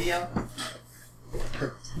 Hippodia?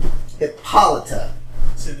 Hippolyta.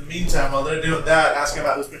 So in the meantime, while they're doing that, asking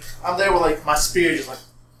about who's... I'm there with, like, my spear just like...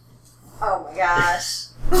 Oh my gosh.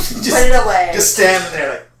 just, Put it away. Just standing there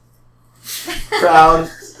like... Proud.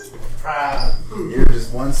 Proud. You're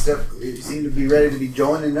just one step... You seem to be ready to be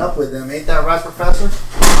joining up with them. Ain't that right, Professor?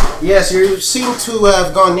 Yes, you seem to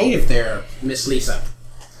have gone native there, Miss Lisa.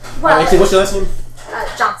 Well, what's your last name?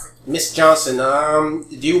 Johnson. Miss Johnson,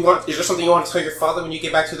 is there something you want to tell your father when you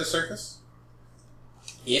get back to the surface?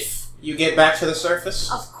 If you get back to the surface?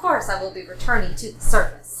 Of course I will be returning to the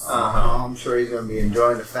surface. I'm sure he's going to be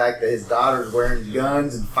enjoying the fact that his daughter's wearing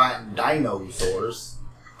guns and fighting dinosaurs.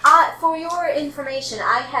 For your information,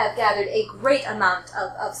 I have gathered a great amount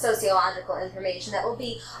of sociological information that will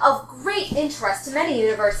be of great interest to many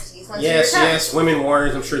universities once you return. Yes, women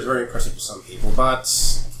warriors, I'm sure it's very impressive to some people, but...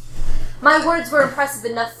 My words were impressive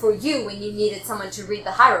enough for you when you needed someone to read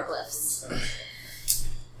the hieroglyphs.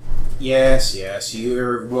 Yes,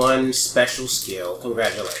 you're one special skill.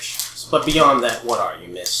 Congratulations. But beyond that, what are you,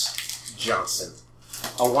 Miss Johnson?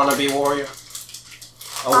 A wannabe warrior? A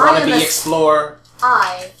wannabe explorer?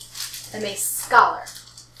 I am a scholar.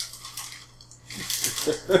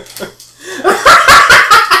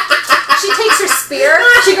 She takes her spear,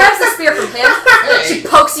 she grabs the spear from him, she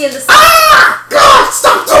pokes you in the side. Ah! God,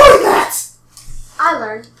 stop doing that! I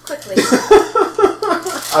learned quickly.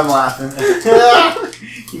 I'm laughing.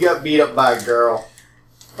 You got beat up by a girl.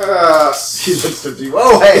 She looks at you.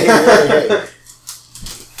 Oh, hey.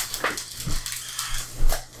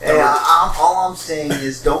 all I'm saying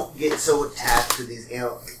is don't get so attached to these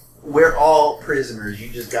aliens. We're all prisoners. You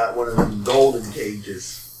just got one of them golden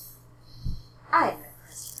cages. I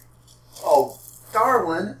Oh,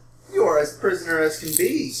 darling, you're as prisoner as can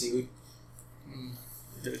be. See,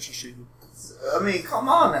 I mean, come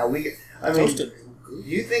on now.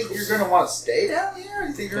 You think you're gonna want to stay down here?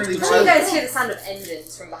 You think you're gonna? you guys hear the sound of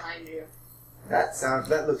engines from behind you. That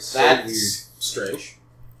looks so that's weird. strange.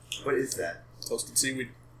 What is that? Toasted seaweed.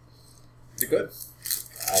 You're good.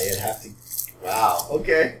 I'd have to. Wow.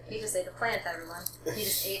 Okay. He just ate a plant, everyone. He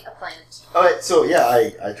just ate a plant. All right. So yeah,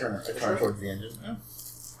 I turn towards the engine.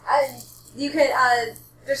 You could,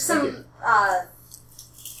 there's some,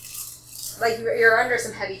 like, you're under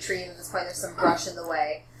some heavy trees at this point, there's some brush in the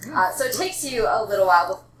way. So it takes you a little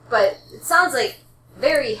while, but it sounds like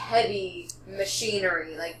very heavy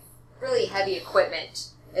machinery, like, really heavy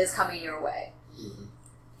equipment is coming your way.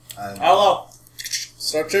 Hello.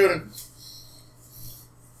 Start shooting.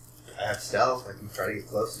 I have stealth. I can try to get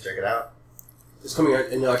close and check it out. It's coming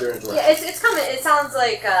in our direction. Yeah, it's coming, it sounds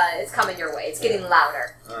like, it's coming your way. It's getting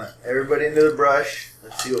louder. Alright, everybody into the brush.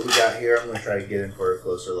 Let's see what we got here. I'm going to try to get in for a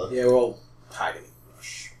closer look. Yeah, we're all hiding in the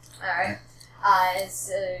bush. Alright.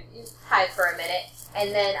 So you hide for a minute, and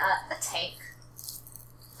then a tank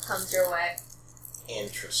comes your way.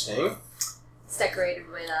 Interesting. It's decorated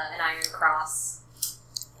with an iron cross.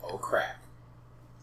 Oh crap.